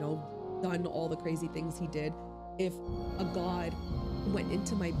have, you know, done all the crazy things he did if a god went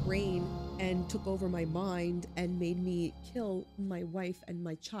into my brain and took over my mind and made me kill my wife and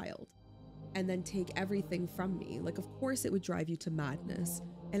my child and then take everything from me. Like, of course it would drive you to madness.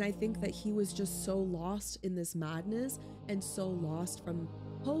 And I think that he was just so lost in this madness and so lost from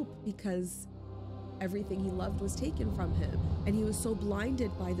hope because everything he loved was taken from him. And he was so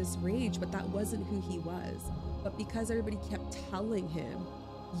blinded by this rage, but that wasn't who he was. But because everybody kept telling him,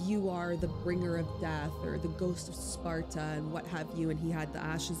 you are the bringer of death or the ghost of Sparta and what have you, and he had the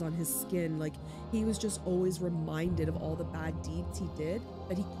ashes on his skin, like he was just always reminded of all the bad deeds he did,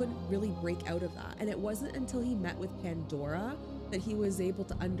 that he couldn't really break out of that. And it wasn't until he met with Pandora that he was able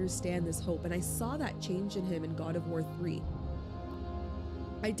to understand this hope. And I saw that change in him in God of War 3.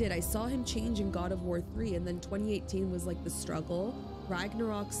 I did. I saw him change in God of War 3, and then 2018 was like the struggle.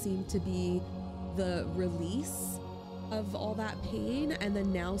 Ragnarok seemed to be the release of all that pain, and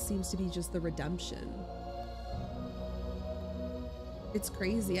then now seems to be just the redemption. It's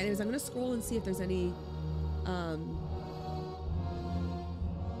crazy. Anyways, I'm gonna scroll and see if there's any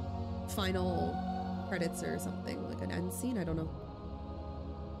final credits or something, like an end scene. I don't know.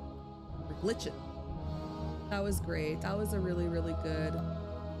 We're glitching. That was great. That was a really, really good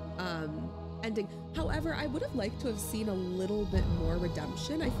ending. However, I would have liked to have seen a little bit more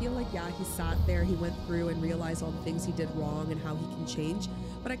redemption. I feel like, yeah, he sat there, he went through and realized all the things he did wrong and how he can change.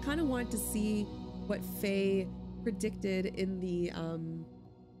 But I kind of wanted to see what Faye predicted in the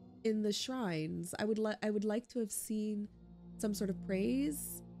shrines. I would like to have seen some sort of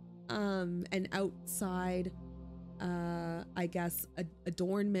praise, and outside, I guess,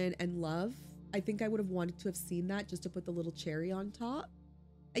 adornment and love. I think I would have wanted to have seen that just to put the little cherry on top.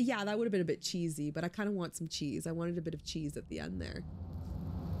 Yeah, that would have been a bit cheesy, but I kind of want some cheese. I wanted a bit of cheese at the end there.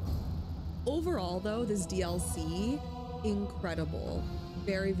 Overall, though, this DLC, incredible.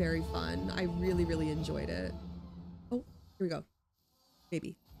 Very, very fun. I really, really enjoyed it. Oh, here we go.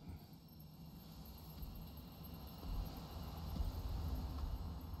 Maybe.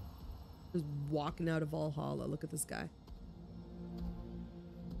 Just walking out of Valhalla. Look at this guy.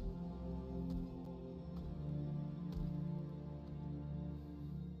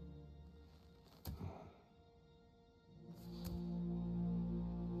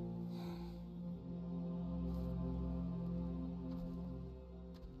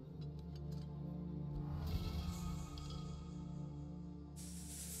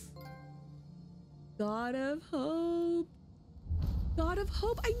 God of Hope. God of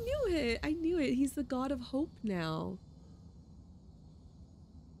Hope. I knew it. I knew it. He's the God of Hope now.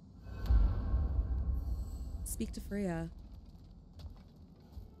 Speak to Freya.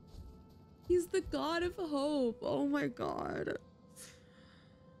 He's the God of Hope. Oh my God.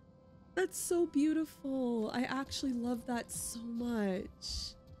 That's so beautiful. I actually love that so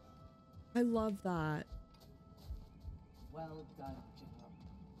much. I love that. Well done, General.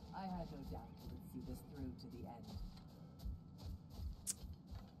 I had no doubt you would see this through to the end.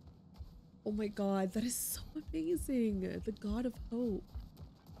 Oh my God, that is so amazing. The God of Hope.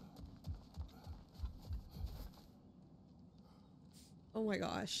 Oh my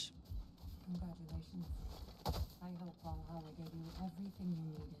gosh. Congratulations. I hope Valhalla gave you everything you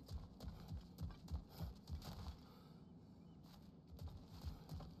needed.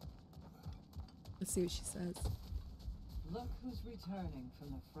 Let's see what she says. Look who's returning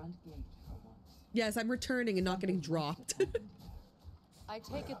from the front gate for once. Yes, I'm returning and not getting dropped. I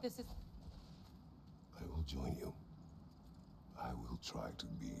take it this is... I will join you. I will try to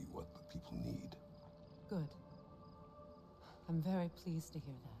be what the people need. Good. I'm very pleased to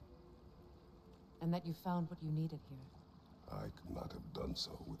hear that. And that you found what you needed here. I could not have done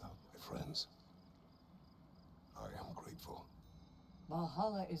so without my friends. I am grateful.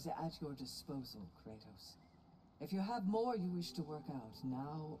 Valhalla is at your disposal, Kratos. If you have more you wish to work out,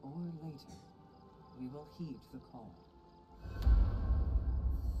 now or later, we will heed the call.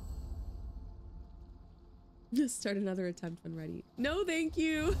 Just start another attempt when ready. No, thank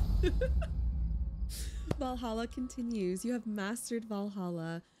you. Valhalla continues. You have mastered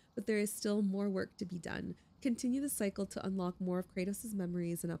Valhalla, but there is still more work to be done. Continue the cycle to unlock more of Kratos'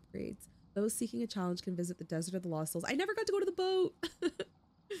 memories and upgrades. Those seeking a challenge can visit the Desert of the Lost Souls. I never got to go to the boat!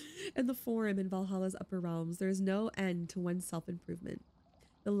 And the Forum in Valhalla's upper realms. There is no end to one's self-improvement.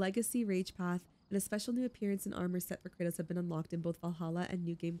 The Legacy Rage Path and a special new appearance and armor set for Kratos have been unlocked in both Valhalla and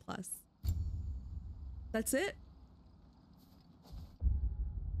New Game Plus. That's it.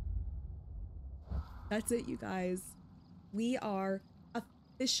 That's it, you guys. We are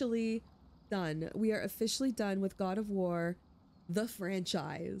officially done. We are officially done with God of War, the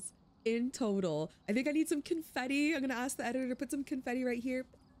franchise, in total. I think I need some confetti. I'm gonna ask the editor to put some confetti right here.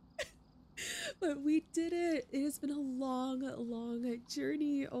 But we did it. It has been a long, long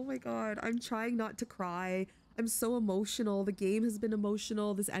journey. Oh my God. I'm trying not to cry. I'm so emotional. The game has been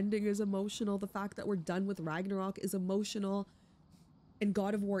emotional. This ending is emotional. The fact that we're done with Ragnarok is emotional. And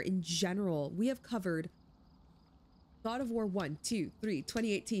God of War in general. We have covered God of War 1, 2, 3,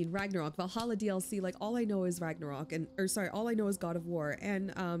 2018, Ragnarok, Valhalla DLC. Like, all I know is Ragnarok all I know is God of War.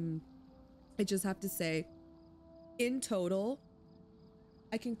 And I just have to say, in total,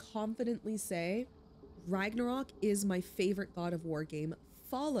 I can confidently say Ragnarok is my favorite God of War game,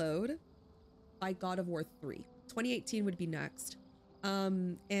 followed by God of War 3. 2018 would be next.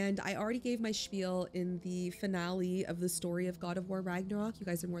 And I already gave my spiel in the finale of the story of God of War Ragnarok. You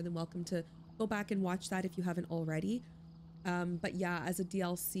guys are more than welcome to go back and watch that if you haven't already. But yeah, as a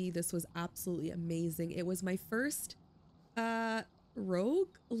DLC, this was absolutely amazing. It was my first roguelite.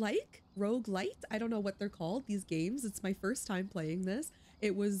 I don't know what they're called, these games. It's my first time playing this.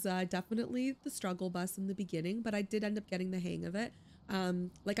 It was definitely the struggle bus in the beginning, but I did end up getting the hang of it.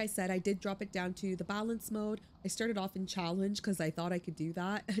 Like I said, I did drop it down to the balance mode. I started off in challenge because I thought I could do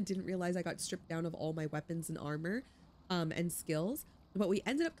that. I didn't realize I got stripped down of all my weapons and armor and skills. But we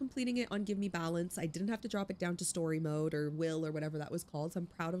ended up completing it on Give Me Balance. I didn't have to drop it down to story mode or will or whatever that was called. So I'm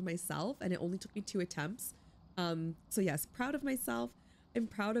proud of myself, and it only took me 2 attempts. So yes, proud of myself. I'm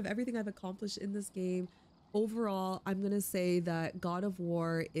proud of everything I've accomplished in this game. Overall, I'm gonna say that God of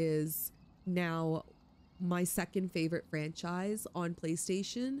War is now my second favorite franchise on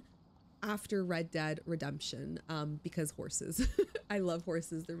PlayStation after Red Dead Redemption, because horses. I love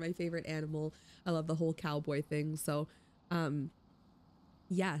horses. They're my favorite animal. I love the whole cowboy thing. So,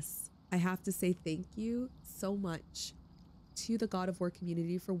 yes, I have to say thank you so much to the God of War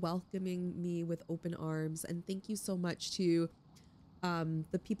community for welcoming me with open arms. And thank you so much to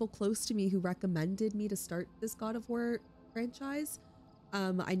the people close to me who recommended me to start this God of War franchise.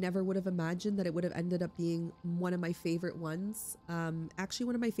 I never would have imagined that it would have ended up being one of my favorite ones. Actually,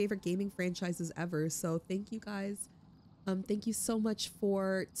 one of my favorite gaming franchises ever. So thank you guys. Thank you so much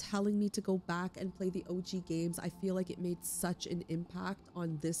for telling me to go back and play the OG games. I feel like it made such an impact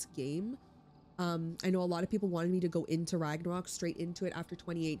on this game. I know a lot of people wanted me to go into Ragnarok, straight into it after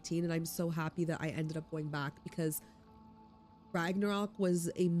 2018, and I'm so happy that I ended up going back because Ragnarok was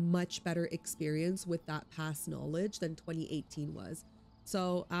a much better experience with that past knowledge than 2018 was.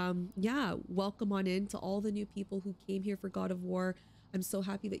 So yeah, welcome on in to all the new people who came here for God of War. I'm so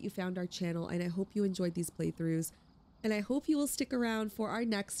happy that you found our channel, and I hope you enjoyed these playthroughs. And I hope you will stick around for our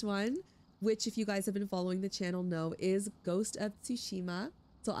next one, which, if you guys have been following the channel, know is Ghost of Tsushima.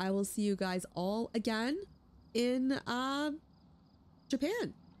 So I will see you guys all again in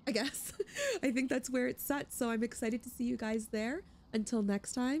Japan, I guess. I think that's where it's set. So I'm excited to see you guys there. Until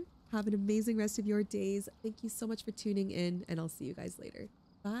next time, have an amazing rest of your days. Thank you so much for tuning in, and I'll see you guys later.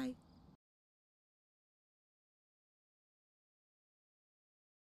 Bye.